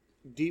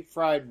 deep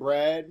fried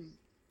bread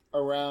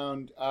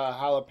around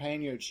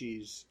jalapeno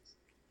cheese.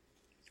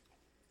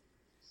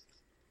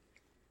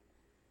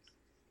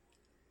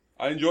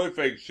 I enjoy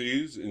fake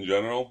cheese in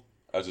general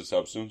as a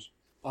substance,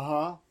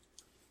 Uh-huh.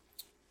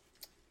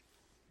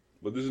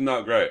 but this is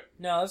not great.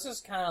 No, this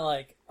is kind of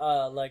like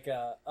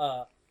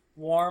a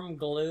warm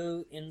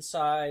glue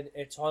inside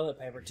a toilet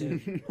paper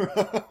tube.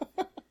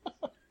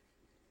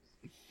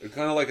 It's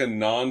kind of like a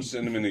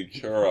non-cinnamony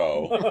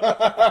churro,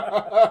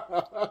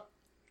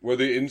 where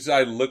the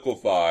inside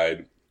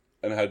liquefied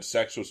and had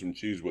sex with some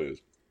cheese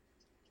whiz.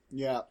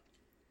 Yeah.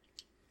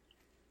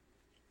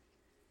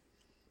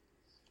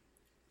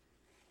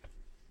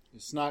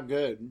 It's not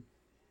good.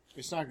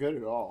 It's not good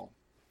at all.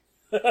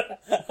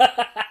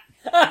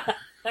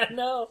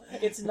 No,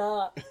 it's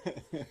not.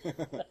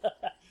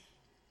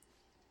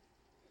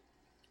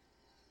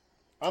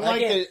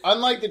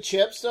 Unlike the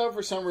chips, though,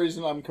 for some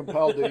reason I'm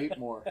compelled to eat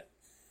more.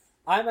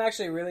 I'm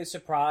actually really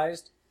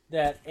surprised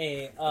that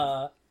a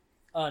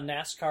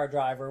NASCAR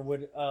driver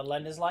would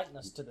lend his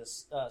likeness to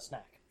this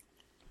snack.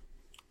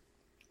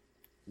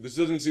 This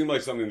doesn't seem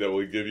like something that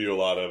will give you a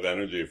lot of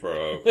energy for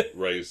a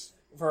race.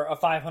 For a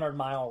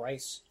 500-mile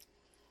race.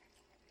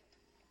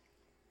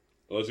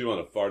 Unless you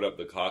want to fart up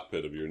the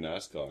cockpit of your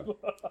NASCAR.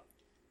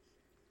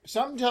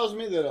 Something tells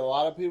me that a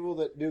lot of people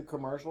that do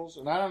commercials,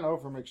 and I don't know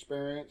from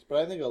experience, but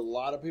I think a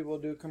lot of people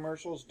who do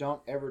commercials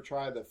don't ever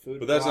try the food.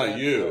 But that's not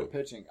product you. they're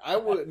pitching. I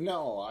would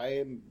no.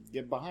 I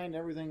get behind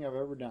everything I've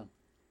ever done.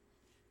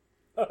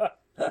 I'd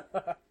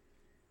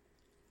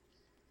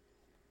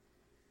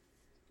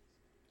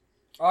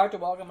like to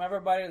welcome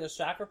everybody to the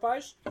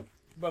sacrifice.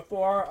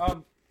 Before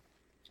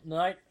the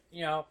night,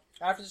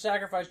 after the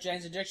sacrifice,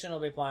 Jane's Addiction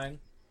will be playing.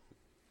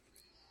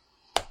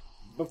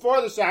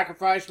 Before the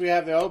sacrifice, we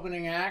have the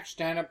opening act.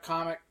 Stand-up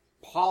comic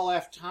Paul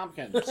F.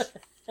 Tompkins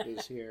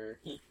is here.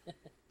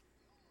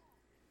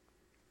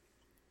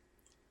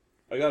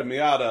 I got a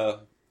Miata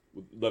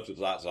with lifted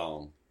lights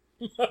on.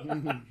 You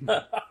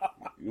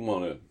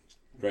want to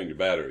drain your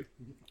battery.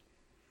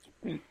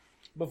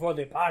 Before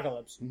the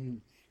apocalypse.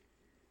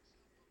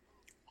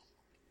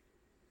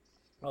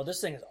 Oh,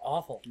 this thing is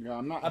awful. Yeah,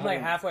 I'm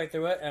like halfway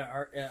through it, and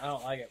I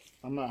don't like it.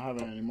 I'm not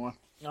having it anymore.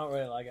 I don't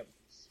really like it.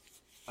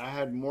 I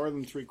had more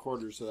than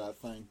 3/4 of that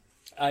thing.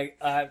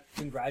 I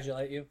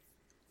congratulate you.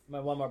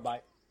 One more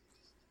bite.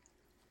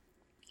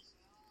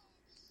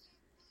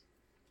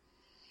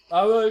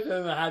 I really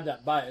couldn't have had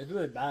that bite. It's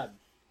really bad.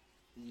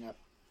 Yep.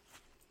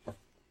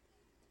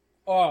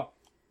 Oh,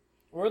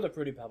 where are the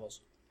Fruity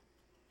Pebbles?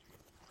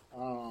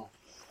 Oh.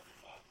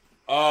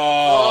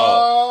 Oh!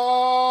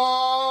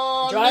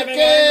 Driving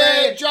Nic Cage!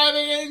 angry.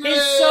 Driving angry!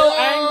 He's so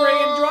angry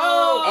and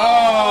drunk!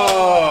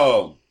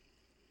 Oh!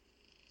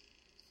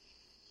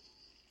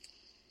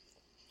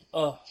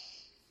 Oh.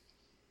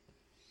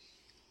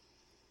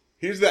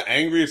 He's the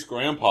angriest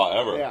grandpa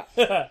ever.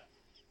 Yeah.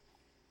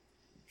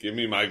 Give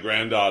me my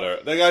granddaughter.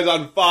 That guy's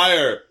on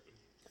fire.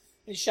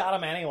 He shot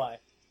him anyway.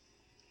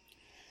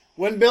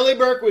 When Billy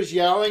Burke was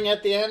yelling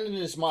at the end in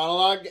his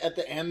monologue at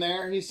the end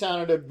there, he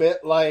sounded a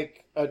bit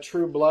like a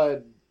True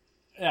Blood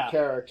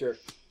character.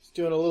 He's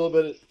doing a little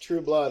bit of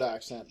True Blood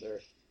accent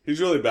there.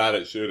 He's really bad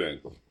at shooting.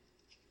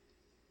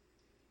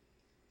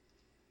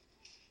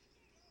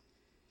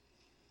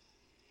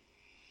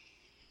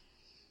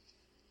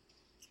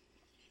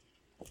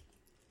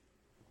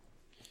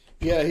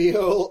 Yeah, he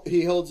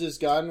holds his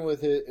gun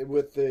with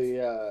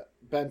the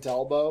bent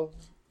elbow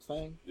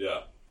thing.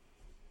 Yeah.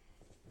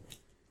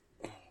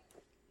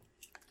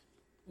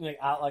 Like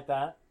out like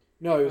that?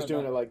 No, he was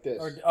doing it like this.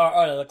 Or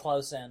the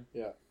close in.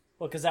 Yeah.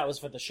 Well, because that was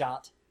for the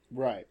shot.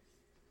 Right.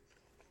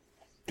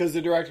 Because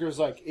the director was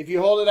like, if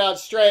you hold it out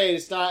straight,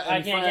 it's not in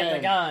I can't get the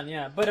frame. gun,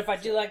 yeah. But if I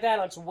do like that,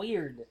 it looks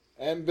weird.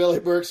 And Billy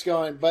Burke's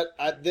going, but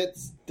that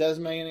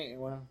doesn't make any...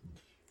 Well,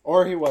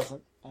 or he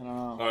wasn't. I don't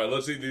know. All right,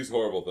 let's eat these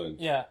horrible things.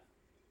 Yeah.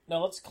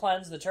 Now let's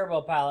cleanse the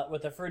turbo palate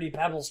with a Fruity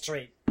Pebbles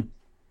treat.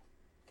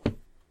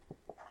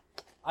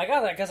 I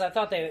got that because I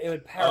thought it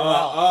would pair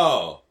well.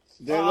 Oh.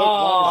 They look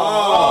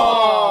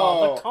Oh,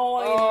 wonderful. the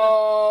coin.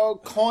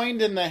 Oh,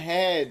 coined in the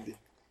head.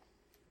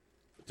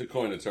 To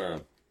coin a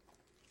term.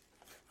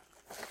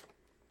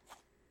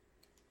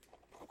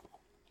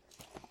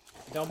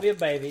 Don't be a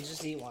baby,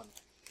 just eat one.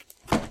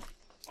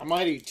 I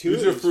might eat two.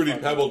 These of are these Fruity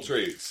fucking Pebble things.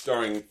 treats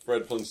starring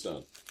Fred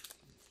Flintstone.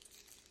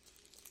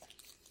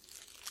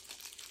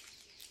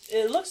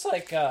 It looks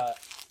like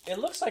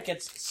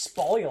it's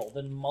spoiled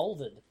and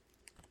molded.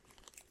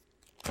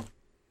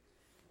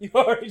 You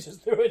already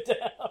just threw it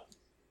down.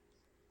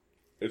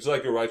 It's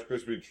like a Rice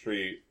Krispie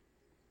treat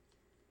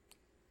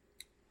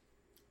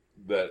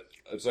that...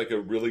 It's like a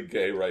really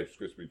gay Rice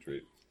Krispie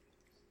treat.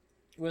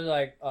 With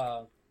like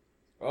Oh.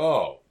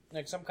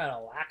 like some kind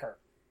of lacquer.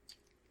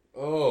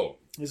 Oh.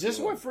 Is this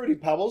what Fruity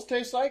Pebbles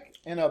taste like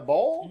in a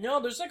bowl?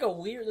 No, there's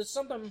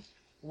something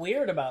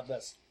weird about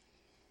this.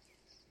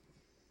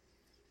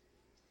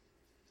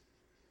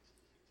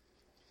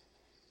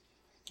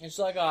 It's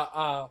like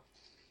a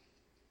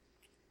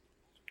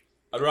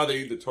I'd rather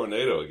eat the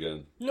tornado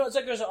again. no, it's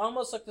like there's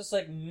almost like this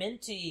like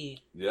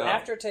minty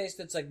aftertaste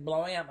that's like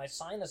blowing out my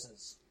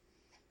sinuses.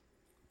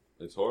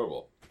 It's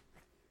horrible.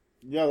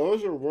 Yeah,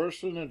 those are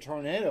worse than the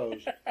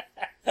tornadoes.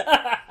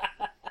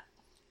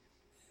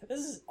 This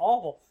is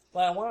awful.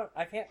 But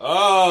I can't.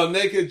 Oh,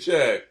 naked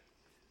chick.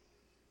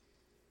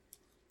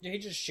 Did he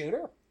just shoot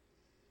her?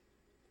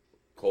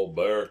 Cold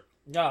bear.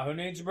 Yeah, who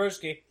needs a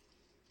brewski?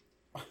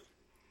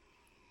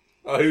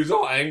 Oh, he was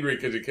all angry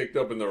because he kicked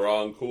up in the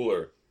wrong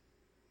cooler.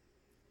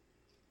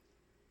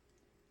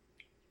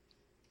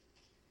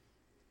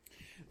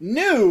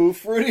 New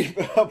Fruity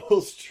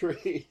Pebbles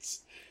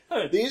treats.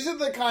 These are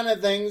the kind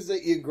of things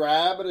that you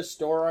grab at a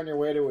store on your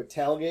way to a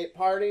tailgate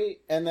party,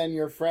 and then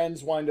your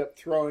friends wind up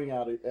throwing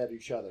out at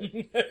each other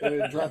in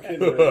a drunken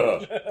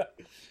rage.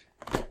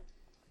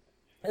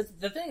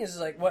 The thing is,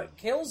 like, what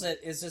kills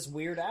it is this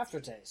weird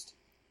aftertaste.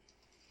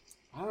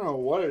 I don't know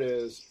what it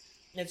is.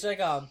 It's like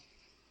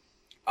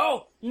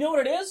oh, you know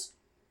what it is?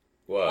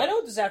 What? I know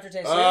what this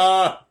aftertaste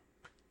is.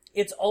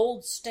 It's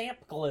old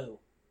stamp glue.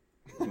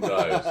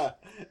 Nice.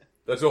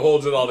 That's what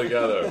holds it all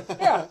together.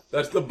 Yeah.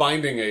 That's the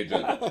binding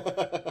agent.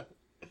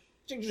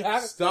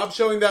 Exactly. Stop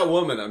showing that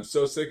woman. I'm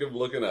so sick of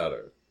looking at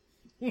her.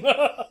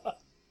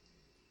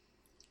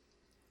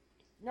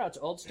 No, it's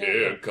old stamp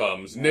Here glue.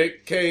 comes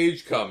Nic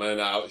Cage coming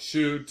out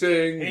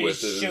shooting He's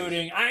with his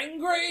shooting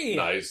angry.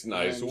 nice And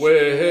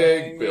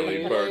wig. she-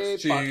 Billy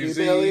Burke's Fuck you,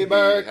 cheesy. Billy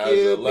Burke, He has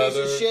you a piece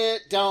leather of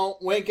shit.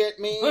 Don't wink at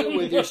me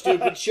with your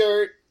stupid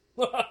shirt.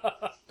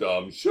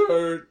 dumb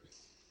shirt.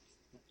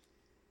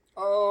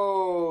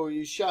 Oh,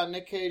 you shot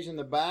Nic Cage in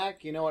the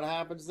back? You know what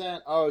happens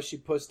then? Oh, she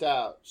pussed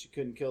out. She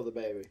couldn't kill the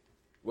baby.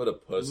 What a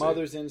pussy.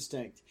 Mother's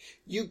instinct.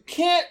 You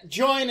can't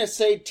join a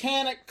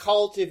satanic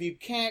cult if you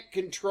can't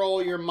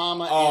control your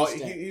mama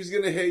instinct. He's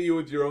going to hit you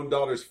with your own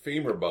daughter's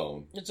femur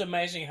bone. It's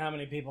amazing how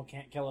many people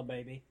can't kill a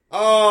baby.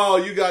 Oh,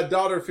 you got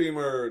daughter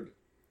femured.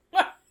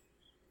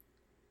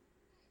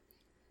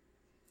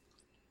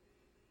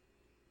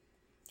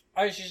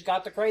 Oh, she's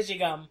got the crazy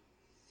gum.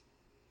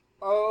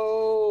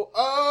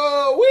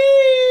 Oh,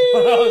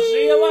 wee!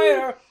 See you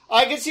later.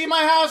 I can see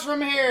my house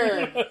from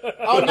here.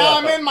 Oh, now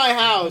I'm in my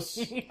house.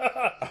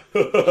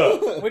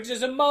 Which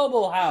is a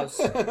mobile house.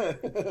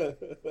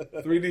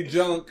 3D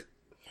junk.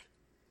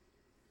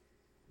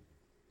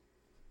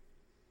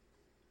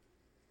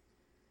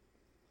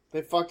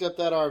 They fucked up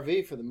that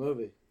RV for the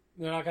movie.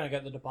 They're not going to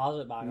get the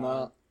deposit back on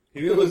No. He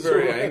didn't look was a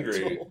very rental.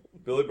 angry.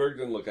 Billy Burke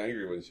didn't look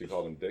angry when she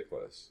called him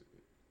dickless.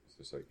 It's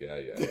just like,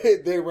 yeah.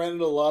 They rented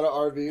a lot of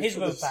RVs. it. He's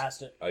for moved this.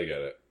 past it. I get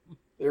it.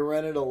 They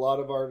rented a lot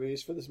of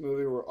RVs for this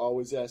movie. We're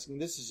always asking,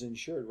 this is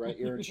insured, right?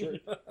 You're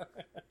insured.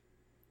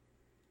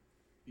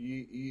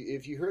 You,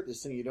 if you hurt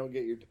this thing, you don't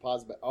get your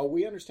deposit back. Oh,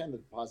 we understand the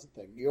deposit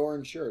thing. You're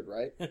insured,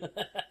 right?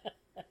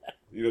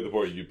 You know, the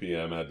poor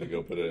UPM had to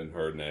go put it in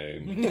her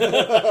name.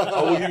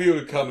 Oh, we'll give you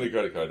a company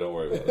credit card. Don't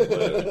worry about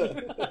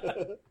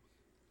it.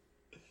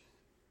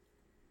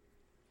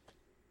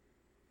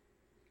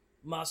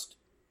 Must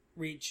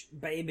reach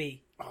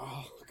baby.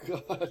 Oh,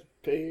 God,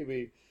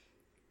 baby.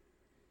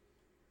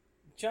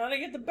 Trying to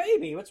get the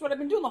baby. That's what I've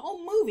been doing the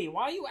whole movie.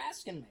 Why are you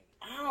asking me?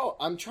 Ow,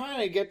 I'm trying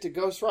to get to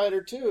Ghost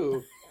Rider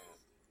 2.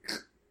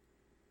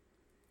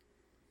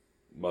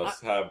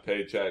 Must have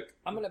paycheck.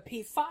 I'm going to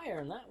pee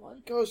fire in that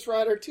one. Ghost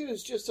Rider 2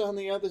 is just on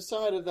the other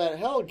side of that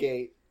hell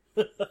gate.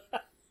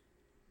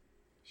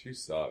 She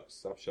sucks.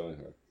 Stop showing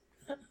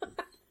her.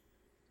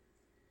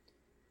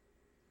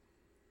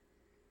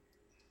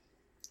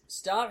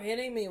 Stop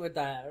hitting me with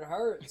that. It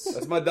hurts.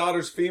 That's my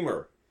daughter's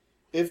femur.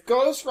 If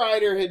Ghost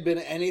Rider had been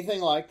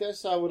anything like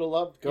this, I would have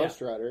loved Ghost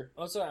Rider.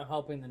 That's what I'm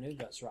hoping the new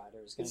Ghost Rider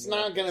is going to It's be.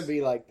 not going to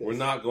be like this. We're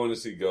not going to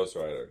see Ghost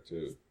Rider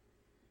 2.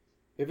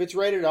 If it's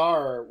rated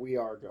R, we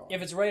are going.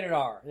 If it's rated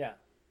R, yeah.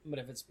 But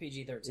if it's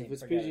PG-13, If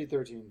it's forget it.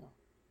 PG-13, no.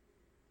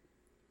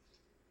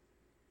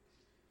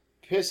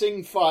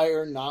 Pissing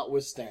fire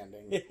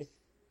notwithstanding.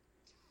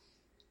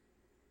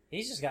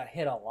 He's just got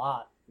hit a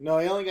lot. No,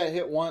 he only got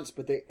hit once,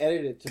 but they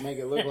edited it to make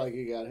it look like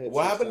he got hit.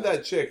 What 6 happened to times.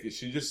 that chick? Is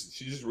she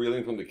just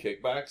reeling from the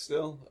kickback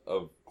still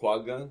of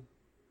quad gun?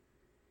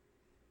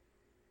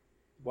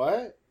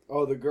 What?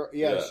 Oh, the girl.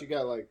 Yeah, Yeah. she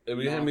got like.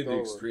 We had me knocked the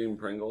over. extreme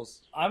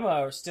Pringles.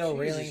 I'm still Jesus,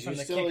 reeling you from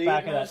the still kickback eating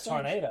of that those things?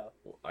 tornado.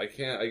 I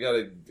can't. I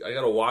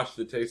gotta wash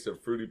the taste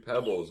of Fruity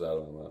Pebbles out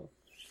of my mouth.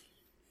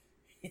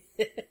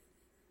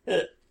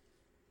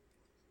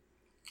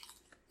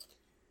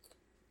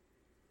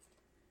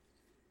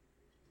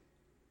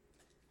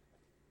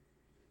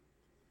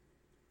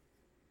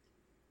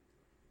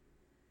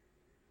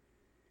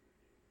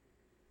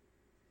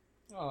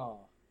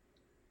 Oh.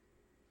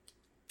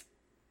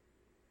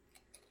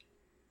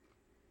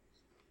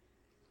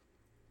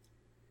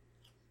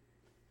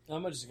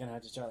 I'm just gonna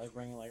have to start like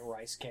bringing like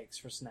rice cakes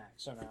for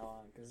snacks from now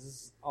on because this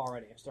is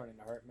already starting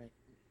to hurt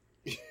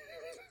me.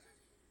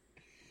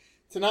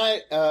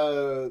 Tonight,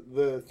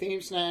 the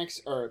theme snacks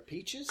are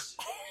peaches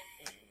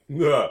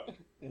Yeah.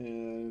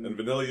 and And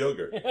vanilla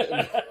yogurt.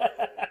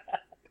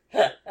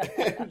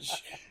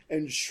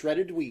 and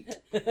shredded wheat.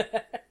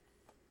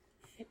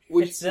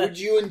 Would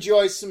you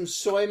enjoy some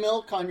soy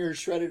milk on your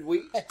shredded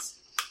wheat?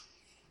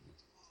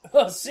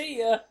 Oh, see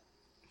ya.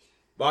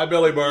 Bye,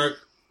 Billy Burke.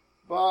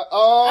 But,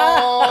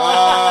 oh,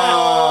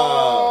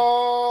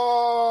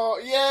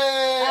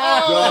 yay!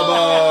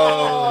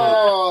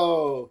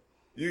 Oh!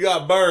 You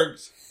got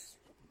burked.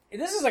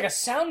 This is like a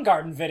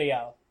Soundgarden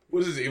video. What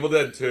is this, Evil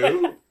Dead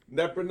 2?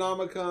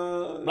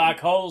 Necronomicon. Black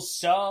hole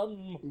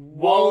sun,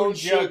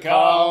 Won't you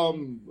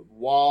come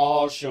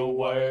wash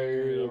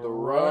away the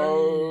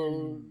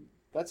rain?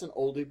 That's an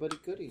oldie but a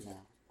goodie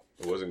now.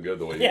 It wasn't good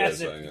the way you Yes,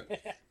 guys sang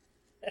it.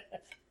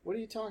 What are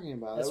you talking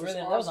about? That's That was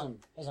really awesome.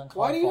 that was uncalled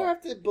Why do you for.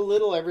 have to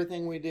belittle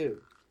everything we do?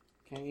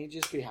 Can't you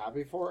just be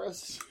happy for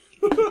us?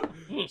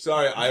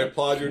 Sorry, I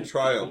applaud your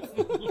triumph.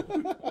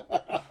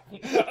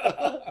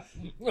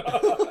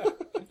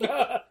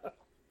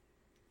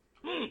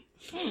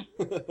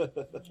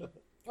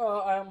 Oh,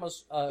 I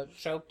almost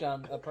choked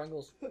on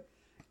Pringles.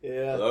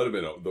 Yeah. That would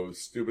have been the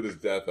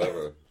stupidest death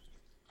ever.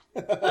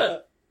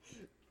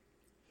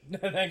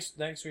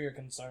 Thanks for your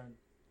concern.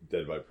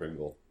 Dead by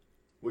Pringle.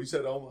 Well, you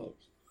said almost.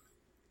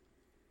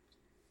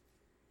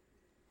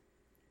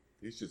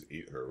 You should just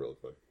eat her real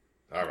quick.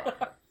 All right,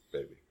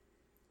 baby.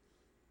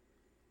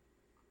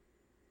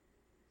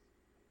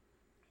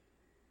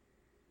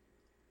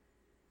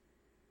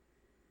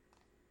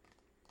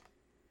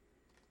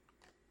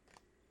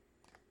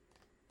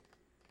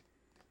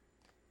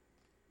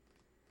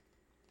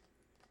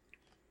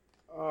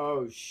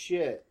 Oh,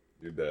 shit.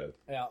 You're dead.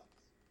 Yeah.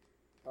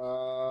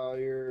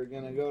 You're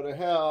gonna go to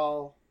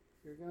hell.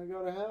 You're gonna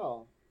go to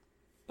hell.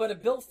 But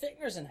if Bill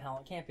Fichtner's in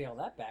hell, it can't be all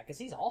that bad, because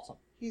he's awesome.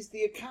 He's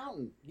the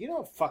accountant. You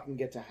don't fucking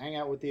get to hang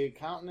out with the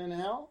accountant in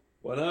hell.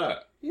 Why not?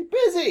 He's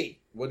busy.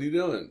 What are you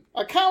doing?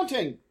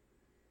 Accounting.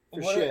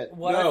 For shit.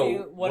 What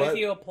if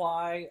you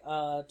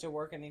apply to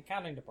work in the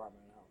accounting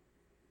department in hell?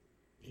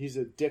 He's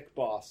a dick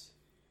boss.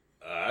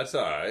 That's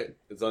all right.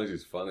 As long as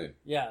he's funny.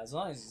 Yeah, as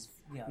long as he's...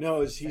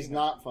 No, he's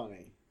not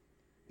funny.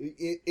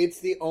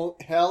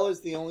 Hell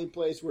is the only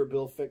place where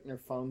Bill Fichtner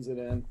phones it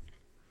in.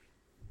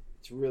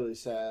 It's really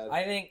sad.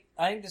 I think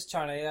this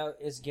tornado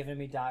is giving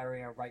me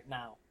diarrhea right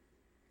now.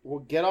 Well,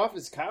 get off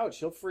his couch.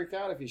 He'll freak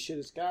out if you shit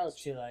his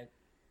couch. Too late.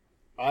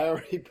 I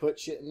already put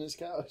shit in his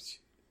couch.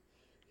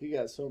 He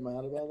got so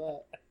mad about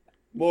that.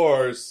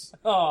 Morse.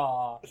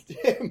 Aw.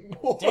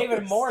 Morse.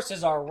 David Morse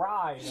is our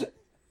ride.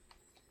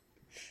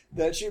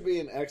 That should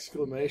be an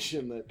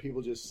exclamation that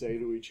people just say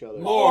to each other.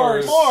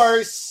 Morse.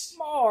 Morse.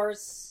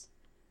 Morse.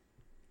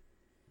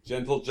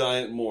 Gentle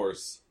giant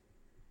Morse.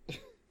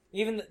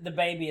 Even the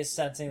baby is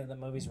sensing that the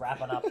movie's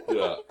wrapping up.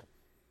 Yeah.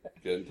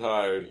 Getting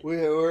tired.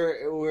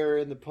 We're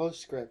in the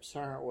postscripts,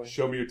 aren't we?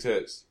 Show me your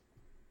tits.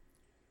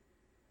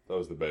 That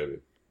was the baby.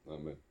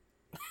 Not me.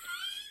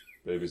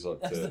 Babies love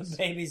That's tits. the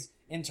baby's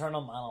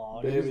internal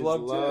monologue. Babies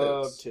love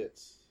love tits.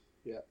 tits.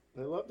 Yeah,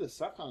 they love to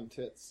suck on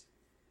tits,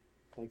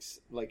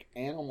 like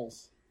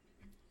animals.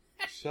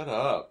 Shut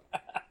up.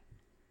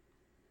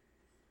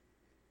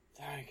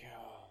 Thank you.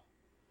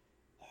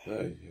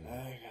 Thank you.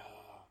 Thank you.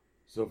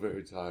 So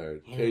very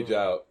tired. Cage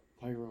out.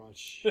 Thank you very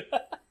much.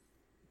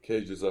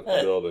 Cage is up the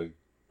building.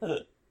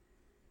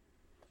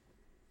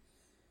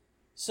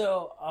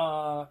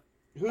 So,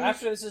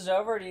 after this is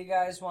over, do you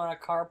guys want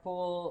to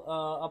carpool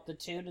up the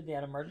 2 to the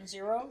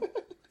emergency room?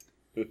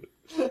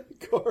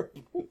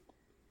 Carpool.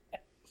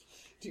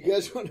 Do you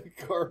guys want to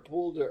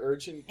carpool to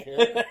urgent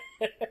care?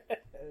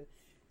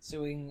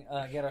 So we can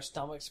get our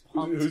stomachs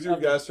pumped. Who's your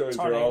of the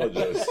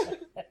gastroenterologist?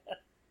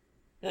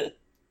 tornado.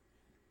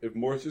 If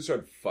Morse just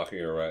started fucking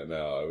her right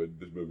now,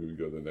 this movie would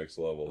go to the next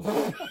level.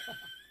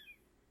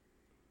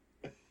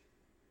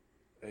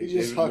 Hey, He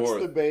just David hucks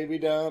Morse. the baby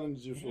down and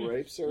just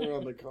rapes her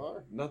on the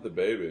car? Not the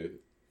baby.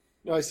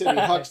 No, I said he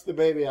hucks the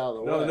baby out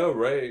of the way. No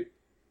rape.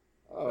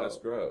 Oh. That's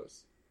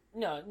gross.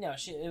 No.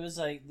 It was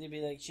like she'd be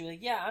like,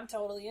 yeah, I'm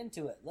totally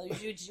into it. Like,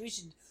 we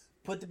should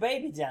put the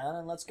baby down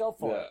and let's go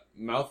for Yeah, it.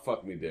 mouth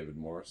fuck me, David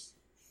Morse.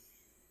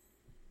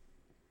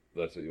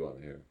 That's what you want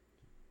to hear.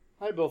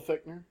 Hi, Bill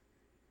Fichtner.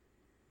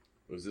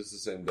 Was this the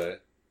same day?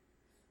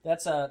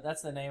 That's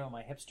the name of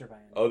my hipster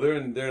band. Oh, they're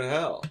in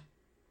hell.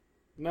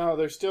 No,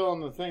 they're still on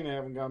the thing. They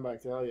haven't gone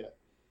back to hell yet.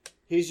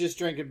 He's just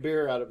drinking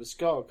beer out of his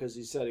skull because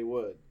he said he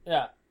would.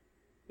 Yeah.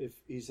 If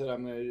he said,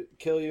 I'm going to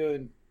kill you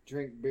and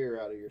drink beer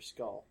out of your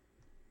skull.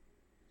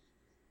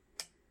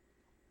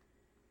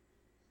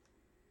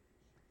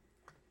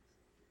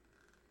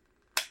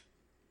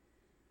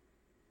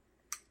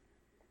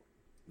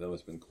 That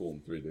must have been cool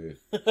in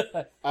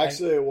 3D.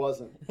 Actually, it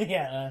wasn't.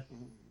 Yeah.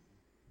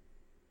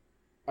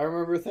 I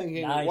remember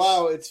thinking, Nice.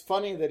 wow, it's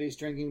funny that he's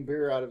drinking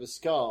beer out of his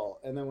skull.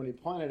 And then when he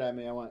pointed at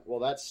me, I went, well,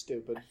 that's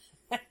stupid.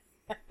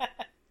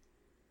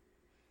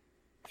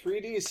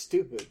 3D is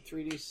stupid.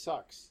 3D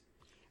sucks.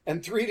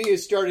 And 3D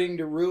is starting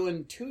to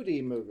ruin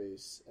 2D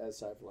movies,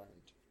 as I've learned.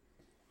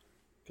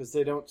 Because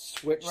they don't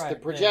switch the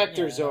Right,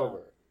 projectors yeah.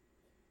 over.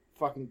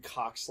 Fucking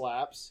cock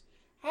slaps.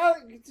 How,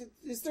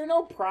 is there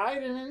no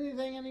pride in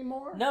anything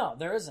anymore? No,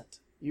 there isn't.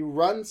 You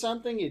run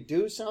something, you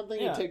do something,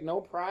 Yeah. you take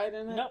no pride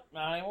in it? Nope,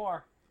 not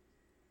anymore.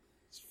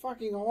 It's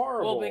fucking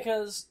horrible. Well,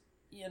 because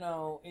you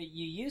know,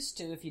 you used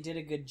to, if you did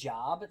a good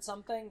job at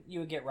something, you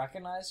would get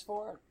recognized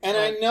for it. And But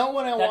I know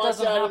when I that walked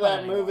doesn't out of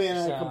happen that movie and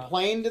anymore, I so-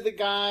 complained to the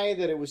guy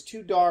that it was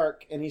too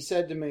dark, and he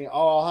said to me,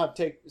 "Oh, I'll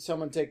have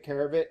someone take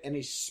care of it," and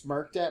he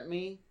smirked at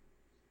me.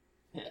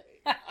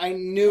 I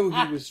knew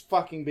he was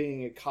fucking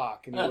being a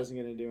cock, and he wasn't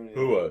going to do anything.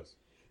 Who was?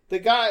 The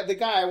guy,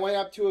 I went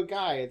up to a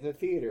guy at the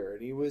theater,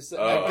 and he was a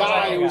Oh.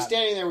 guy who was God.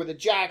 standing there with a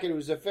jacket who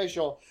was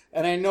official,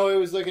 and I know he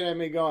was looking at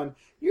me going,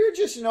 "You're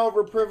just an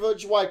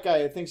overprivileged white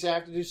guy who thinks I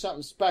have to do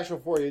something special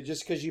for you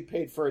just because you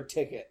paid for a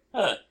ticket."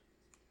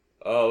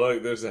 Oh,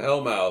 look, there's a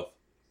Hellmouth.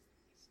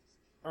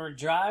 We're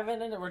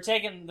driving and we're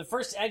taking the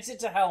first exit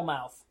to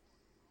Hellmouth.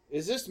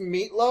 Is this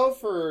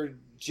Meatloaf or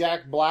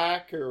Jack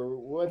Black or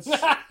what's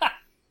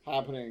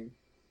happening?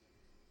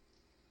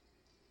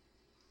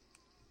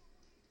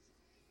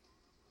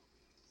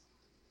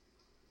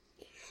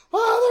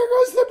 Oh, there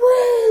goes the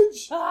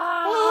bridge!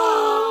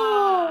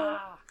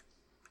 Ah!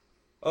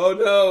 Oh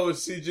no,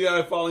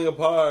 CGI falling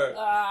apart.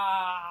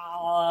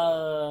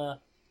 Ah!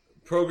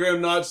 Program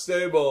not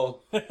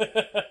stable.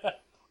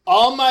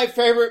 All my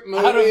favorite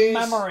movies. Out of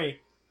memory.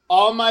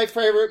 All my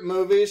favorite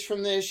movies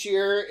from this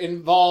year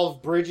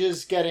involve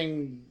bridges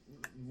getting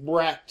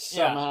wrecked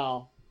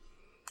somehow.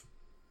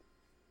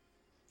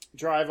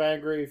 Drive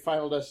Angry,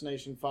 Final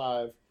Destination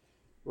 5,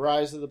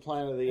 Rise of the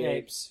Planet of the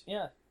Apes.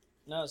 Yeah.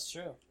 No, it's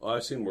true. Oh,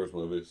 I've seen worse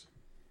movies.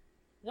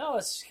 No, it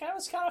was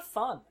kind of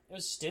fun. It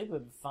was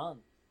stupid but fun.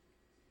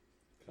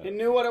 It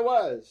knew what it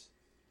was.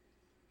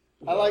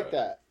 I like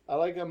that. I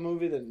like a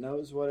movie that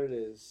knows what it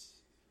is,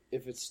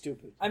 if it's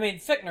stupid. I mean,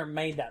 Fichtner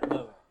made that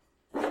movie.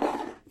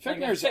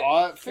 Fichtner's if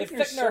odd. If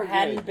Fichtner's Fichtner so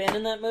hadn't good. been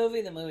in that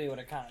movie, the movie would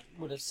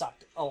have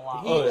sucked a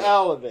lot. He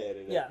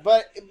elevated it. Yeah.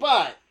 But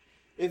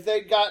if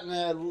they'd gotten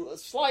a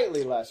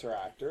slightly lesser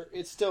actor,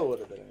 it still would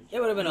have been interesting.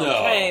 It would have been No.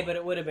 okay, but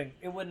it wouldn't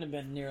have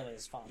been nearly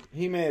as fun.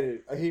 He made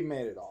it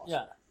awesome.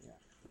 Yeah.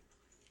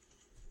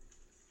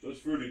 Those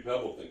Fruity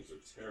Pebble things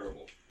are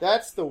terrible.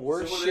 That's the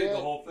worst Someone shit. ate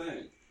the whole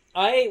thing.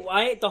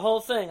 I ate the whole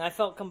thing. I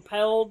felt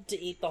compelled to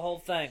eat the whole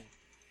thing.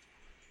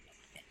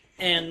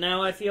 And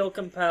now I feel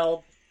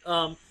compelled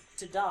to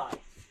die.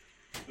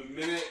 The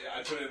minute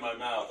I put it in my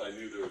mouth, I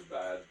knew there was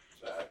bad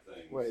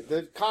things. Wait,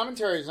 the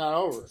commentary's not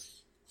over.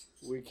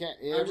 We can't.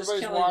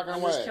 Everybody's walking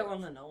I'm away. just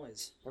killing the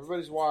noise.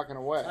 Everybody's walking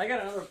away. I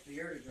got another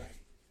beer to drink.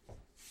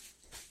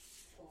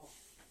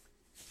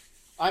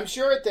 I'm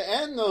sure at the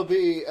end there'll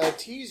be a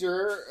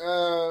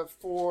teaser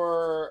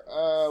for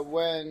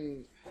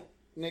when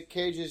Nic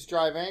Cage's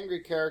Drive Angry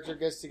character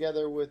gets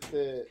together with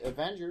the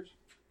Avengers.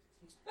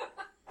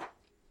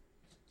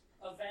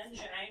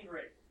 Avenge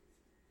Angry.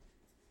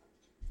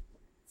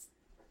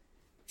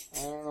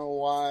 I don't know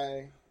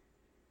why.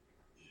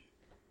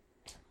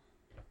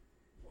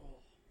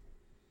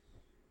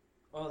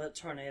 Oh, that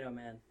tornado,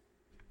 man.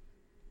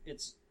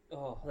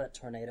 That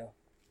tornado.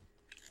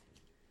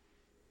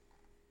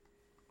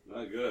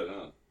 Not good,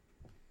 huh?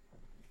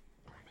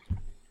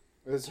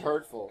 It's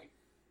hurtful.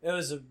 It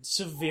was a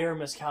severe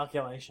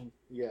miscalculation.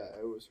 Yeah,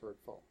 it was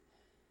hurtful.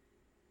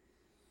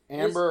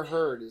 Amber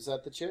Heard, is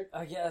that the chick?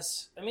 I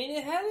guess. I mean,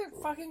 it had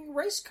a fucking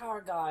race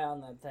car guy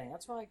on that thing.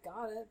 That's why I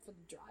got it for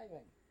the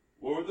driving.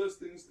 What were those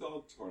things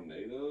called?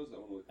 Tornadoes? I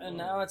want to look And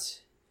them now up.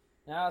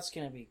 it's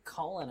gonna be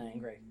Colin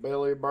Angry.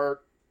 Billy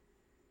Burke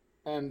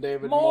and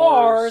David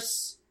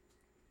Morse.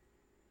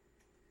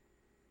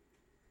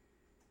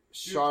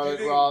 Charlotte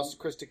think- Ross,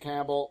 Krista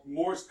Campbell,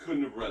 Morse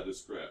couldn't have read the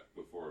script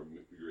before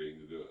agreeing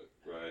to do it,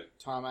 right?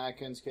 Tom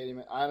Atkins, Katie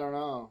I don't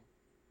know.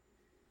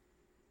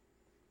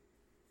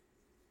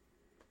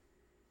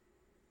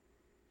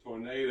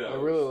 Tornadoes. I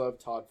really love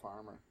Todd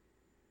Farmer.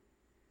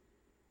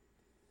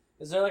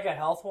 Is there like a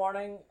health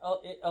warning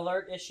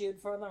alert issued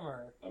for them,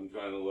 or? I'm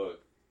trying to look.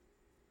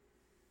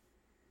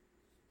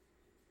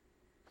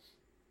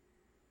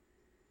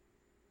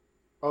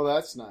 Oh,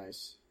 that's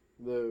nice.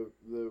 The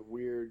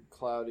weird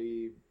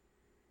cloudy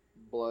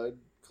blood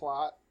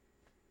clot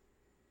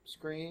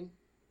screen.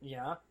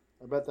 Yeah.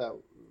 I bet that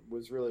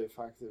was really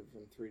effective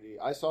in 3D.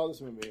 I saw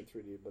this movie in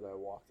 3D, but I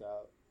walked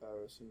out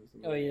as soon as the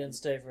movie. Oh, you didn't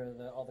stay for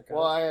all the credits?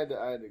 Well, I had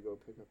to go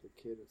pick up the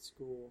kid at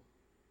school.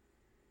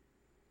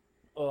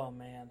 Oh,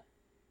 man.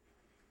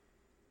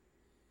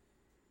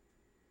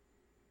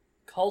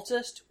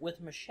 Cultist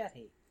with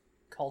machete.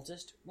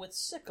 Cultist with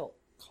sickle.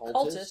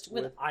 Cultist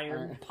with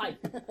iron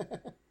pipe.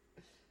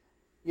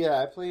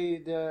 Yeah, I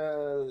played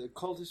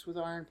Cultist with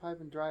Iron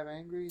Pipe and Drive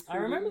Angry. 3D. I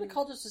remember the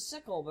cultist with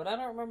sickle, but I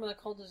don't remember the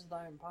cultist with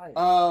iron pipe.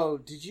 Oh,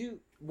 did you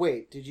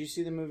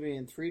see the movie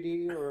in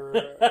 3D or?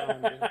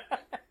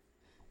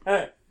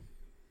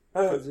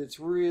 Because it's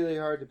really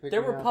hard to pick.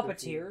 There were them up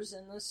puppeteers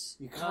in this.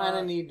 You kind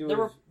of need to.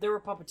 There were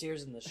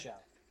puppeteers in this show.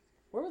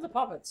 Where were the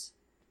puppets?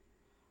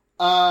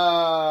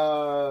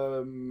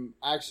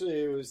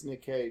 Actually, it was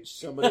Nic Cage.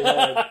 Somebody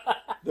had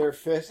their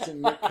fist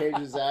in Nic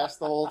Cage's ass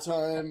the whole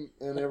time,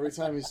 and every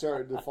time he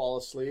started to fall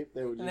asleep,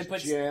 they would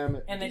just jam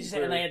it. And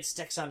they had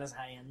sticks on his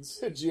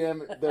hands.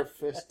 Jam their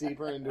fist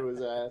deeper into his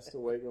ass to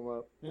wake him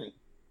up.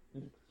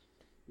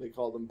 They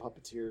called them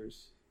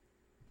puppeteers.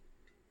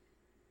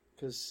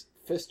 Because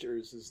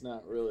Fisters is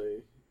not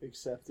really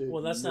accepted.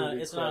 Well, that's not.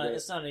 movie It's credit. not.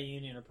 It's not a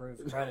union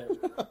approved credit.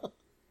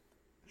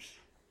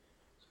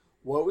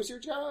 What was your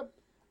job?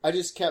 I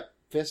just kept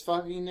fist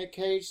fucking Nic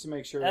Cage to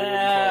make sure.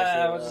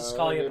 I would just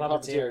call you a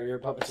puppeteer. You're a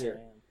puppeteer.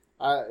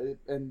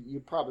 And you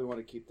probably want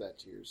to keep that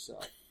to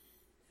yourself.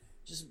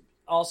 Just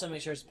also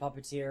make sure it's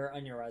puppeteer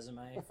on your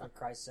resume, for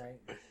Christ's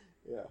sake.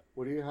 Yeah.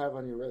 What do you have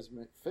on your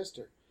resume?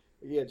 Fister.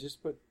 Yeah,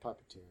 just put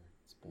puppeteer.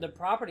 The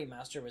property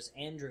master was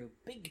Andrew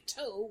Big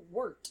Toe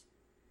Wirt.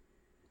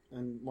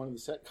 And one of the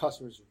set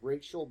customers,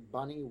 Rachel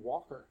Bunny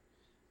Walker.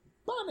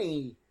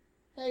 Bunny!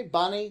 Hey,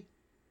 Bunny.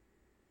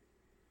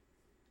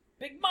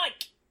 Big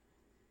Mike.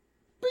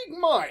 Big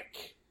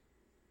Mike!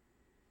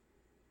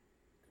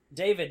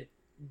 David.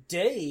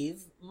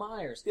 Dave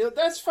Myers. You know,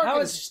 that's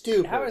fucking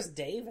stupid. How is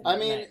Dave? I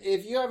mean,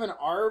 if you have an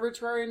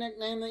arbitrary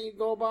nickname that you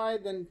go by,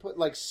 then put,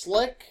 like,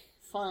 Slick,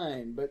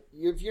 fine. But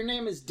if your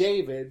name is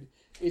David,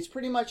 it's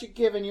pretty much a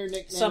given your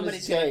nickname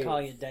somebody's is Dave. going to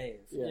call you Dave.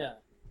 Yeah.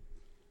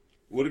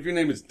 What if your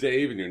name is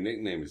Dave and your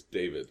nickname is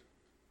David?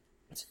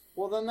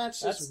 Well, then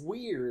that's just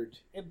weird.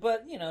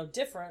 But,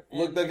 different.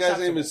 Look, that guy's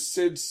name is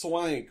Sid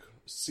Swank.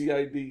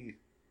 C-I-D.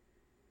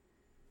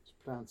 It's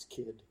pronounced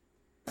Kid.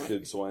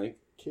 Kid Swank.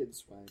 Kid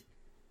Swank.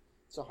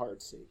 It's a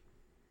hard C.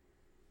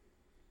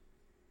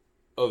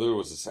 Oh, there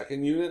was a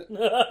second unit?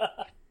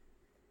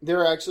 There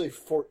are actually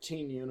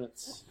 14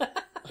 units.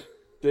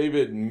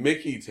 David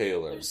Mickey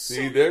Taylor.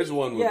 See, there's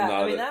one with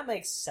not that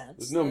makes sense.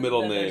 There's no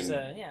middle name,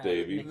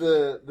 Davey.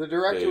 The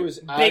director Dave. was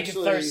Big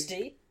actually...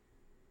 Thirsty.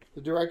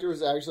 The director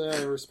was actually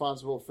only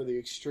responsible for the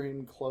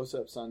extreme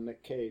close-ups on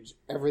Nic Cage.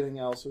 Everything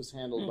else was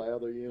handled by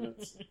other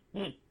units.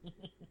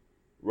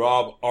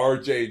 Rob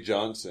R.J.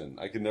 Johnson.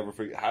 I can never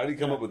forget. How did he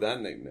come up with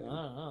that nickname? I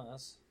don't know.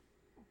 That's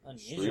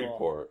unusual.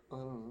 Streetport. I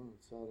don't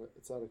know.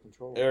 It's out of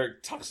control.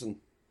 Eric Tuxon.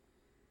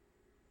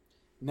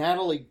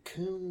 Natalie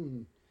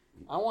Coon.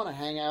 I want to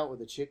hang out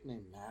with a chick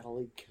named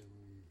Natalie Coon.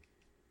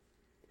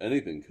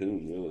 Anything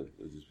Coon, really.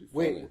 It'd just be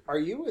funny. Wait, are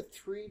you a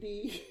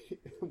 3D...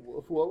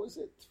 what was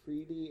it?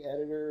 3D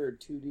editor or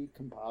 2D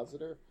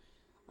compositor?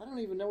 I don't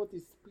even know what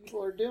these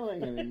people are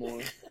doing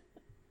anymore.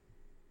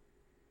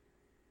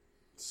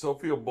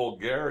 Sofia,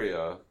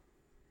 Bulgaria.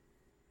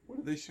 What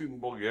did they shoot in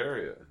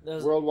Bulgaria?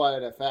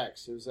 Worldwide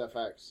FX. It was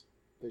FX.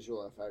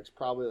 Visual FX.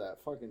 Probably that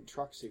fucking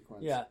truck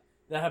sequence. Yeah,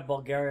 that had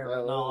Bulgaria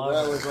written all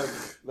that over.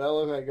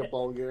 looked like a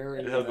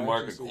Bulgarian. It had the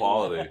mark of action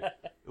quality.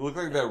 It looked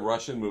like that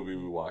Russian movie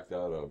we walked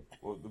out of.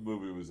 What the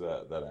movie was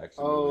that? That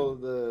action Oh,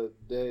 movie?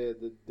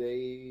 the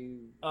day.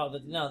 Oh,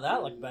 no,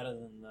 that looked better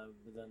than the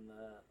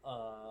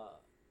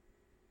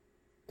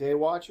Day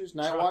Watchers,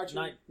 Night Watchers,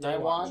 Night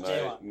Watch.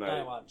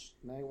 Night Watch.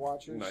 Night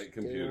Watchers, Night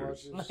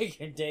Computers.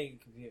 Day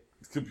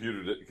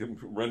compute.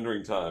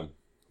 Rendering time.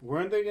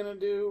 Weren't they gonna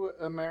do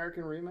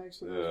American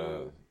remakes of those? Yeah.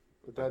 movies?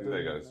 But I that think they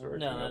didn't. got started.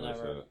 No, that Never never.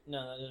 said it.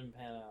 No, that didn't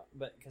pan out.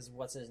 But because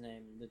what's his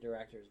name? The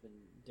director's been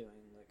doing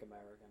like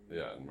American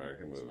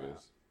movies. now.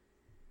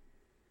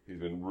 He's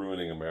been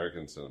ruining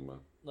American cinema.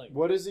 Like,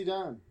 What has he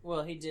done?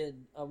 well, he did.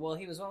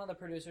 He was one of the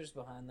producers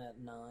behind that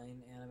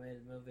 9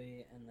 animated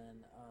movie, and then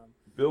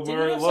Bill Didn't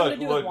Murray, he have something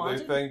to do with look, they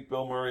Wanted? thanked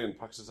Bill Murray and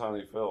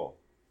Puxatawny Phil,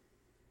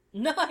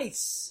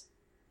 nice.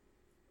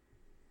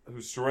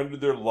 who surrendered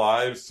their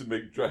lives to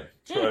make Drive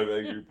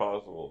Angry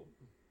possible.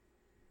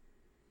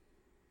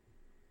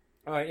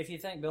 All right, if you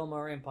thank Bill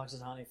Murray and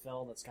Puxatawny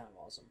Phil, that's kind of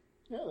awesome.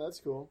 Yeah, that's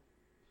cool.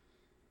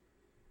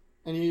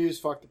 And you use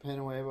 "Fuck the Pain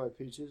Away" by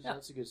Peaches. Yeah.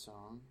 That's a good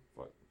song.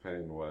 Fuck the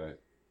pain away.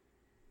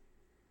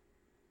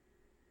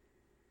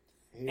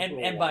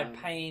 And by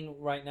pain,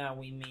 right now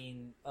we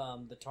mean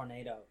the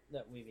tornado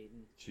that we've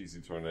eaten,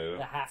 Cheesy tornado.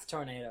 the half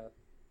tornado.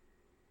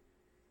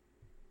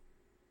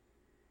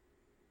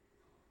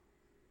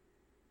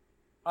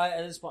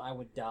 At this point, I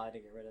would die to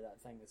get rid of that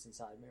thing that's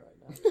inside me right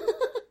now.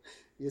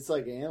 It's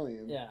like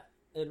Alien. Yeah,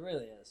 it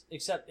really is.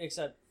 Except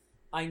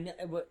I know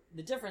what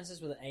the difference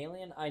is with an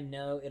alien. I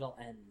know it'll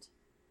end.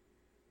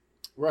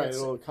 Right,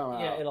 It's- it'll come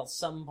out. Yeah, it'll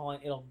some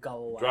point it'll go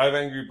away. Drive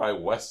Angry by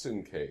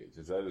Weston Cage.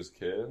 Is that his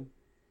kid?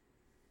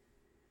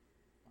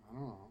 I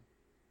don't know.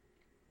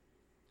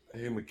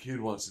 Hey, my kid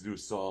wants to do a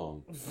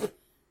song.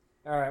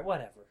 All right,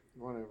 whatever.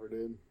 Whatever,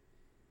 dude.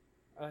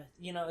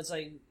 It's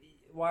like,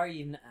 why are you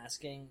even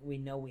asking? We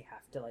know we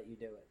have to let you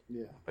do it.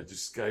 Yeah. I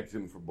just Skyped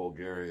him from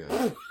Bulgaria.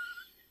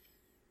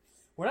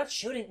 We're not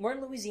shooting. We're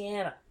in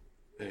Louisiana.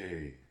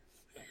 Hey.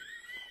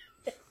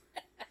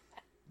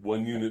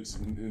 One unit's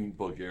in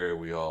Bulgaria,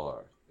 we all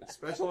are. It's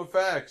special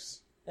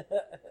effects.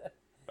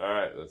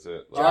 Alright, that's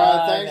it. All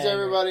right, thanks Angry.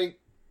 everybody.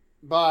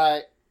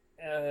 Bye.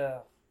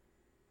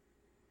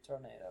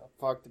 Tornado.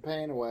 Fuck the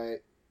pain away.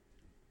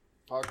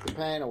 Fuck the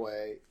pain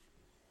away.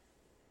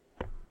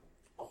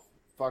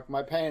 Fuck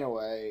my pain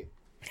away.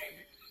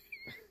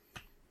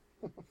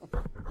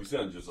 You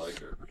sound just like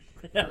her.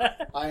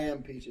 I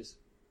am Peaches.